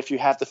no matter if you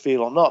have the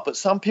feel or not. But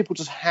some people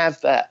just have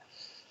that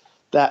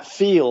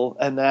feel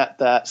and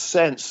that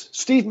sense.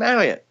 Steve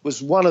Marriott was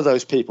one of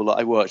those people that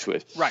I worked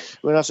with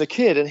when I was a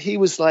kid, and he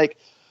was like,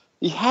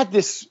 he had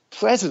this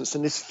presence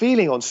and this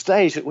feeling on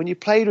stage that when you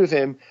played with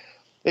him,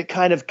 it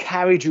kind of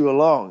carried you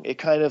along. It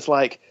kind of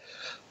like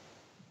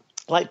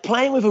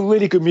playing with a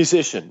really good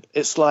musician.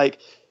 It's like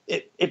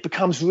it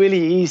becomes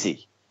really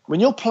easy. When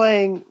you're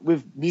playing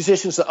with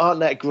musicians that aren't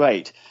that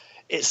great,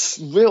 it's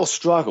real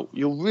struggle.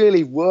 You're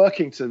really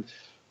working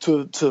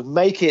to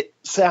make it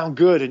sound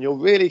good, and you're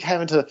really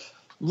having to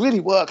really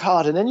work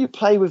hard. And then you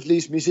play with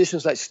these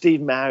musicians like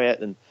Steve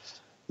Marriott and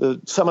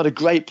some of the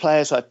great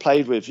players I've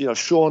played with,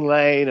 Sean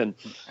Lane and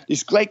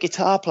these great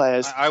guitar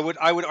players. I would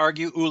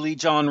argue Uli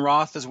John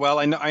Roth as well.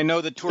 I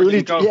know the tour.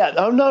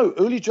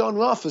 Uli John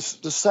Roth was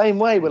the same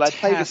way. When I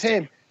played with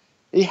him,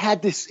 he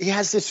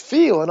has this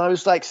feel, and I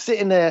was like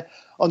sitting there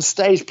on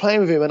stage playing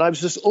with him, and I was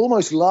just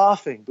almost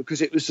laughing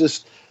because it was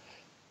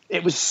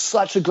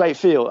such a great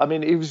feel. I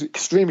mean, he was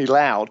extremely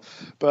loud,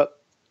 but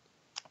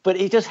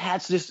he just had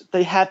this.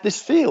 They had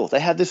this feel,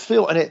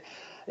 and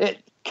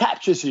it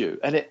captures you,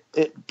 and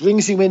it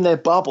brings you in their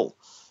bubble,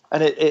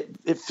 and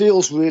it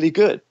feels really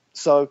good.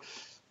 So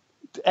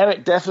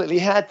Eric definitely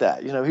had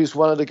that. He was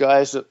one of the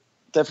guys that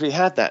definitely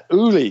had that.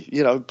 Uli,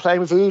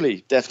 playing with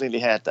Uli definitely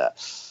had that.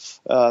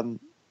 So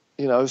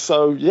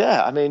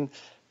yeah, I mean.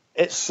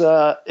 It's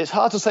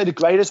hard to say the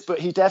greatest, but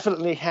Eric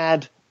definitely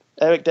had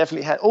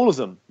all of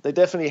them. They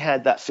definitely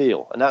had that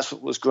feel, and that's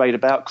what was great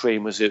about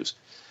Cream was it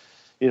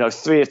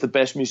was, three of the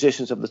best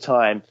musicians of the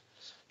time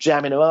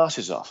jamming their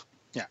asses off.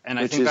 Yeah, and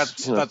I think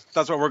that's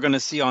what we're going to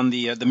see on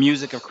the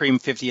Music of Cream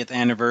 50th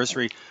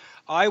anniversary.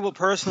 I will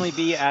personally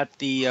be at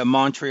the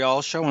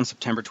Montreal show on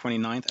September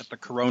 29th at the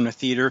Corona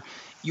Theatre.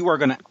 You are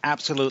going to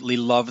absolutely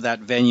love that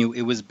venue.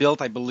 It was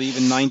built, I believe,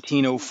 in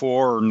 1904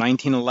 or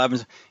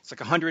 1911. It's like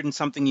 100 and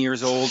something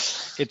years old.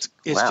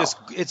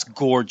 It's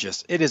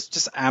gorgeous. It is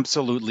just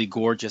absolutely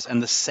gorgeous,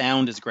 and the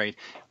sound is great.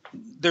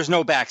 There's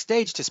no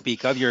backstage to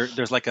speak of.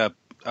 There's like a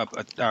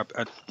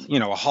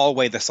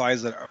hallway the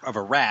size of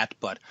a rat,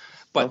 but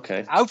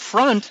okay. Out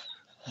front,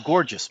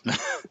 gorgeous.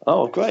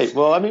 Oh, great.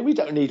 Well, I mean, we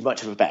don't need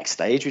much of a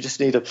backstage. We just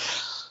need a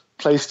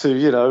place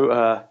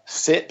to,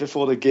 sit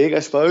before the gig, I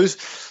suppose.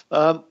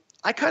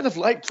 I kind of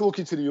like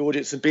talking to the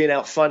audience and being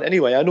out front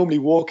anyway. I normally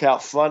walk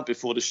out front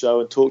before the show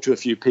and talk to a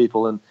few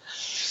people and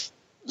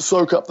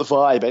soak up the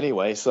vibe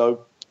anyway.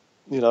 So,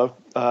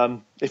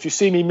 if you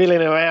see me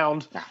milling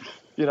around,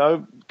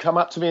 come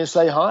up to me and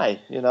say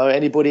hi,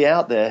 anybody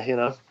out there,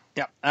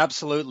 Yeah,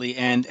 absolutely,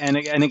 and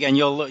again,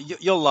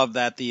 you'll love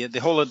that.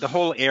 The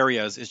whole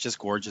area is just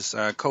gorgeous.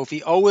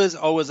 Kofi,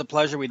 always a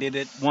pleasure. We did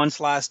it once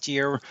last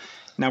year.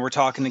 Now we're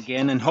talking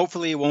again, and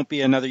hopefully it won't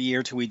be another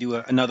year till we do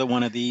another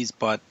one of these.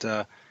 But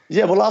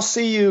yeah, well, I'll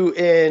see you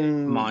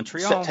in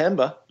Montreal,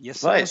 September.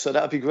 Yes, sir. Right, so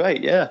that would be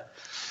great. Yeah.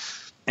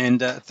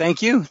 And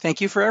thank you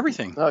for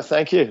everything. No,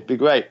 thank you. It'd be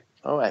great.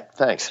 All right,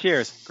 thanks.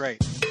 Cheers.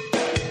 Great.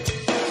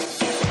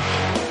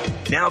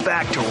 Now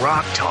back to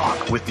Rock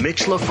Talk with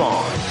Mitch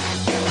LaFon.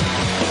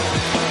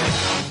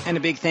 And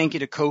a big thank you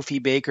to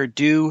Kofi Baker.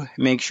 Do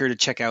make sure to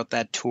check out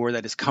that tour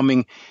that is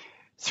coming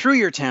through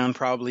your town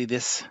probably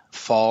this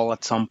fall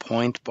at some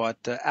point.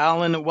 But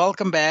Alan,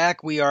 welcome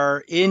back. We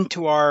are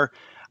into our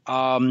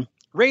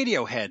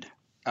Radiohead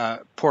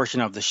portion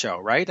of the show,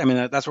 right? I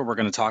mean, that's what we're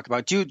going to talk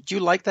about. Do you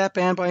like that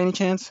band by any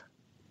chance?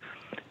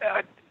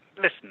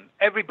 Listen,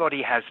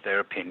 everybody has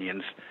their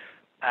opinions.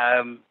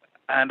 And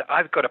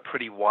I've got a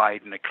pretty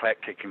wide and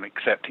eclectic and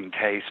accepting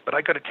taste, but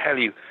I got to tell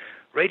you,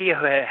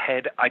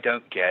 Radiohead I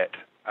don't get.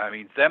 I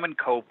mean, them and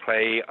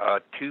Coldplay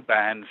are two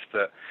bands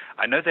that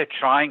I know they're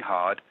trying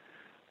hard,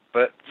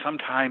 but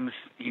sometimes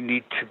you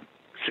need to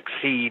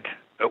succeed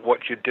at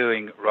what you're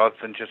doing rather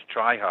than just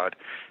try hard.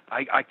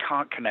 I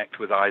can't connect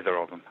with either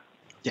of them.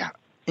 Yeah.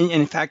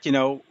 In fact,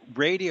 not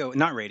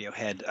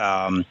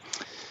Radiohead,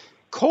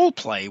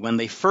 Coldplay, when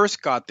they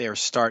first got their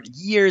start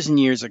years and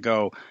years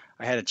ago,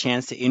 I had a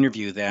chance to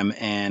interview them,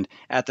 and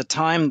at the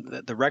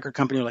time, the record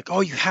company were like,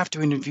 "Oh, you have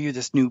to interview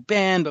this new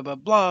band, blah blah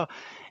blah,"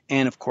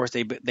 and of course,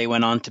 they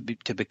went on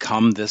to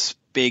become this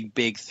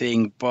big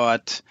thing.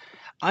 But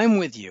I'm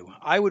with you.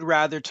 I would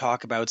rather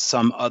talk about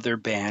some other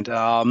band.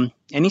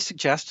 Any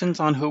suggestions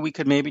on who we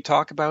could maybe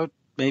talk about?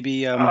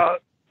 Maybe I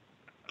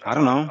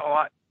don't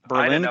know.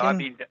 Berlin. I don't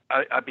know.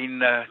 I've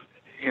been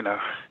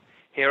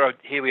here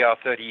we are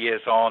 30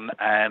 years on,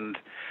 and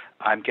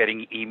I'm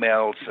getting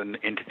emails and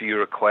interview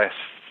requests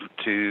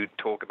to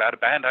talk about a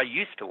band I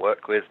used to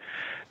work with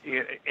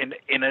in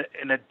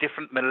a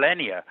different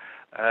millennia.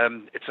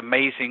 It's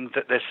amazing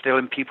that they're still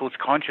in people's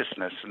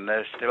consciousness and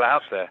they're still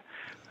out there,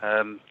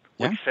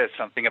 which says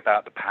something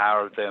about the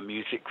power of their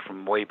music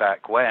from way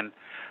back when.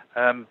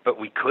 But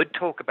we could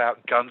talk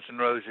about Guns N'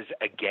 Roses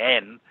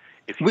again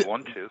if you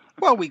want to.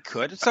 Well, we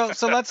could. So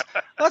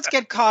let's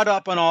get caught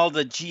up on all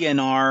the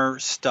GNR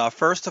stuff.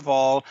 First of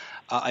all,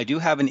 I do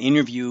have an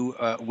interview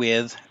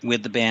with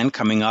the band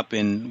coming up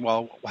in,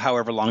 well,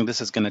 however long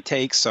this is going to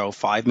take, so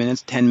 5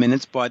 minutes, 10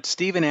 minutes. But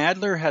Steven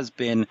Adler has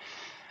been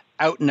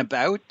out and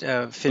about,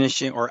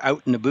 finishing, or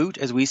out and about,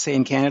 as we say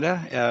in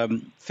Canada,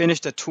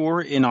 finished a tour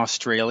in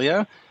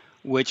Australia,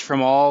 which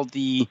from all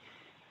the...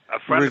 A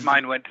friend of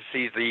mine went to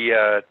see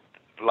the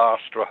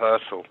last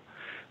rehearsal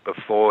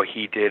before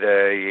he did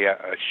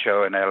a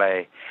show in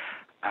LA,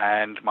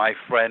 and my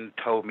friend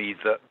told me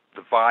that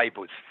the vibe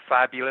was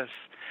fabulous,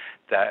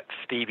 that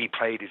Stevie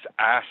played his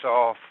ass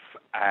off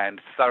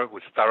and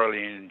was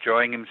thoroughly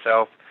enjoying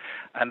himself,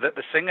 and that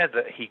the singer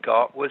that he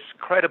got was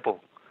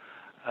credible.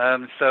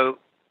 So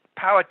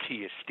power to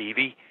you,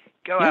 Stevie.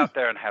 Go out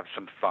there and have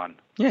some fun.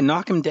 Yeah,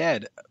 knock him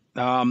dead.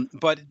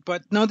 But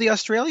no, the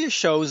Australia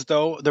shows,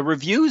 though, the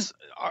reviews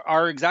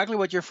are exactly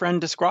what your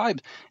friend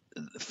described.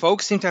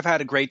 Folks seem to have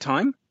had a great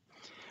time.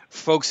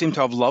 Folks seem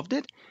to have loved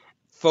it.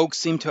 Folks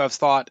seem to have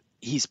thought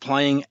he's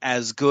playing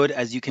as good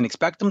as you can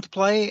expect him to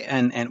play.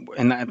 And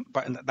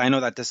I know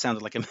that this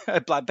sounded like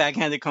a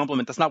backhanded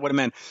compliment. That's not what I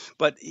meant.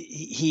 But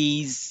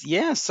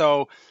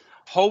so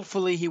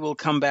hopefully he will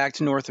come back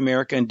to North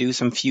America and do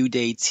some few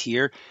dates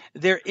here.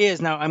 There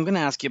is, now I'm going to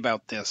ask you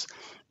about this.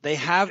 They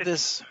have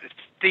this...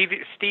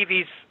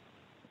 Stevie's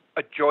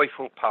a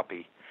joyful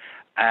puppy.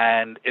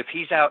 And if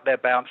he's out there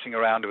bouncing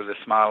around with a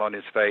smile on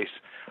his face,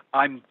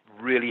 I'm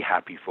really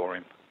happy for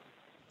him.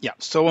 Yeah,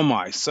 so am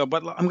I.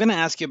 But I'm going to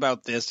ask you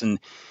about this, and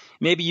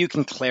maybe you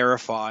can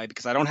clarify,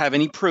 because I don't have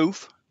any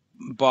proof,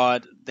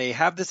 but they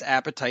have this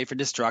Appetite for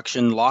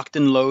Destruction locked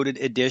and loaded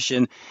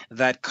edition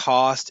that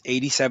cost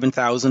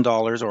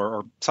 $87,000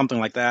 or something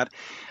like that.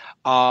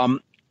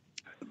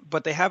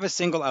 But they have a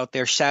single out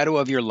there, Shadow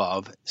of Your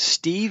Love.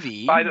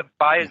 Stevie... By the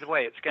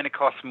way, it's going to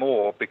cost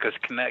more because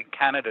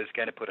Canada's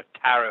going to put a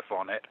tariff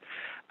on it,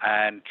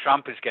 and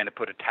Trump is going to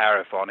put a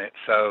tariff on it.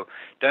 So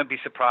don't be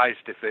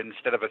surprised if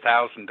instead of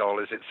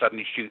 $1,000, it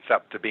suddenly shoots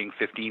up to being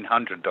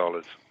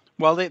 $1,500.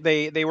 Well,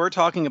 they were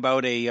talking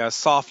about a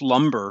soft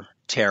lumber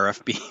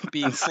tariff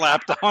being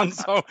slapped on.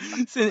 So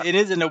since it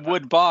is in a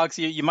wood box,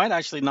 you might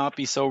actually not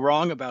be so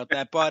wrong about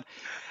that.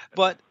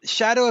 But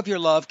Shadow of Your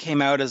Love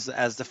came out as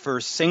the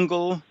first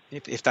single,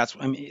 if that's,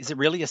 I mean, is it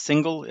really a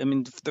single? I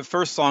mean, the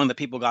first song that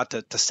people got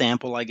to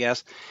sample, I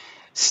guess.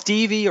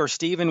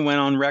 Steven went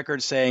on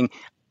record saying,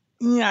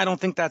 yeah, I don't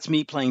think that's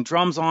me playing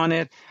drums on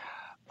it.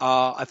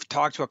 I've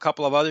talked to a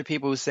couple of other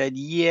people who said,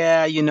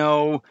 yeah,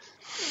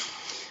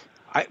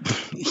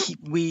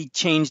 we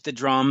changed the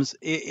drums.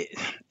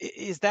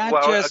 Is that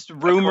just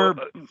rumor?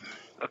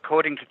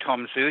 According to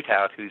Tom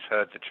Zutaut, who's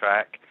heard the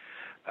track,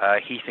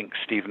 he thinks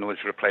Steven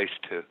was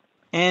replaced too.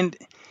 And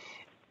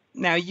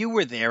now you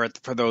were there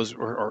for those,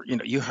 or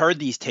you heard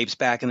these tapes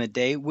back in the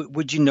day.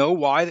 Would you know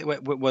why?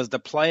 Was the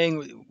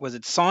playing, was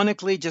it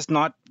sonically just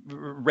not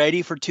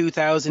ready for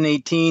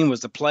 2018?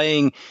 Was the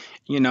playing,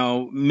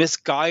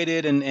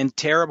 misguided and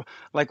terrible?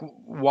 Like,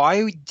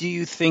 why do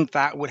you think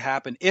that would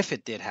happen if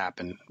it did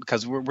happen?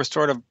 Because we're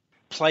sort of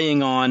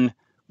playing on,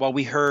 well,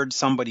 we heard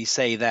somebody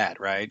say that,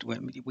 right?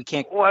 We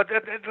can't. Well,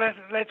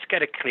 let's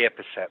get a clear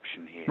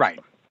perception here. Right.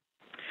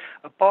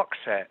 A box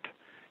set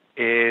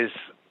is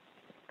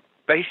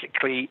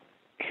basically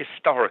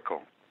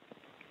historical.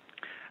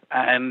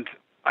 And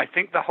I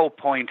think the whole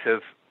point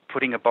of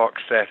putting a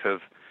box set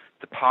of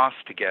the past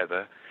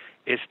together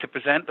is to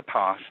present the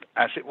past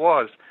as it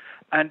was.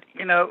 And,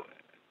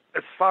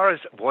 as far as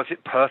was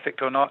it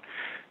perfect or not,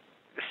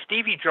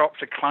 Stevie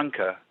drops a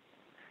clunker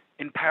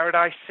in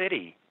Paradise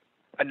City,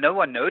 and no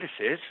one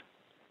notices.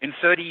 In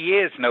 30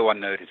 years, no one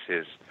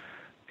notices.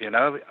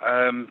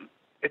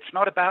 It's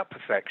not about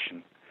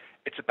perfection.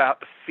 It's about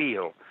the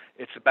feel.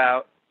 It's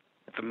about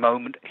the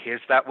moment.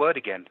 Here's that word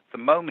again. The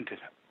moment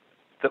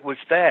that was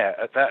there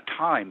at that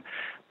time.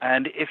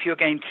 And if you're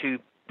going to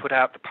put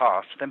out the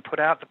past, then put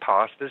out the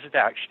past as it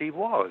actually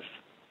was.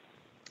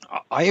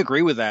 I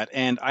agree with that.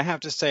 And I have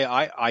to say,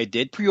 I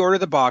did pre-order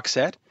the box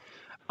set.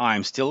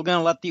 I'm still going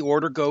to let the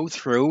order go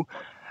through.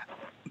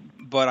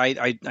 But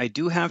I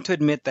do have to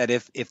admit that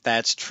if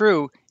that's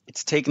true,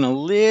 it's taken a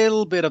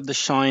little bit of the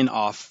shine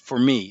off for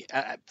me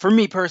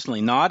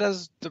personally, not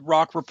as the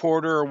rock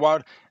reporter or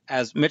what,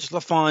 as Mitch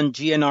Lafon,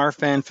 GNR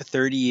fan for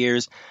 30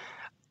 years.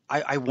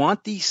 I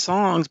want these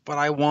songs, but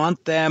I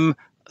want them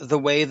the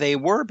way they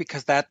were,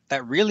 because that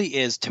really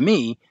is, to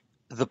me,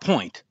 the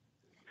point.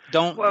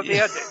 Well, the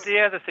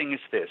other thing is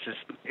this,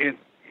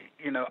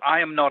 I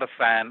am not a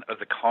fan of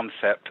the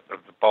concept of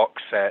the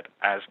box set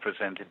as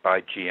presented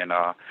by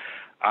GNR.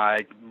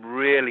 I'm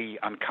really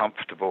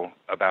uncomfortable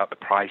about the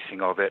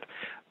pricing of it.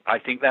 I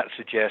think that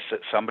suggests that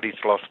somebody's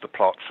lost the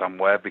plot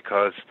somewhere,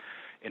 because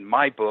in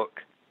my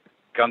book,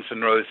 Guns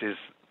N' Roses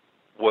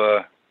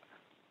were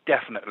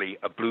definitely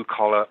a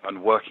blue-collar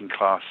and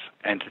working-class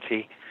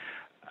entity,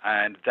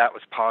 and that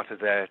was part of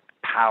their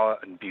power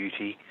and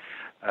beauty.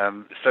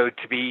 So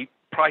to be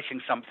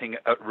pricing something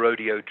at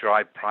Rodeo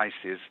Drive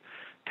prices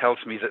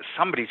tells me that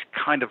somebody's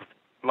kind of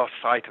lost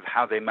sight of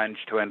how they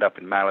managed to end up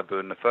in Malibu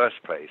in the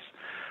first place,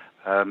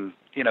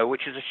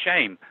 which is a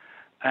shame.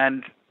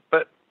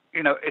 But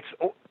it's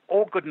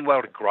all good and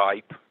well to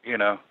gripe.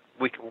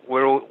 We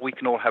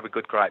can all have a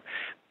good gripe.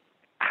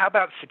 How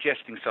about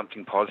suggesting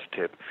something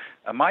positive?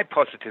 My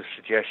positive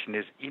suggestion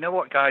is, you know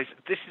what, guys?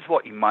 This is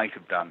what you might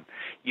have done.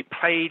 You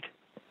played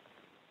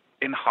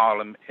in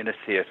Harlem in a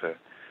theater.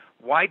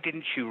 Why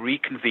didn't you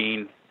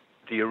reconvene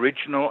the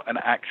original and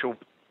actual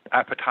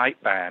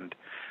Appetite band,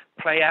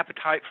 play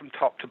Appetite from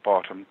top to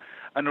bottom,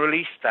 and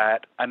release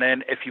that? And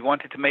then if you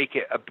wanted to make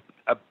it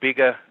a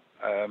bigger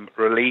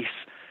release,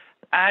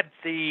 add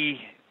the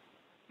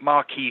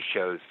marquee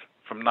shows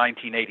from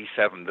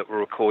 1987 that were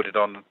recorded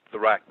on the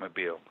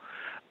Rackmobile.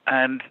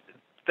 And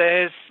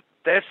there's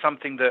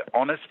something that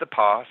honors the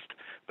past,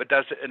 but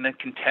does it in a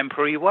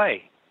contemporary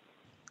way.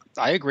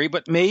 I agree,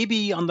 but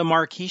maybe on the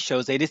marquee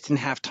shows, they just didn't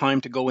have time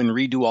to go and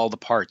redo all the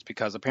parts,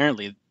 because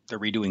apparently they're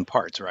redoing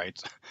parts, right?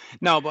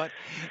 No, but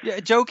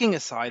yeah, joking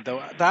aside,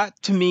 though, that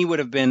to me would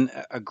have been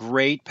a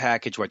great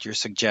package, what you're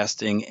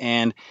suggesting.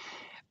 And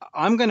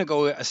I'm going to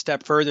go a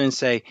step further and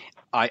say,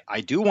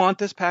 I do want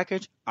this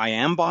package. I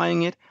am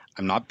buying it.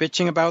 I'm not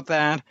bitching about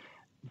that.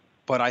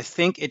 But I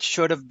think it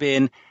should have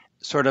been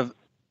sort of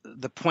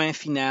the point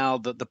final,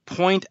 the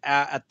point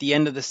at the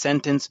end of the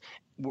sentence,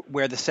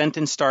 where the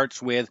sentence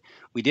starts with,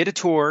 we did a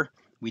tour,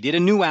 we did a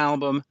new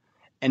album,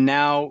 and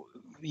now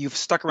you've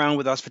stuck around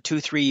with us for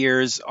 2-3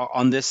 years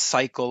on this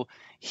cycle.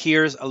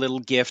 Here's a little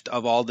gift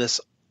of all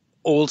this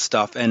old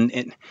stuff.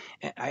 And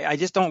I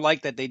just don't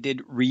like that they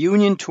did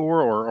reunion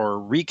tour or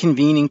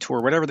reconvening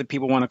tour, whatever the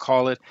people want to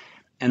call it,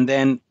 and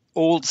then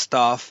old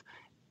stuff.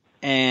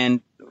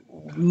 And,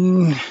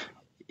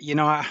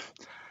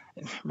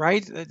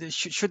 right?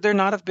 Should there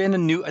not have been a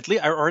new, at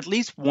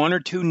least 1 or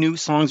 2 new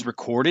songs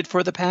recorded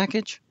for the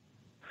package?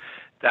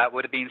 That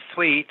would have been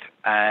sweet,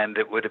 and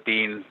it would have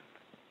been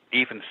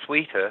even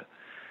sweeter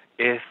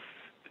if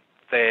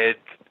they'd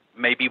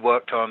maybe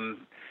worked on,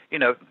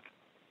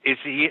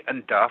 Izzy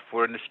and Duff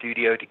were in the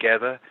studio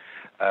together.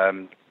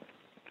 I'm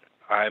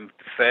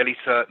fairly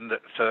certain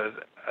that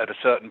at a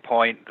certain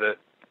point that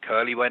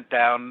Curly went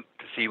down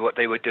to see what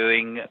they were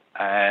doing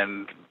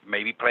and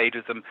maybe played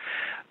with them.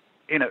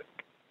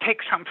 Take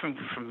something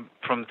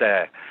from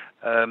there.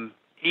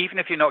 Even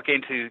if you're not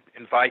going to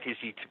invite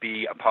Izzy to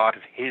be a part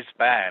of his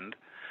band,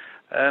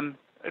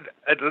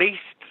 at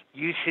least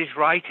use his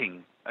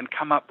writing and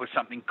come up with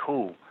something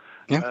cool.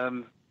 Yeah.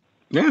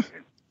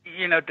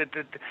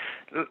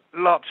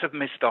 Lots of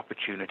missed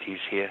opportunities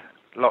here.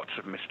 Lots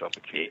of missed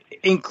opportunities.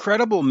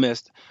 Incredible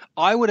missed.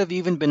 I would have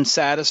even been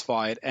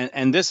satisfied,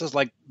 and this is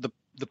like the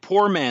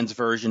poor man's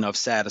version of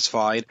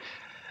satisfied.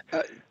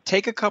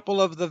 Take a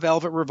couple of the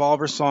Velvet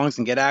Revolver songs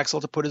and get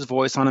Axl to put his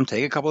voice on them.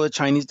 Take a couple of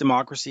Chinese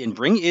Democracy and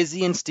bring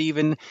Izzy and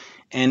Steven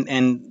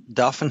and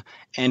Duff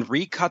and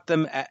recut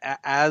them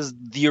as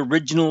the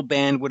original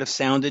band would have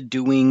sounded,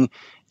 doing,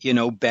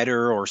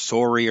 Better or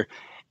Sorry,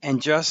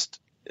 and just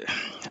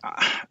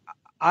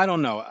I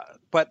don't know.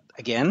 But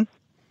again,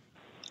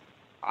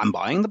 I'm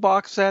buying the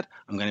box set.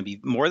 I'm going to be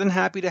more than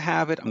happy to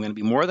have it. I'm going to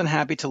be more than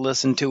happy to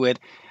listen to it.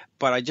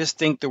 But I just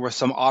think there was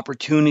some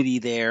opportunity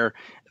there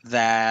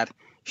that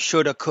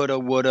shoulda, coulda,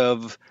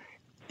 woulda.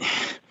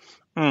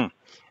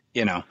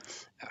 You know.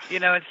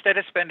 Instead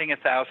of spending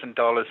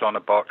 $1,000 on a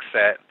box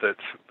set that's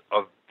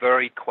of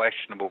very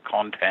questionable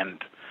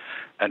content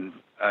and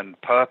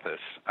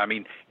purpose, I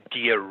mean, do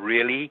you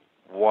really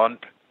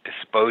want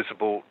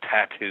disposable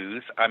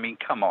tattoos? I mean,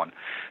 come on.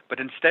 But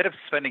instead of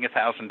spending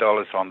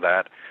 $1,000 on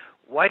that,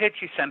 why don't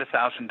you send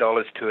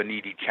 $1,000 to a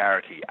needy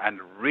charity and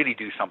really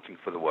do something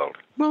for the world?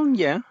 Well,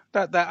 yeah,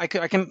 that I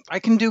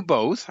can do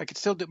both. I could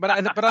still do, but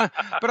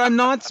I'm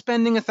not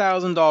spending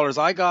 $1,000.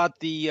 I got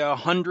the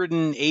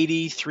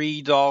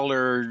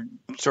 $183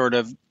 sort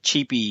of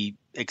cheapy,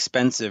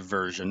 expensive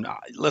version.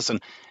 Listen,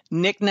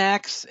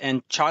 knickknacks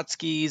and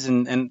tchotchkes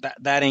and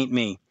that ain't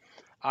me.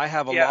 I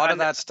have a lot of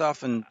that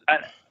stuff and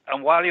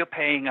while you're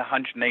paying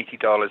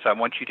 $180, I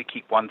want you to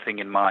keep one thing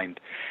in mind,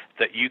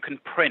 that you can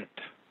print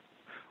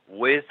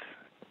with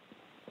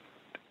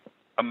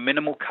a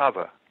minimal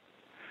cover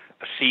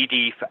a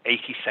CD for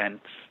 80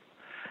 cents,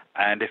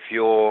 and if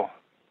you're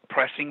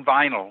pressing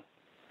vinyl,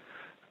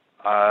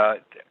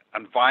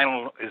 and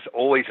vinyl is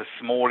always a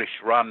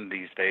smallish run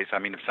these days. I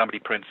mean, if somebody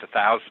prints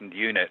 1,000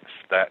 units,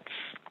 that's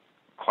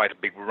quite a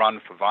big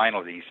run for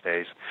vinyl these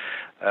days.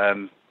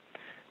 A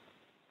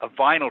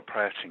vinyl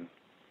pressing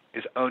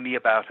is only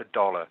about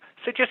 $1.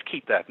 So just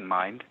keep that in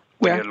mind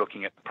when you're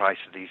looking at the price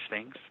of these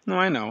things. No,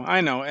 I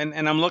know.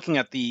 And I'm looking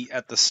at the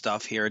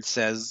stuff here. It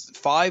says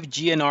 5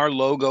 GNR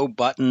logo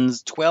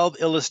buttons, 12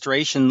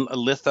 illustration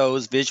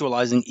lithos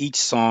visualizing each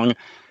song.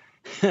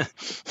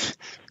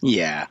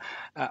 Yeah.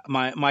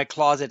 My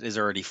closet is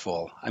already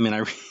full. I mean,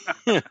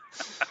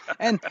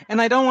 and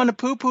I don't want to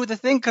poo-poo the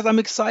thing because I'm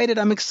excited.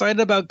 I'm excited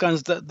about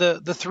Guns.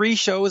 The 3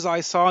 shows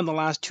I saw in the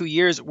last 2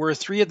 years were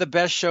 3 of the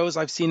best shows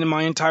I've seen in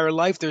my entire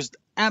life. There's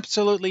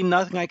absolutely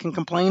nothing I can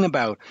complain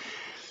about.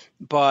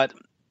 But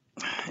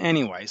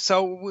anyway,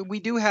 so we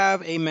do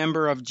have a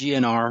member of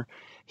GNR.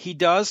 He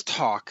does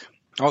talk.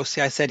 Oh, see,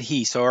 I said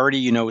he, so already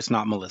you know it's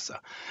not Melissa.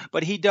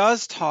 But he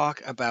does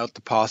talk about the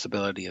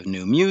possibility of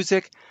new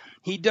music.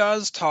 He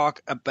does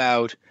talk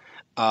about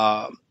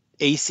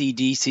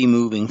AC/DC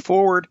moving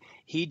forward.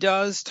 He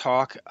does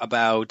talk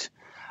about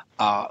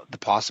the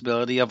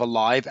possibility of a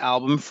live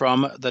album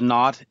from the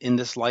Not in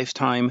This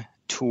Lifetime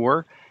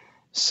tour.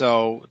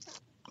 So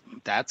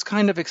that's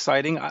kind of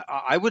exciting.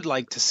 I would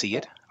like to see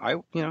it.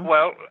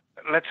 Well,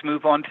 let's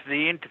move on to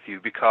the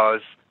interview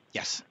because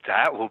yes,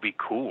 that will be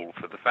cool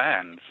for the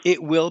fans.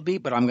 It will be,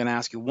 but I'm going to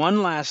ask you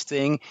one last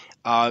thing.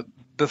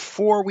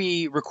 Before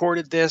we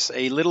recorded this,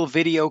 a little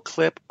video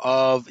clip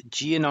of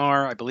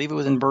GNR, I believe it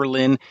was in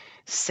Berlin,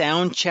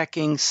 sound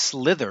checking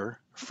Slither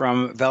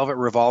from Velvet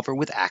Revolver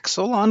with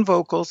Axl on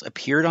vocals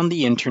appeared on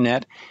the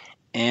internet.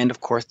 And of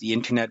course, the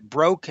internet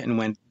broke and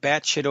went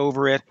batshit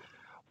over it.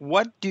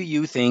 What do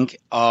you think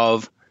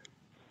of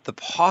the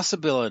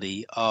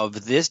possibility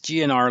of this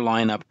GNR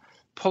lineup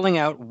pulling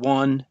out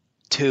 1,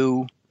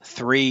 2,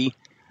 3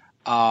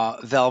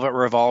 Velvet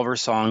Revolver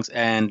songs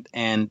and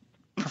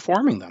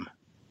performing them?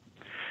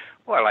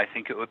 Well, I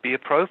think it would be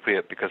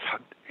appropriate because,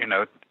 in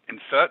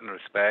certain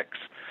respects,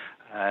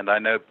 and I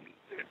know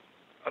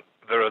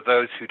there are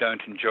those who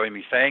don't enjoy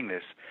me saying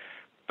this,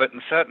 but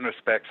in certain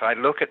respects, I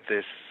look at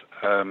this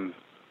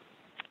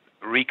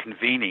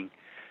reconvening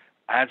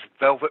as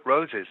Velvet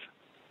Roses.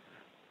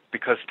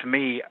 Because to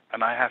me,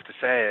 and I have to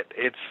say it,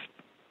 it's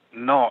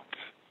not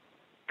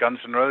Guns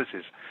N'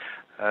 Roses.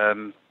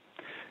 For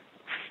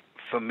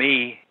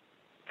me,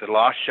 the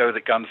last show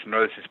that Guns N'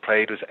 Roses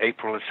played was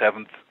April the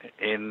 7th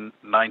in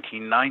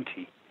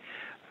 1990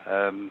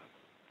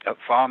 at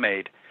Farm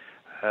Aid.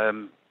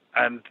 And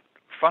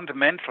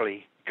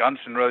fundamentally, Guns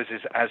N'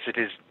 Roses, as it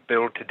is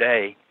billed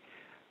today,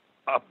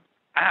 are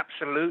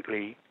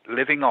absolutely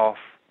living off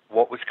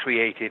what was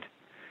created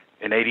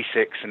in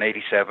 86 and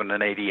 87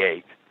 and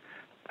 88.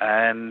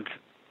 And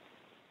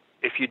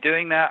if you're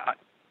doing that,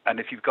 and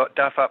if you've got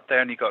Duff up there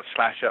and you've got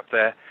Slash up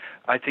there,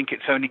 I think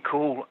it's only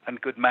cool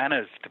and good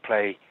manners to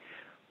play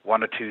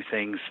 1 or 2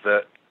 things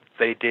that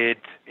they did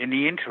in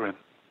the interim.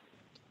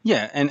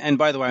 Yeah, and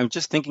by the way, I'm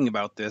just thinking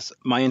about this.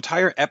 My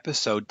entire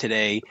episode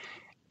today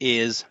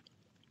is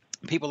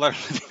people that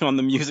are living on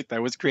the music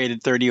that was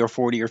created 30 or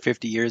 40 or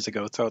 50 years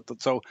ago. So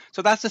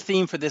that's the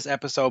theme for this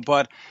episode.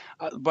 But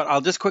I'll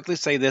just quickly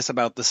say this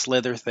about the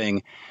Slither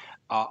thing.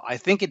 I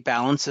think it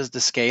balances the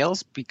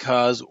scales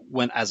because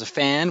as a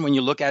fan, when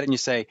you look at it and you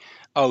say,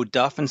 "Oh,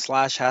 Duff and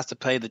Slash has to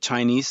play the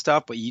Chinese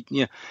stuff," but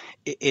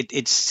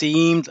it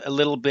seemed a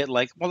little bit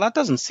like, well, that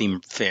doesn't seem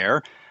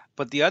fair.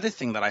 But the other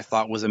thing that I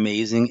thought was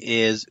amazing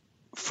is,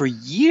 for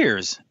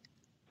years,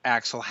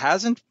 Axl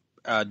hasn't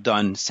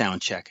done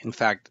soundcheck. In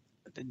fact,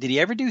 did he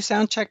ever do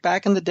soundcheck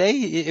back in the day?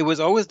 It was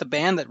always the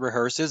band that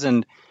rehearses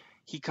and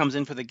he comes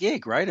in for the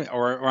gig, right?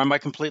 Or am I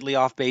completely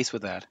off base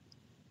with that?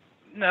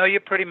 No,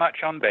 you're pretty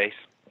much on base.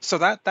 So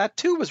that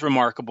too was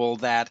remarkable.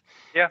 That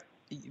yeah,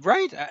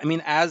 right. I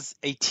mean, as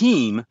a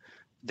team,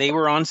 they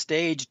were on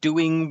stage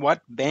doing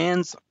what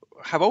bands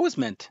have always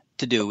meant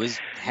to do, is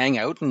hang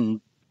out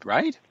and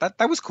right.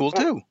 That was cool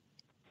too.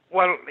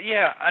 Well,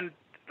 yeah, and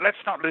let's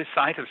not lose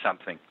sight of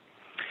something.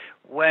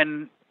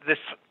 When this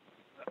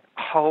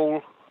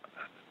whole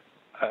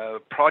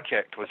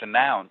project was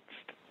announced,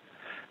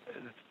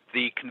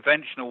 the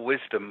conventional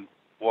wisdom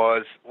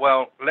was,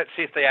 well, let's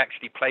see if they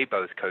actually play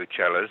both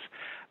Coachellas,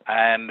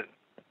 and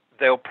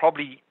they'll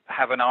probably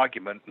have an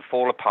argument and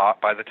fall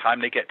apart by the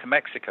time they get to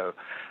Mexico.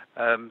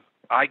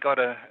 I got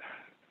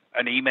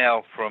an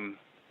email from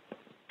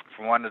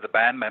one of the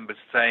band members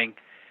saying,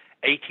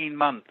 18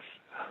 months,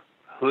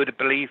 who would have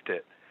believed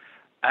it?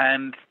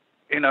 And,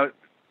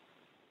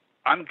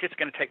 I'm just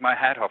going to take my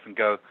hat off and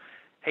go,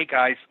 hey,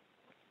 guys,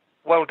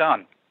 well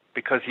done,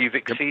 because you've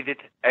exceeded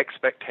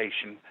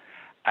expectation,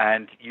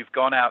 and you've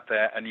gone out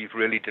there and you've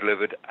really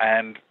delivered.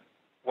 And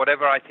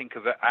whatever I think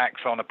of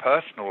acts on a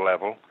personal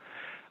level,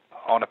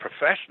 on a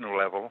professional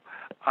level,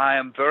 I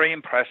am very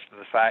impressed with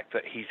the fact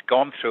that he's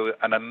gone through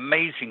an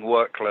amazing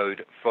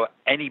workload for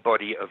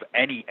anybody of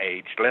any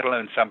age, let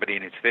alone somebody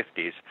in his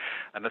 50s.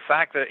 And the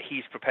fact that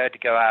he's prepared to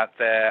go out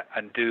there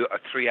and do a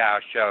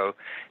 3-hour show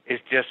is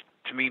just,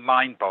 to me,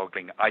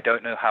 mind-boggling. I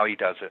don't know how he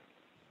does it.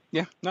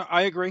 Yeah, no,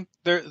 I agree.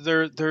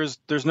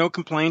 There's no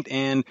complaint,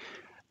 and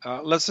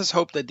let's just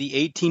hope that the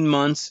 18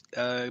 months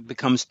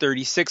becomes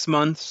 36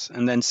 months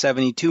and then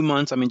 72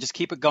 months. I mean, just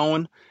keep it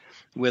going.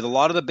 With a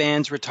lot of the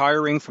bands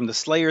retiring from the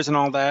Slayers and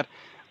all that,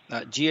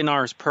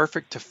 GNR is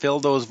perfect to fill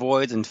those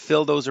voids and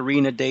fill those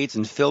arena dates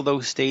and fill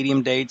those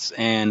stadium dates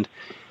and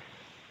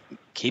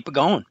keep it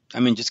going. I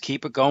mean, just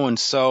keep it going.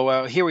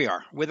 So here we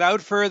are.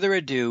 Without further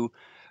ado,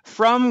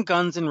 from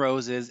Guns N'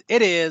 Roses,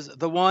 it is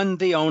the one,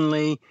 the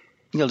only.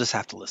 You'll just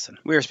have to listen.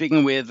 We are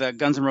speaking with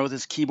Guns N'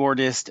 Roses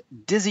keyboardist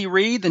Dizzy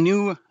Reed. The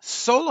new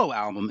solo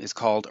album is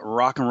called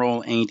Rock and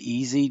Roll Ain't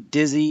Easy.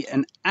 Dizzy,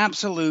 an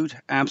absolute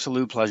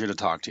pleasure to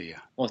talk to you.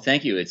 Well,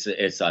 thank you. It's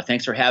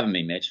thanks for having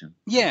me, Mitch.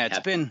 Yeah, it's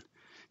been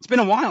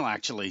a while,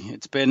 actually.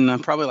 It's been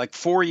probably like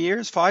 5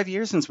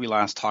 years since we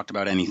last talked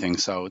about anything.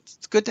 So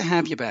it's good to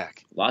have you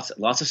back. Lots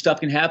of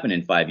stuff can happen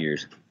in 5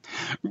 years.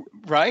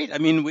 Right? I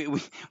mean,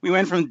 we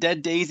went from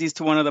Dead Daisies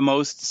to one of the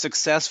most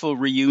successful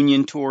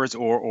reunion tours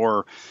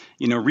or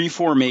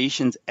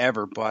reformations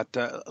ever. But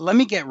let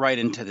me get right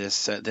into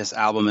this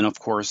album. And of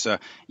course,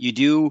 you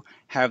do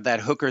have that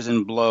Hookers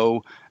and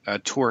Blow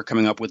tour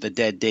coming up with the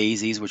Dead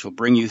Daisies, which will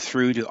bring you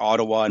through to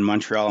Ottawa and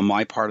Montreal and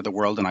my part of the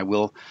world, and I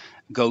will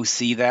go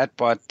see that.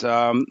 But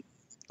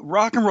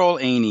rock and roll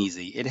ain't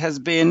easy. It has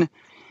been,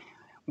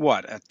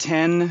 a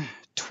 10,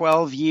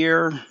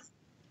 12-year...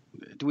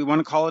 Do we want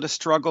to call it a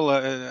struggle?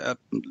 What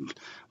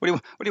do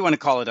you want to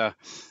call it? A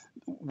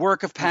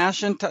work of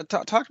passion?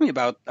 Talk to me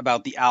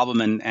about the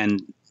album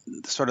and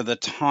sort of the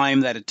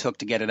time that it took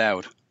to get it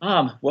out.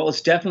 Well,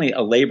 it's definitely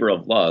a labor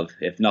of love,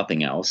 if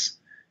nothing else.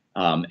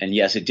 And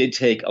yes, it did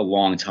take a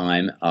long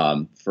time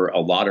for a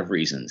lot of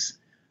reasons.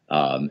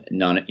 And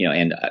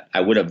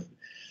I would have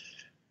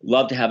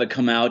loved to have it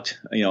come out,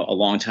 a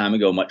long time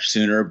ago, much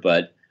sooner,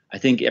 but I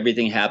think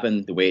everything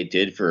happened the way it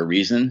did for a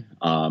reason.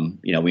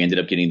 We ended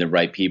up getting the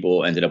right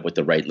people, ended up with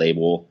the right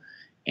label,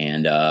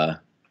 and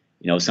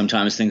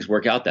sometimes things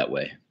work out that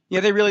way. Yeah,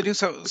 they really do.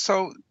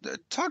 So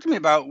talk to me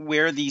about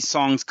where these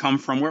songs come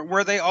from.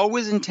 Were they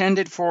always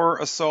intended for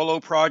a solo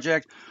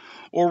project,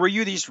 or were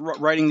you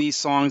writing these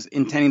songs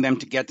intending them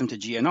to get them to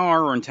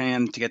GNR or intending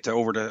them to get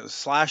over to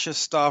Slash's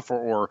stuff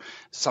or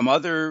some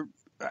other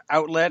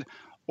outlet,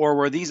 or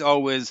were these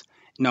always...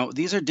 No,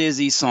 these are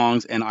Dizzy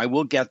songs, and I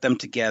will get them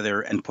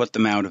together and put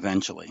them out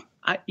eventually.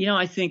 I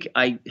think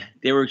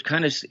they were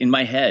kind of in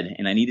my head,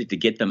 and I needed to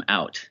get them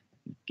out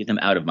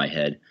of my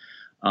head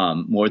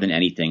more than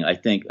anything. I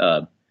think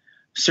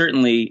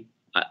certainly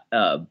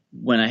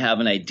when I have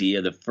an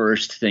idea, the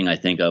first thing I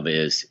think of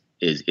is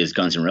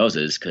Guns N'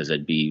 Roses, because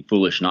I'd be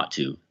foolish not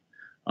to.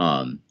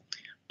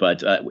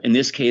 But in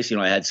this case,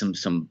 I had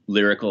some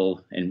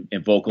lyrical and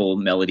vocal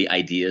melody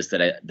ideas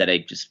that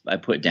I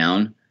put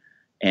down,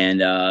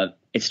 and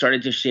it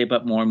started to shape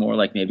up more and more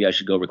like maybe I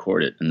should go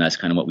record it. And that's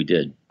kind of what we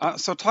did.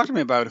 So talk to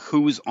me about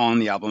who's on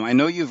the album. I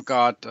know you've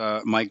got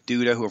Mike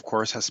Duda, who, of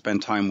course, has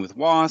spent time with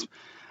Wasp.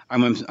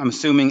 I'm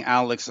assuming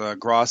Alex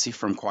Grossi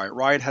from Quiet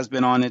Riot has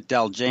been on it.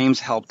 Del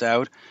James helped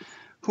out.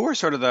 Who are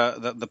sort of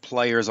the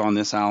players on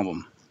this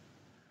album?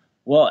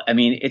 Well, I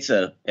mean, it's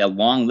a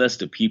long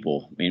list of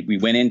people. I mean, we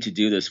went in to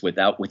do this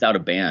without a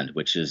band,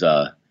 which is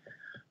a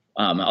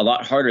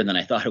lot harder than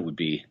I thought it would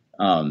be.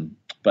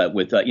 But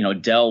with,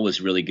 Del was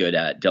really good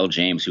at, Del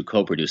James, who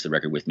co-produced the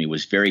record with me,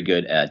 was very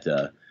good at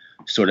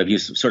he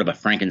was sort of a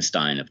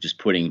Frankenstein of just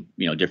putting,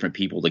 different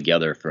people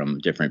together from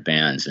different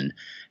bands. And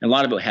a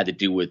lot of it had to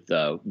do with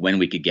when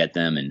we could get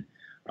them and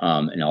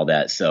all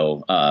that.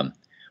 So,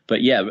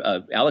 but yeah,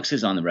 Alex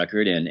is on the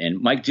record and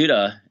Mike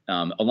Duda,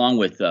 along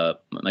with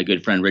my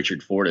good friend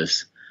Richard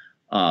Fortis,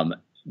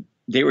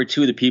 they were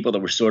two of the people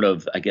that were sort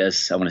of, I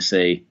guess I want to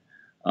say,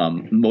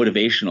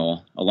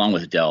 motivational, along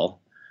with Del.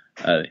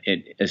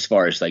 As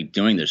far as like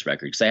doing this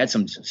record, because I had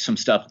some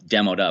stuff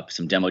demoed up,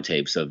 some demo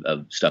tapes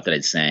of stuff that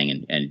I'd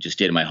sang and just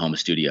did in my home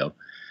studio.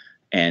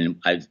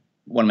 And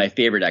one of my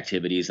favorite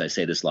activities, I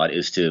say this a lot,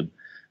 is to,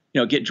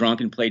 get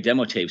drunk and play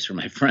demo tapes for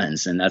my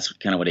friends. And that's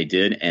kind of what I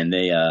did. And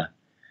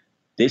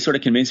they sort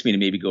of convinced me to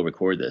maybe go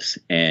record this.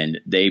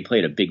 And they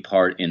played a big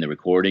part in the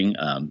recording.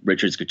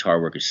 Richard's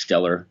guitar work is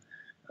stellar.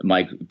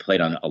 Mike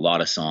played on a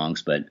lot of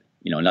songs, but,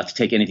 not to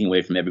take anything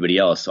away from everybody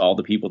else, all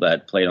the people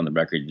that played on the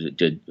record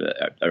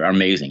are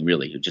amazing,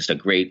 really. Just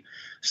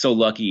so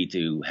lucky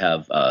to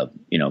have,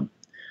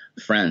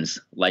 friends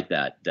like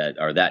that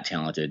are that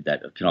talented,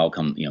 that can all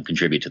come,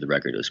 contribute to the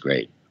record. It was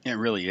great. It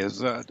really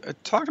is.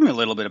 Talk to me a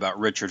little bit about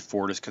Richard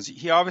Fortus, because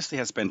he obviously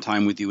has spent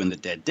time with you in the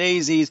Dead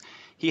Daisies.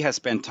 He has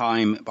spent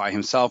time by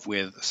himself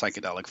with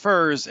Psychedelic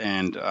Furs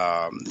and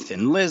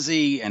Thin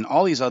Lizzy and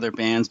all these other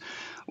bands.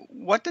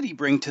 What did he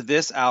bring to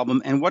this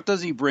album, and what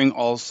does he bring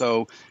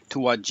also to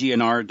what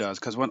GNR does?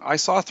 Because when I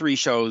saw 3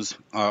 shows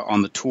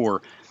on the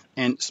tour,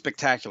 and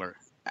spectacular.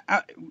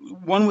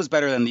 One was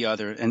better than the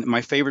other, and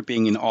my favorite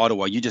being in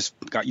Ottawa. You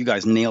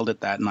guys nailed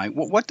it that night.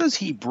 What does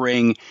he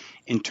bring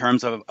in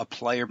terms of a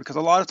player? Because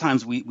a lot of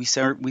times we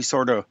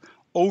sort of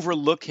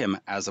overlook him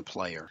as a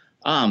player.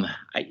 I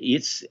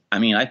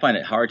find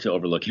it hard to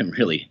overlook him,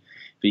 really.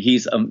 But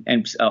he's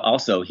and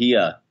also he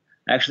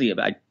actually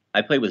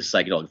I played with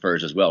Psychedelic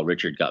Furs as well.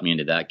 Richard got me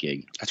into that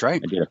gig. That's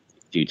right. I did a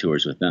few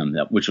tours with them,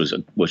 which was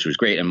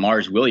great. And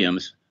Mars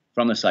Williams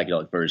from the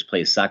Psychedelic Furs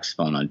plays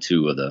saxophone on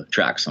 2 of the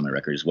tracks on the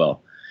record as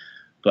well.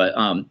 But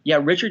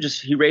Richard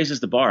he raises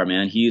the bar,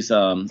 man. He's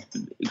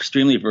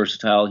extremely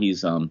versatile.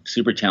 He's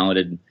super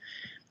talented.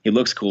 He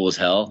looks cool as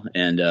hell,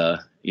 and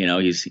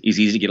he's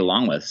easy to get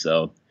along with.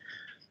 So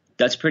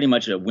that's pretty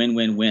much a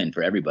win-win-win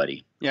for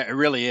everybody. Yeah, it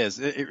really is.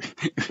 He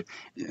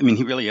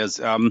really is.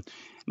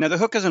 Now the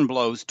Hookers and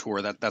Blows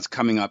tour that's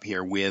coming up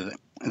here with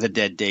the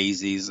Dead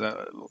Daisies.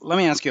 Let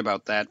me ask you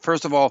about that.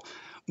 First of all,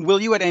 will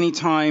you at any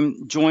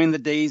time join the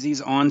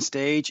Daisies on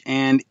stage,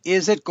 and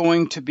is it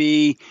going to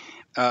be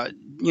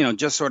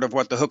just sort of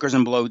what the Hookers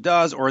and Blow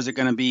does, or is it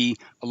going to be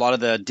a lot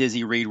of the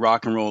Dizzy Reed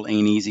rock and roll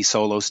ain't easy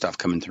solo stuff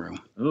coming through?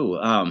 Ooh,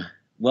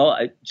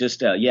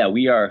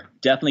 we are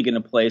definitely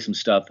going to play some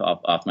stuff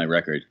off my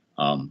record.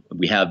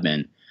 We have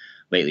been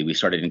lately. We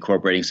started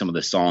incorporating some of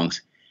the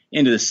songs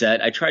into the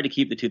set. I tried to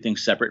keep the 2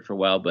 things separate for a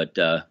while, but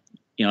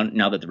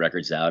now that the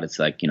record's out, it's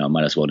like,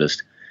 might as well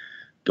just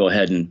go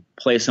ahead and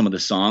play some of the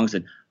songs.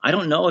 And I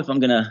don't know if I'm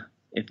gonna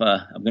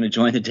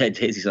join the Dead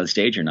Daisies on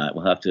stage or not.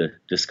 We'll have to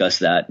discuss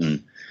that.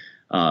 And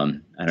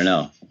I don't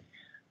know.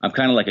 I'm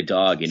kind of like a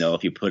dog,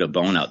 if you put a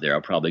bone out there,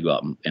 I'll probably go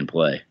out and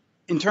play.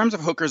 In terms of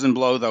Hookers and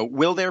Blow, though,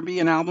 will there be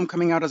an album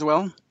coming out as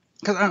well?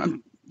 Because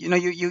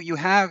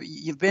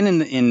you've been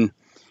in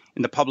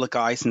the public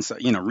eye since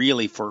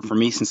really for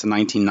me since the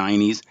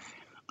 1990s,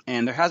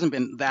 and there hasn't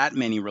been that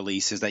many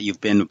releases that you've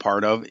been a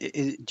part of.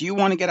 Do you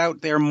want to get out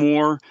there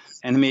more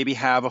and maybe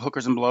have a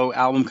Hookers and Blow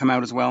album come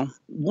out as well?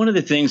 One of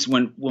the things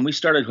when we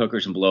started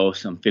Hookers and Blow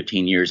some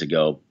 15 years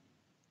ago,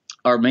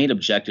 our main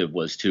objective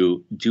was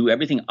to do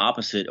everything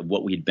opposite of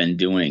what we'd been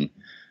doing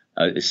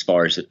as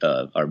far as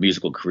our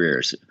musical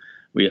careers.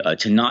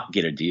 To not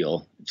get a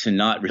deal, to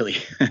not really,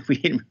 we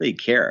didn't really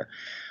care.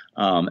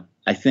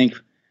 I think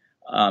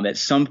at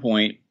some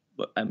point,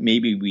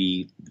 maybe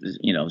we,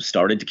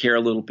 started to care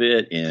a little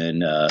bit,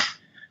 and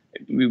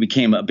we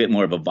became a bit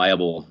more of a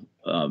viable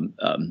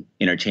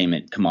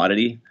entertainment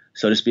commodity,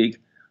 so to speak.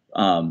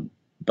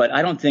 But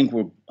I don't think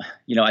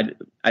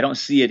I don't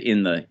see it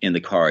in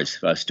the cards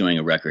for us doing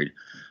a record.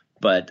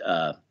 But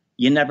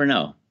you never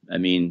know. I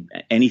mean,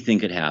 anything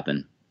could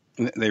happen.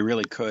 They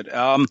really could.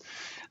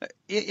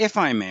 If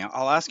I may,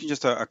 I'll ask you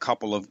just a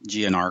couple of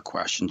GNR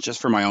questions, just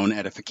for my own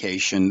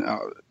edification.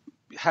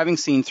 Having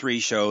seen 3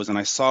 shows, and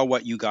I saw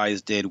what you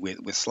guys did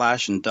with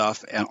Slash and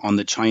Duff on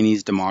the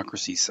Chinese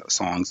Democracy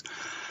songs.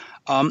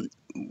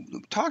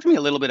 Talk to me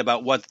a little bit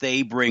about what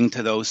they bring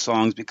to those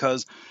songs,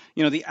 because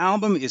the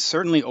album is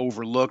certainly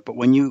overlooked, but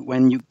when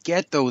you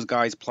get those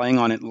guys playing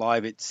on it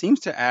live, it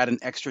seems to add an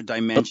extra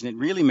dimension. It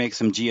really makes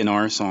some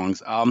GNR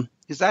songs.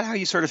 Is that how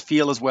you sort of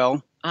feel as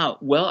well?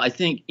 Well, I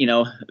think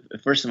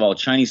first of all,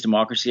 Chinese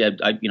Democracy.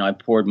 I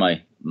poured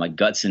my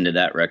guts into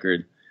that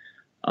record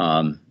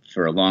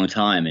for a long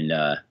time, and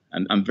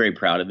I'm very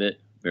proud of it.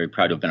 Very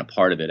proud to have been a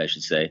part of it, I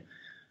should say.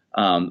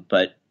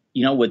 But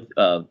with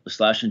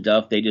Slash and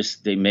Duff,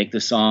 they make the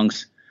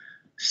songs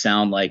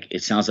sound like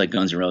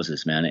Guns N'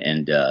 Roses, man.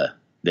 And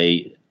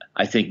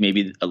I think maybe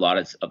in a lot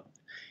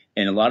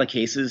of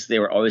cases, they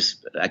were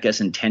always, I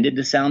guess, intended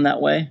to sound that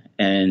way.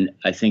 And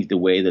I think the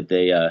way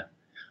that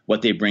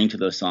what they bring to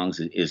those songs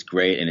is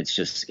great. And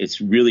it's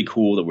really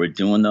cool that we're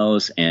doing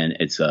those. And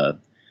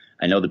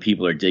I know the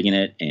people are digging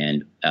it,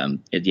 and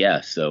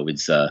so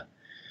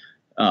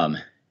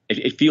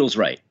it feels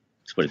right.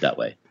 Let's put it that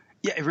way.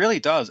 Yeah, it really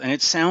does, and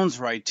it sounds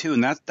right too,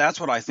 and that's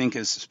what I think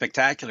is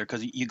spectacular,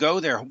 because you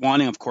go there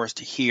wanting, of course,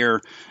 to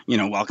hear,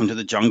 Welcome to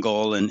the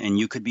Jungle and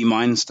You Could Be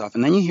Mine and stuff,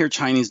 and then you hear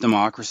Chinese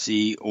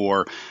Democracy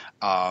or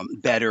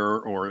Better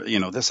or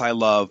This I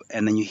Love,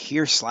 and then you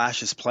hear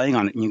Slash's playing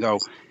on it, and you go,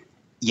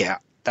 yeah,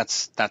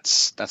 that's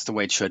the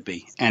way it should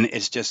be, and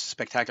it's just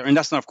spectacular. And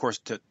that's not, of course,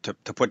 to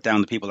put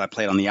down the people that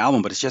played on the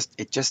album, but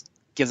it just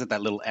gives it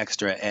that little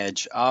extra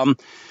edge.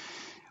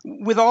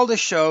 With all the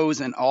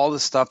shows and all the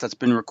stuff that's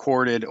been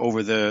recorded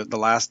over the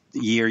last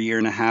year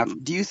and a half,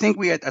 do you think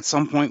we at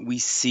some point we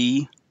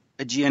see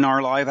a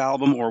GNR live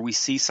album, or we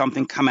see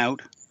something come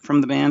out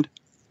from the band?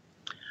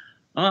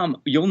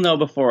 You'll know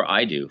before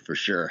I do, for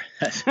sure.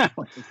 That's how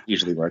it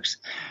usually works.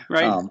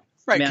 Right.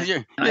 Right.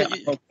 Because I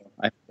hope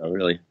so,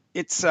 really.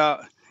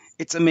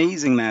 It's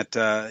amazing that,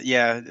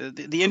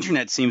 the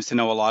internet seems to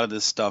know a lot of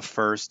this stuff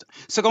first.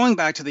 So going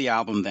back to the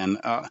album then,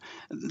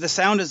 the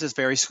sound is this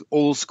very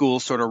old school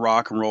sort of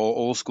rock and roll,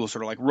 old school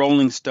sort of like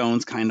Rolling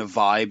Stones kind of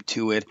vibe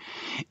to it.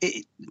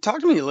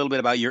 Talk to me a little bit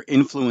about your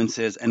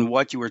influences and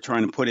what you were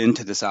trying to put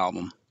into this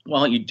album.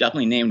 Well, you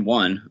definitely named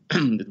one,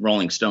 the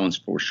Rolling Stones,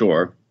 for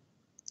sure.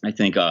 I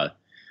think,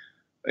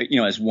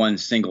 as one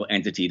single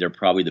entity, they're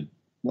probably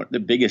the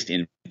biggest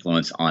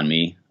influence on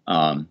me.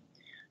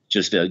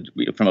 Just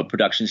from a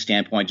production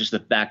standpoint, just the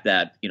fact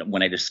that,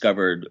 when I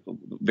discovered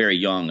very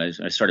young,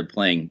 I started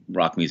playing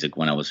rock music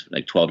when I was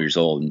like 12 years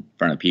old in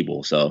front of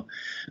people. So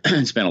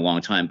it's been a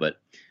long time. But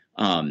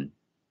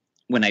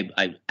when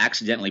I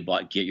accidentally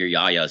bought Get Your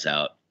Yayas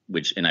Out,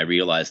 and I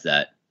realized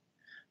that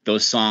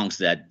those songs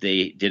that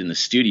they did in the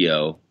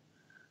studio,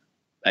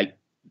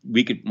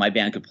 my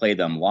band could play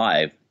them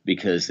live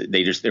because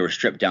they were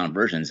stripped down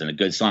versions, and a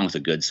good song is a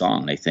good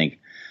song. And I think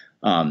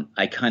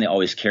I kind of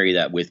always carry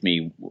that with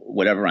me,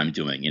 whatever I'm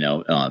doing,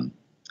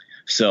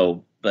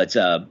 But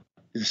the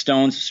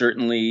Stones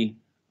certainly,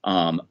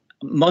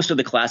 most of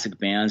the classic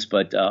bands,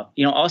 but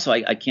also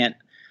I can't,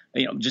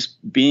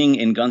 just being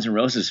in Guns N'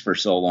 Roses for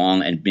so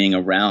long and being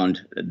around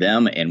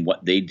them and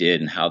what they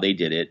did and how they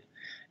did it,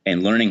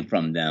 and learning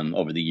from them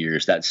over the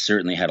years, that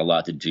certainly had a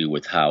lot to do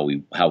with how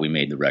we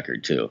made the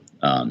record too.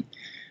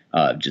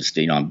 I've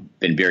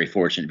been very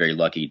fortunate, very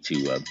lucky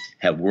to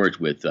have worked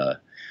with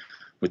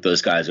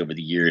those guys over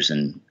the years,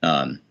 and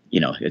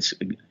it's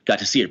got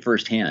to see it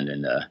firsthand,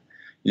 and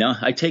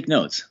I take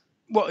notes.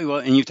 Well,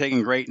 and you've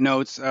taken great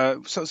notes.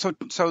 So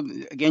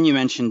again, you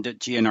mentioned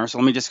GNR. So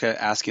let me just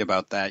ask you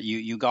about that.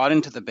 You got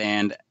into the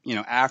band,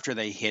 after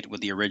they hit with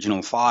the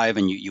original 5,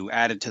 and you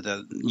added to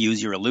the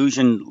Use Your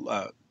Illusion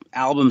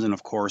albums, and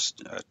of course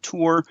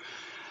tour.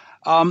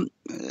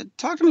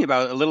 Talk to me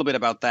a little bit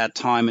about that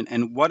time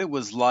and what it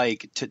was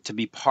like to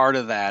be part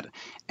of that,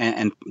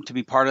 and to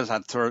be part of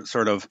that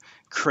sort of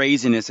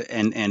craziness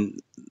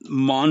and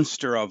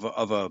monster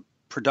of a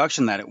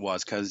production that it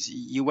was, because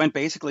you went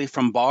basically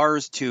from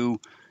bars to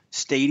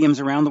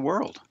stadiums around the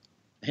world,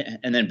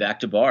 and then back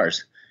to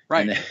bars.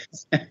 Right.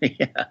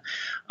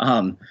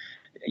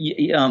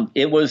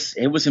 It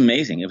was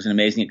amazing. It was an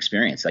amazing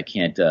experience. I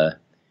can't.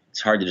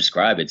 It's hard to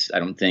describe. I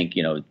don't think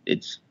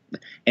it's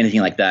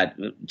anything like that.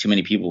 Too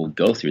many people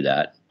go through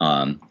that.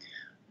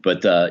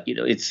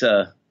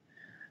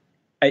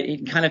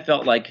 It kind of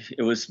felt like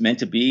it was meant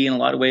to be in a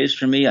lot of ways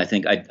for me. I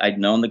think I'd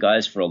known the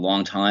guys for a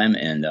long time,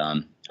 and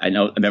I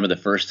remember the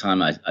first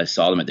time I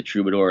saw them at the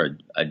Troubadour,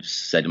 I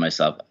just said to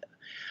myself,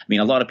 a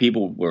lot of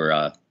people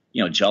were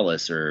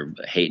jealous or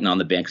hating on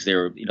the band because they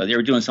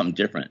were doing something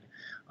different.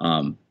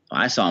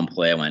 I saw them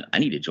play. I went, I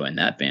need to join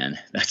that band.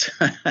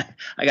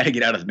 I got to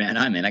get out of the band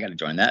I'm in. I got to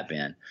join that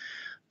band.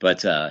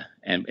 But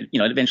it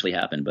eventually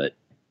happened.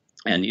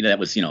 That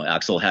was,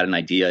 Axel had an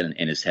idea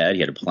in his head.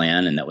 He had a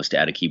plan, and that was to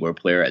add a keyboard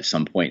player at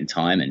some point in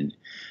time.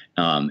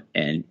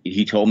 And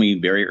he told me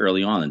very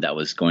early on that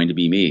was going to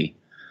be me,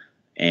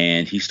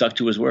 and he stuck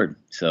to his word.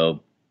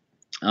 So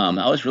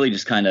I was really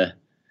just kind of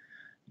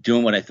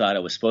doing what I thought I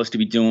was supposed to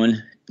be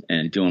doing,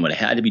 and doing what I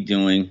had to be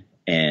doing,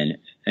 and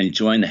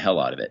enjoying the hell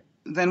out of it.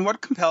 Then what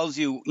compels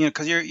you,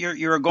 because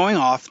you're going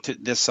off to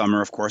this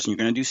summer, of course, and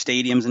you're going to do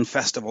stadiums and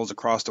festivals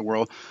across the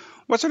world.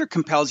 What sort of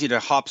compels you to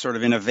hop sort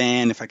of in a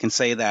van, if I can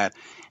say that,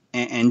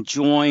 and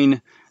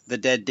join the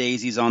Dead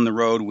Daisies on the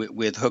road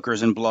with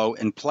Hookers and Blow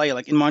and play?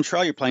 Like in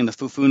Montreal, you're playing the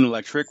Fufun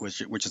Electric,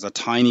 which is a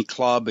tiny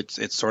club.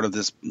 It's sort of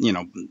this,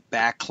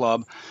 back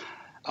club.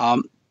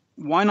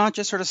 Why not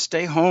just sort of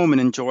stay home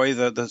and enjoy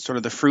the sort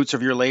of the fruits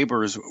of your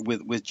labors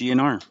with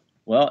GNR?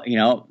 Well,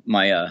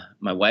 my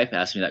wife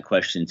asked me that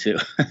question too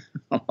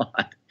a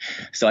lot,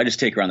 so I just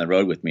take her on the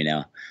road with me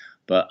now.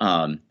 But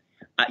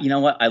you know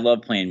what? I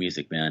love playing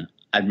music, man.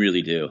 I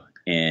really do.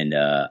 And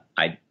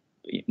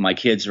my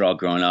kids are all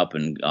grown up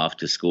and off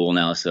to school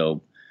now,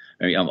 so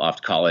I'm off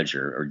to college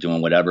or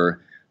doing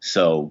whatever.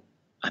 So,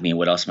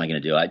 what else am I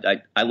going to do?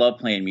 I love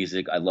playing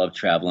music. I love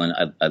traveling.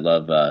 I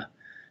love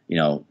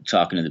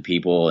talking to the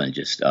people and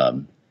just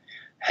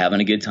having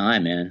a good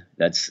time, man.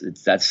 That's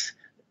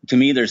to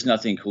me, there's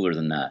nothing cooler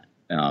than that.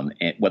 And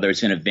whether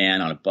it's in a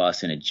van, on a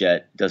bus, in a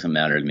jet, doesn't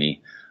matter to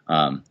me.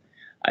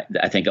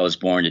 I think I was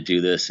born to do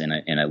this, and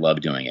I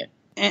love doing it.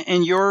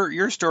 And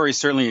your story is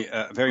certainly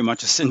very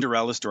much a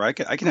Cinderella story.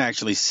 I can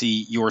actually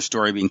see your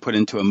story being put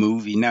into a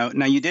movie. Now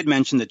you did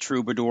mention the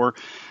Troubadour.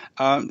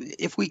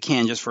 If we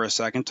can, just for a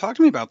second, talk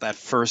to me about that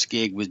first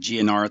gig with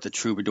GNR at the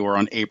Troubadour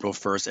on April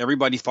 1st.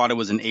 Everybody thought it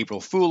was an April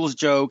Fool's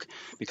joke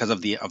because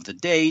of the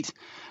date.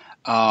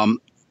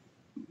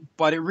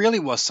 but it really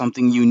was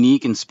something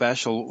unique and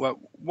special.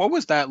 What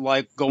was that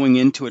like going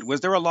into it?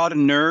 Was there a lot of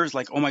nerves,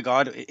 like, oh my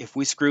God, if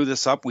we screw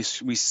this up, we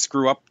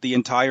screw up the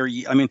entire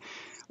year? I mean,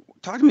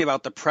 talk to me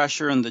about the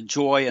pressure and the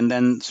joy, and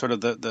then sort of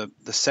the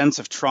sense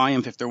of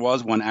triumph, if there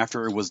was one,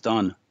 after it was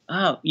done.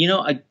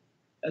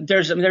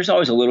 There's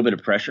always a little bit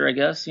of pressure, I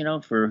guess,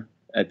 for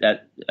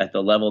at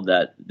the level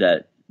that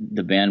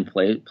the band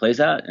plays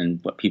at and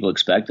what people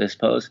expect, I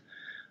suppose.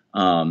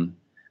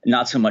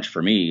 Not so much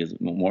for me,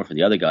 more for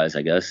the other guys,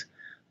 I guess.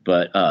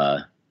 But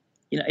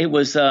it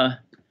was I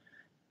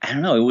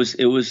don't know,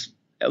 it was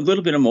a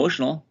little bit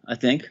emotional, I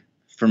think,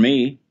 for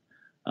me.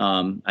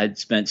 I'd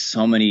spent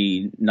so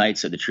many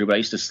nights at the Troubadour. I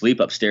used to sleep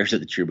upstairs at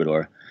the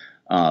Troubadour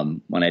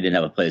when I didn't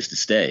have a place to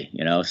stay,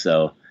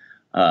 So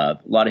a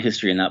lot of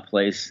history in that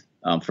place.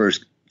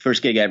 First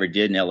gig I ever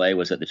did in LA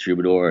was at the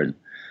Troubadour,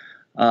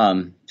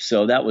 and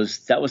so that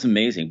was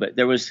amazing. But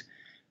there was,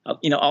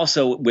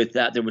 also with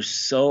that, there was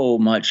so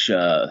much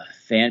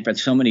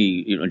so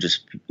many,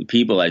 just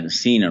people I hadn't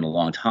seen in a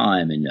long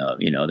time, and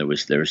there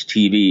was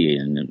TV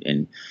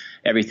and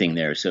everything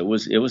there. So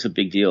it was a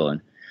big deal,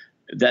 and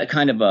that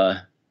kind of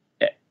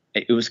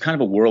it was kind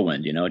of a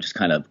whirlwind, it just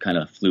kind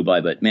of flew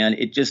by. But man,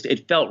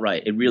 it felt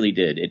right. It really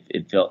did.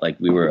 It felt like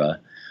we were.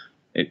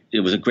 It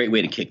was a great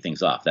way to kick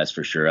things off. That's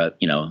for sure.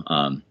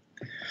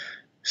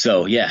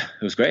 So yeah,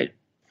 it was great.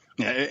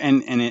 Yeah,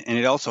 and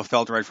it also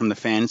felt right from the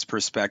fans'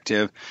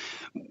 perspective.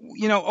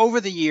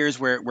 Over the years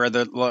where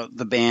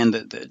the band,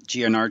 the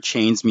GNR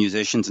changed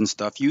musicians and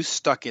stuff, you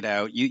stuck it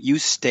out. You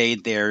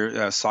stayed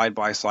there side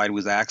by side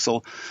with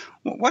Axl.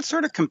 What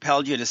sort of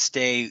compelled you to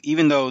stay,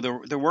 even though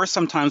there were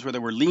some times where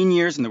there were lean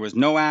years and there was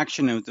no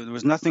action and there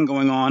was nothing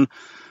going on?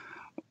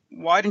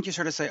 Why didn't you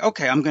sort of say,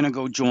 okay, I'm going to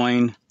go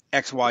join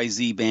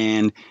XYZ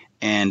band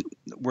and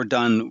we're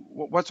done?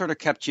 What sort of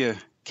kept you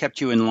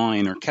in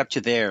line or kept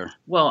you there?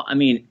 Well, I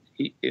mean,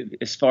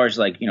 as far as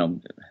like,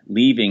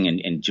 leaving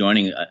and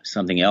joining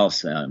something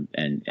else, and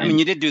I mean,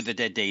 you did do the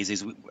Dead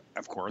Daisies,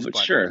 of course. But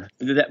sure.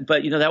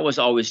 But that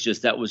was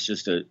just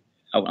a,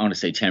 I want to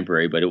say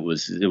temporary, but it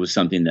was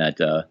something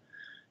that,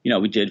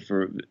 we did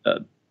for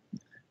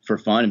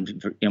fun,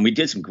 and we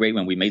did some great,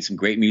 when we made some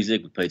great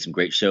music, we played some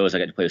great shows. I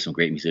got to play with some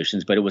great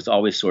musicians, but it was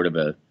always sort of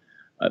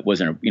it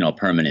wasn't a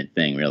permanent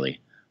thing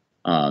really.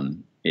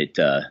 It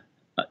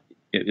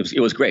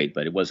was great,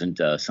 but it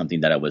wasn't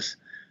something that I was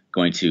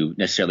going to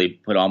necessarily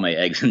put all my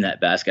eggs in that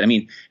basket. I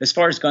mean, as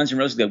far as Guns N'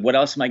 Roses go, what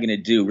else am I going to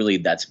do really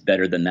that's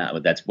better than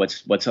that? That's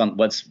what's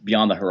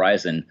beyond the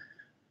horizon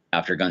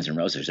after Guns N'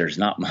 Roses. There's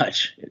not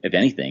much, if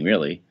anything,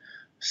 really.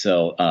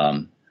 So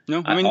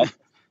no, I mean,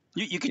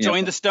 you could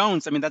join the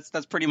Stones. I mean,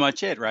 that's pretty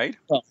much it, right?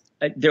 Well,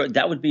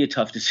 that would be a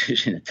tough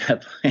decision at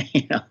that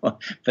point,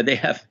 But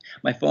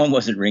my phone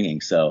wasn't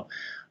ringing, so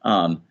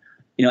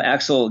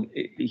Axl,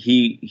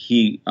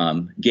 he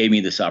gave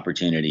me this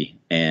opportunity,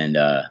 and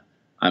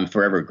I'm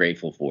forever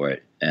grateful for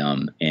it.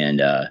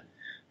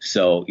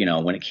 So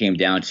when it came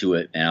down to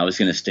it, and I was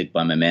going to stick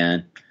by my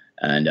man,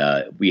 and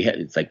we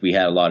had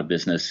a lot of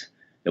business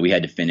that we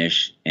had to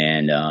finish,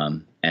 and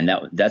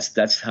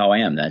that's how I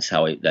am.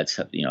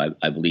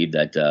 I believe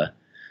that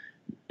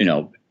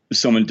if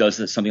someone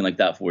does something like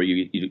that for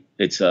you,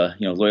 it's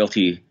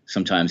loyalty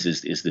sometimes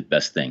is the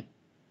best thing.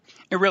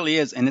 It really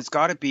is, and it's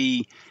got to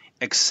be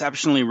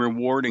exceptionally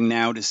rewarding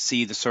now to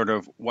see the sort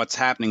of what's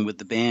happening with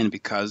the band,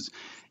 because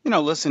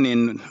listen,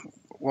 in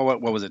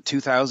what was it,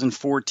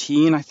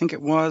 2014, I think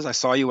it was, I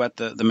saw you at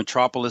the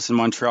Metropolis in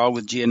Montreal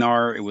with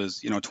GNR. It was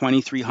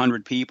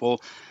 2,300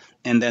 people,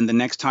 and then the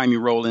next time you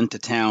roll into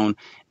town,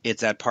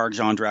 it's at Parc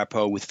Jean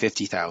Drapeau with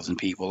 50,000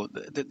 people.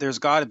 There's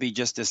got to be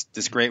just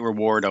this great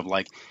reward of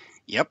like,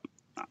 yep,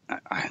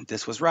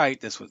 this was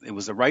right. It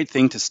was the right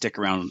thing to stick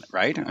around,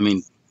 right? I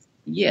mean,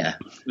 yeah,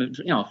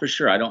 for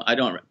sure. I don't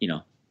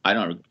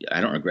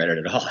regret it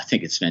at all. I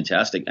think it's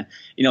fantastic.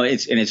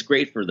 It's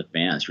great for the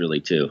fans really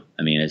too.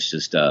 I mean, it's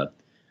just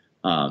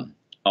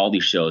all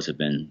these shows have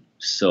been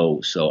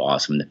so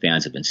awesome. The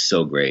fans have been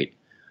so great,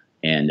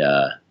 and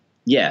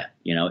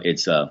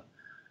it's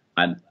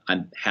I'm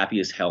happy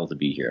as hell to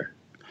be here.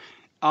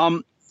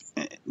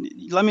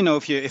 Let me know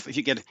if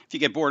you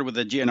get bored with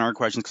the GNR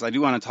questions, because I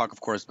do want to talk, of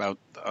course, about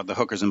the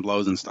hookers and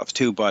blows and stuff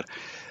too. But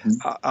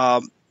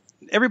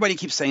everybody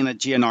keeps saying that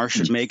GNR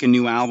should make a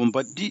new album,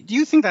 but do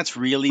you think that's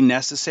really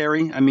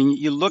necessary? I mean,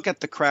 you look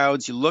at the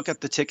crowds, you look at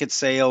the ticket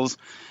sales,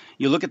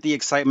 you look at the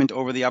excitement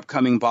over the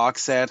upcoming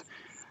box set.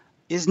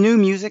 Is new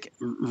music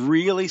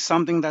really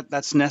something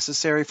that's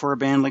necessary for a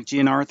band like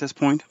GNR at this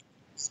point?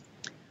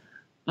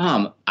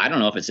 I don't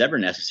know if it's ever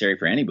necessary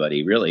for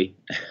anybody, really.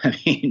 I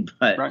mean,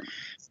 but right.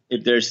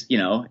 If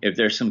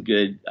there's some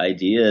good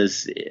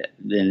ideas,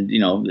 then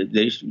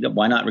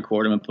why not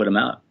record them and put them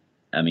out?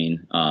 I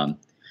mean,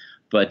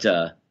 but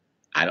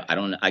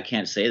I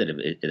can't say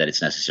that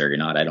it's necessary or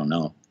not. I don't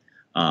know.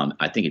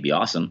 I think it'd be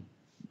awesome,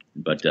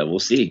 but we'll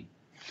see.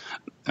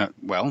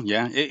 Well,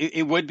 yeah,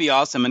 it would be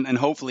awesome, and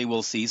hopefully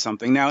we'll see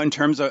something. Now, in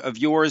terms of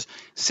yours,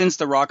 since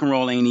the Rock and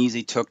Roll Ain't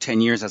Easy took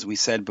 10 years, as we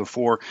said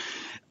before,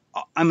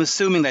 I'm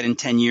assuming that in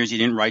 10 years you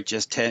didn't write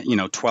just 10,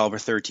 12 or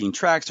 13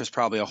 tracks. There's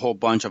probably a whole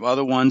bunch of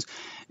other ones.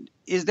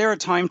 Is there a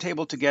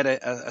timetable to get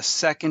a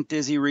second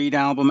Dizzy Reed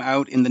album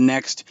out in the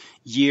next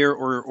year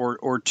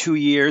or 2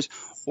 years?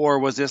 Or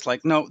was this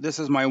like, no, this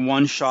is my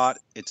one shot,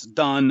 it's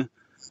done,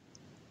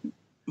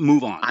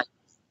 move on?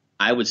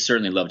 I would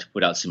certainly love to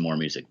put out some more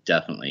music,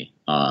 definitely.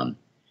 That's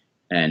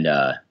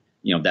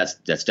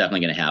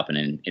definitely going to happen.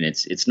 And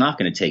it's not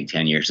going to take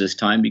 10 years this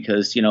time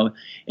because,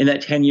 in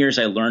that 10 years,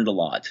 I learned a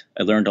lot.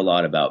 I learned a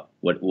lot about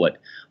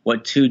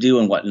what to do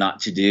and what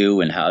not to do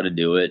and how to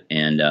do it.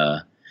 And,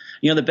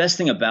 the best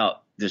thing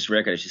about this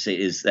record, I should say,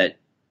 is that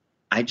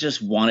I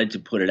just wanted to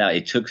put it out.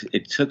 It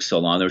took so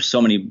long. There were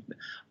so many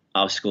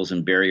obstacles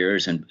and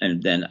barriers. And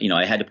then,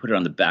 I had to put it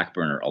on the back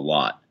burner a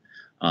lot.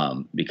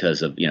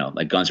 Because of,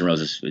 like Guns N'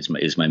 Roses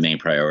is my main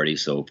priority.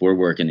 So if we're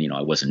working,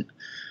 I wasn't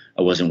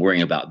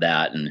worrying about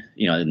that. And,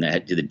 and I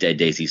had to do the Dead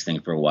Daisies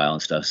thing for a while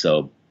and stuff.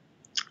 So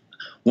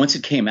once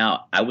it came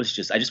out, I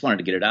just wanted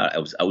to get it out.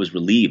 I was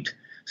relieved.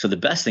 So the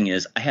best thing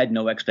is I had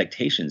no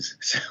expectations.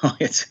 So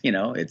it's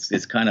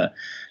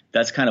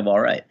that's kind of all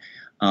right.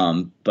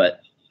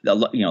 But a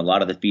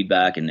lot of the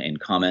feedback and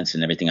comments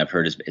and everything I've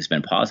heard has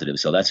been positive.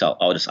 So that's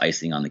all just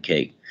icing on the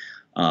cake.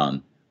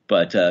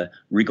 But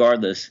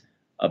regardless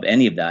of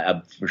any of that,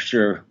 I for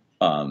sure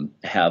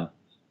have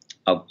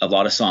a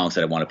lot of songs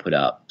that I want to put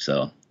out.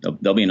 So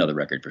there'll be another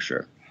record for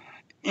sure.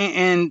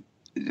 And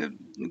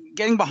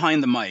getting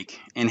behind the mic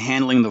and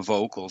handling the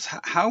vocals,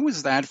 how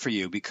was that for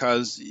you?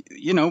 Because,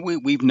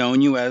 we've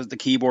known you as the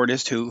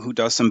keyboardist who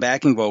does some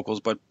backing vocals,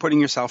 but putting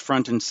yourself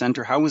front and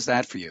center, how was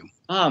that for you?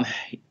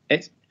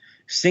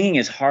 Singing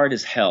is hard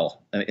as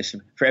hell.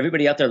 For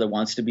everybody out there that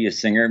wants to be a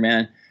singer,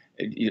 man,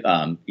 you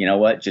know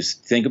what?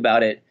 Just think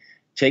about it.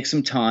 Take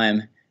some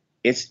time.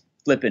 It's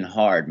flipping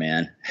hard,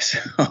 man.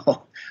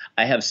 So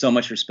I have so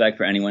much respect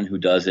for anyone who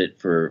does it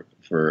for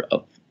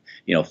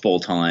full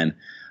time,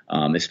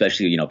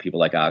 especially people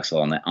like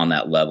Axl on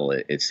that level.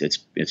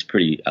 It's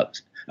pretty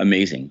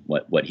amazing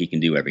what he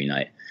can do every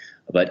night.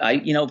 But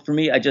for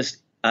me,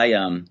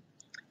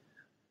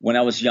 when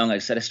I was young, like I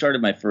said, I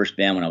started my first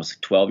band when I was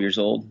 12 years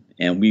old,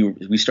 and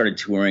we started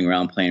touring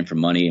around playing for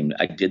money, and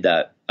I did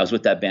that. I was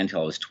with that band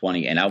till I was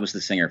 20, and I was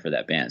the singer for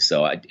that band.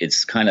 So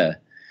it's kind of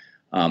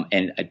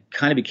and I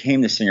kind of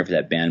became the singer for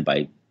that band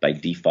by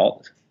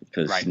default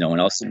because right. No one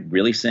else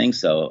really sings.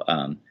 So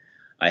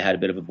I had a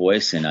bit of a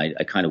voice, and I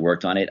kind of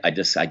worked on it. I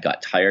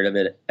got tired of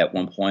it at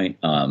one point.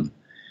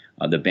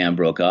 The band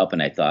broke up,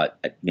 and I thought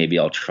maybe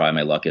I'll try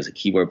my luck as a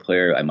keyboard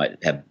player. I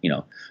might have,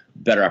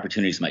 better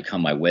opportunities might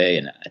come my way.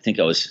 And I think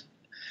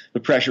the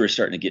pressure was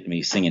starting to get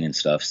me singing and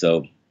stuff.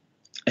 So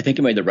I think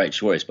I made the right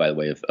choice, by the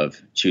way,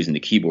 of choosing the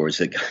keyboards.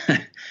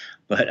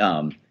 But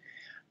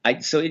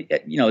as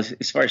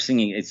far as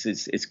singing,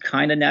 it's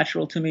kind of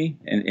natural to me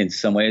in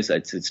some ways.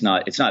 It's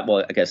not,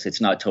 well, I guess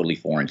it's not totally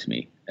foreign to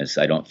me, as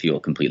I don't feel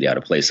completely out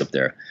of place up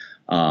there.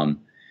 But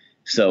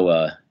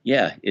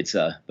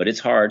it's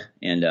hard,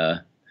 and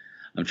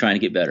I'm trying to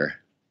get better.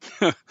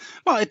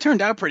 Well, it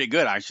turned out pretty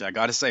good, actually. I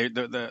got to say,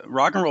 the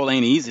Rock and Roll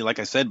Ain't Easy, like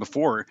I said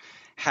before,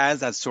 has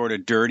that sort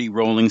of dirty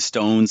Rolling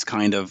Stones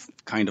kind of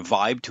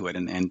vibe to it,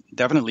 and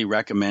definitely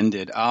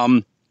recommended.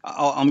 I'm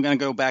going to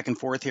go back and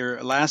forth here.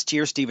 Last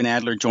year, Steven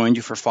Adler joined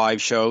you for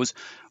 5 shows.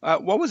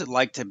 What was it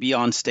like to be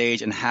on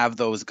stage and have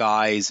those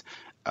guys,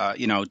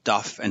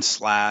 Duff and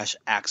Slash,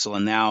 Axl,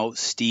 and now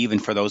Steven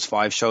for those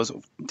 5 shows?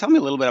 Tell me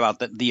a little bit about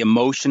the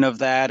emotion of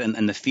that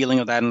and the feeling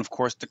of that. And, of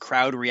course, the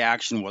crowd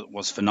reaction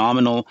was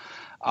phenomenal.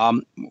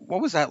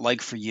 What was that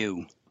like for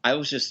you? I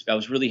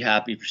was really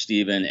happy for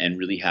Steven and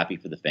really happy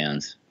for the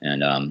fans.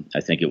 And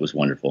I think it was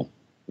wonderful.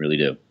 Really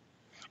do.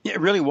 Yeah, it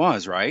really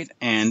was, right?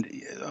 And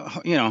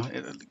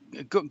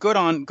good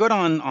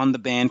on the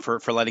band for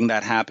letting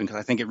that happen, because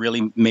I think it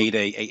really made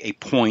a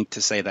point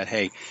to say that,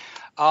 hey,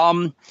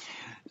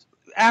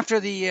 after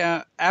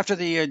the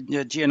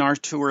GNR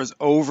tour is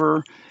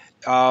over,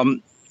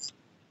 and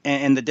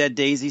the Dead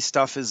Daisy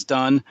stuff is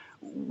done,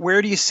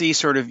 where do you see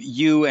sort of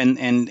you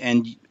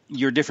and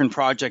your different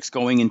projects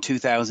going in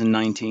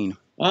 2019?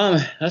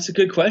 That's a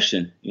good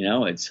question.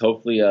 It's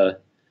hopefully I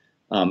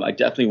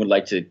definitely would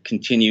like to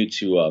continue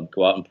to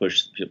go out and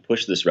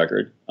push this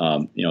record.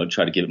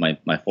 Try to give it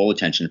my full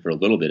attention for a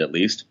little bit at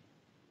least.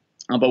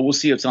 But we'll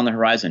see what's on the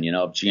horizon. If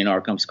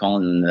GNR comes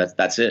calling, then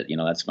that's it.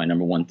 That's my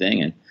number one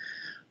thing.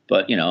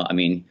 But you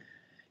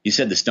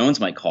said the Stones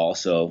might call,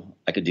 so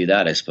I could do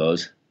that, I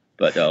suppose.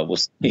 But we'll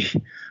see.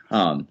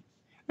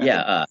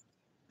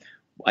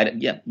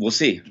 We'll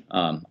see.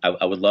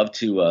 I would love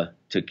to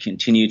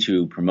continue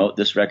to promote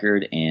this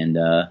record, and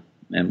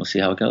we'll see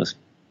how it goes.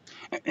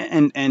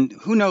 And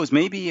who knows?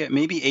 Maybe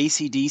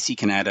AC/DC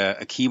can add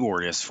a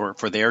keyboardist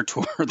for their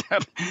tour.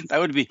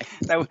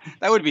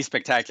 that would be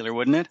spectacular,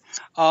 wouldn't it?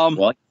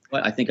 Well,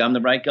 I think I'm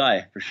the right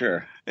guy for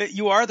sure.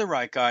 You are the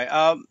right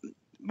guy.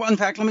 Well, in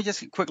fact, let me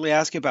just quickly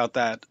ask you about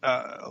that.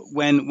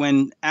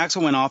 When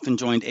Axl went off and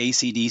joined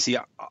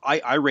AC/DC,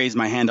 I raised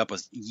my hand up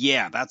as,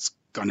 yeah, that's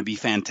going to be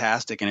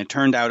fantastic, and it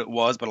turned out it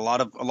was. But a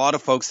lot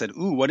of folks said,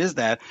 "Ooh, what is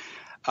that?"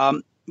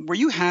 were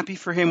you happy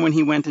for him when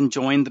he went and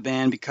joined the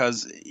band?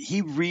 Because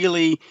he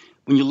really,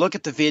 when you look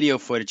at the video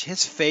footage,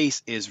 his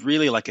face is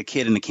really like a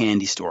kid in a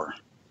candy store.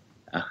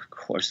 Of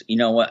course. You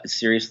know what?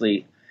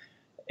 Seriously,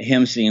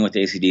 him singing with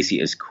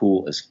AC/DC is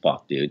cool as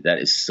fuck, dude. That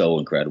is so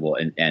incredible.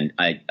 And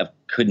I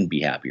couldn't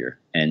be happier.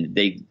 And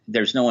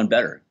there's no one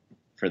better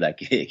for that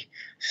gig.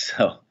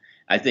 So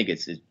I think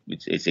it's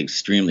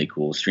extremely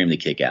cool, extremely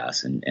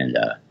kick-ass, and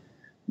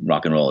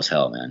rock and roll as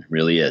hell, man.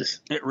 Really is.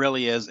 It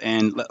really is.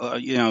 And,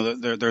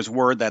 there's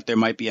word that there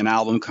might be an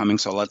album coming.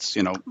 So let's,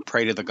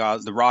 pray to the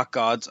gods, the rock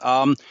gods.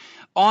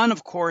 On,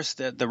 of course,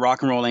 the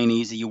Rock and Roll Ain't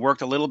Easy, you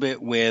worked a little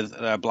bit with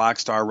Black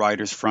Star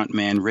Riders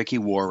frontman Ricky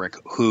Warwick,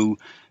 who,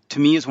 to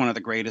me, is one of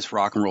the greatest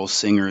rock and roll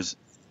singers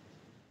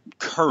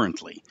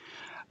currently.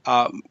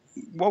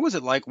 What was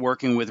it like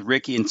working with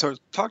Ricky? And so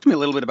talk to me a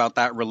little bit about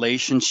that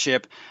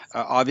relationship.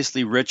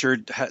 Obviously,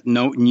 Richard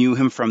knew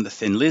him from the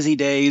Thin Lizzy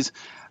days.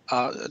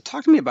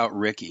 Talk to me about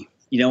Ricky.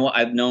 You know what?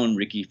 I've known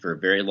Ricky for a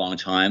very long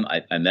time.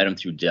 I met him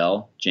through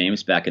Del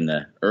James back in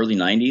the early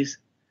 90s.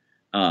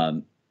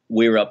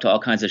 We were up to all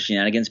kinds of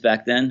shenanigans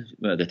back then,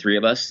 the three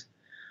of us.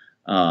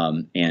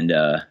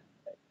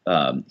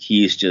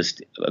 He's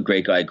just a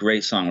great guy,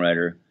 great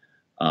songwriter.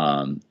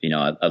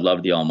 I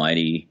loved The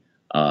Almighty.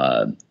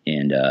 And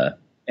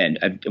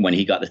when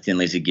he got the Thin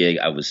Lizzy gig,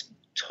 I was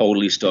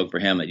totally stoked for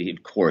him.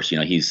 Of course,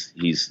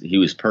 he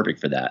was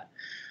perfect for that.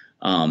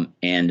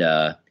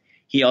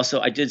 He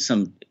also, I did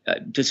some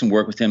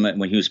work with him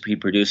when he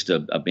produced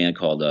a band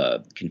called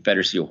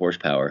Confederacy of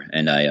Horsepower,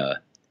 and I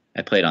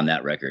played on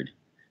that record.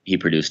 He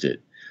produced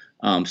it.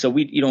 So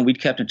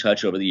we'd kept in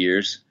touch over the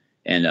years,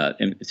 and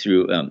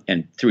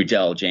through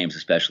Del James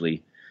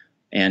especially.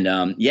 And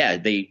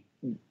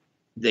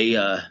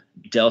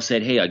Del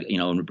said, "Hey,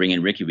 when we bring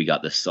in Ricky, we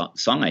got this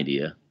song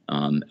idea,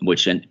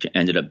 which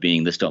ended up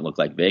being This Don't Look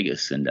Like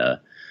Vegas." And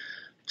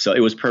so it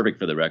was perfect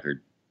for the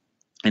record.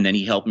 And then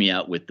he helped me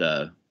out with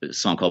a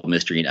song called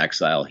Mystery in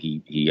Exile.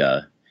 He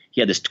had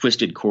this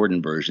twisted chord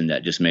inversion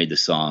that just made the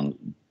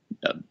song.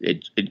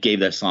 It gave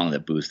that song the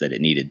boost that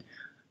it needed.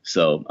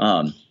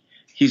 So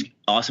he's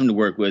awesome to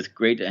work with,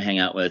 great to hang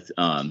out with.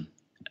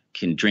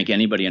 Can drink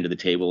anybody under the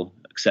table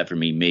except for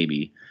me,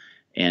 maybe.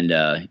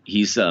 And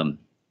he's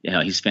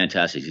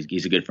fantastic.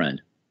 He's a good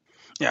friend.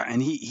 Yeah,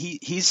 and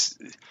he's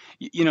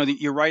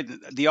you're right.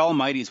 The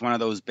Almighty is one of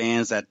those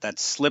bands that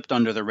slipped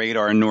under the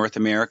radar in North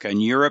America.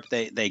 In Europe,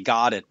 they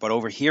got it, but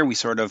over here we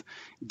sort of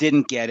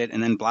didn't get it.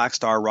 And then Black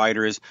Star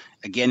Riders,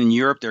 again in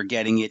Europe, they're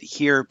getting it.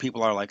 Here,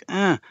 people are like,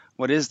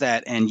 what is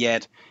that? And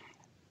yet,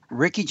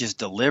 Ricky just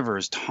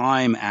delivers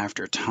time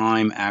after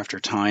time after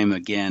time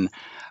again.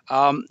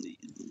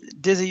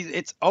 Dizzy,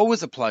 it's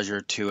always a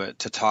pleasure to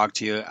talk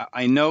to you.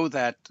 I know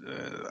that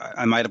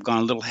I might have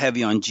gone a little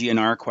heavy on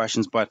GNR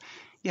questions, but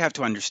you have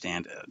to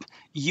understand,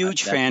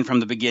 huge fan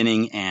from the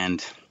beginning,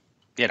 and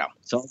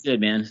it's all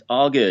good, man. It's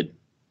all good.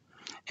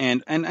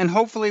 And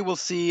hopefully we'll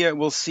see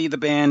the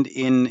band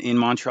in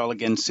Montreal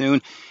again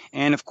soon.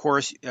 And of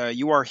course,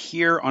 you are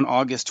here on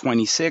August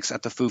 26th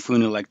at the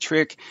Fufun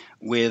Electric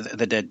with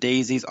the Dead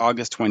Daisies,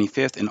 August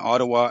 25th in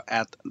Ottawa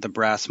at the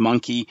Brass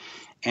Monkey.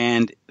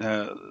 And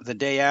the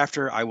day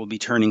after, I will be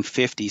turning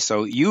 50.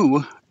 So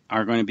you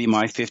are going to be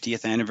my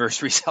 50th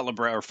anniversary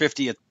celebration or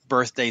 50th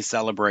birthday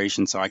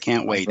celebration. So I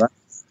can't wait.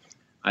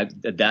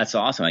 That's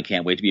awesome. I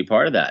can't wait to be a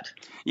part of that.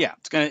 Yeah,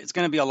 it's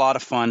gonna be a lot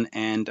of fun.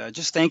 And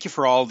just thank you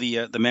for all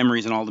the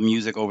memories and all the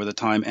music over the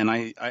time. And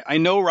I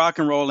know rock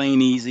and roll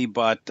ain't easy,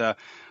 but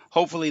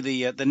hopefully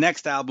the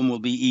next album will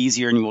be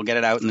easier, and we'll get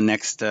it out in the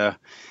next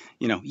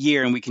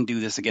year, and we can do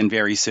this again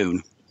very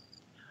soon.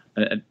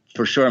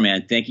 For sure,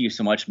 man. Thank you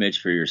so much,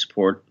 Mitch, for your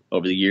support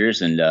over the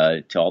years, and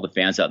to all the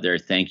fans out there,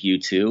 thank you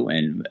too.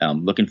 And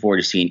I'm looking forward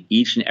to seeing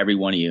each and every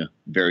one of you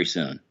very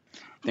soon.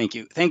 Thank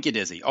you,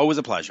 Dizzy. Always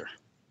a pleasure.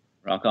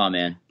 Rock on,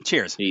 man.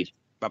 Cheers. Peace.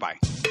 Bye-bye.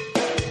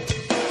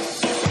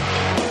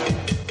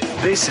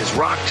 This is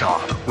Rock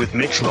Talk with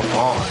Mitch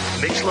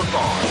LaFon. Mitch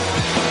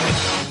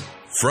LaFon.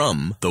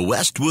 From the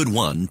Westwood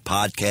One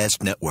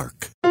Podcast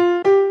Network.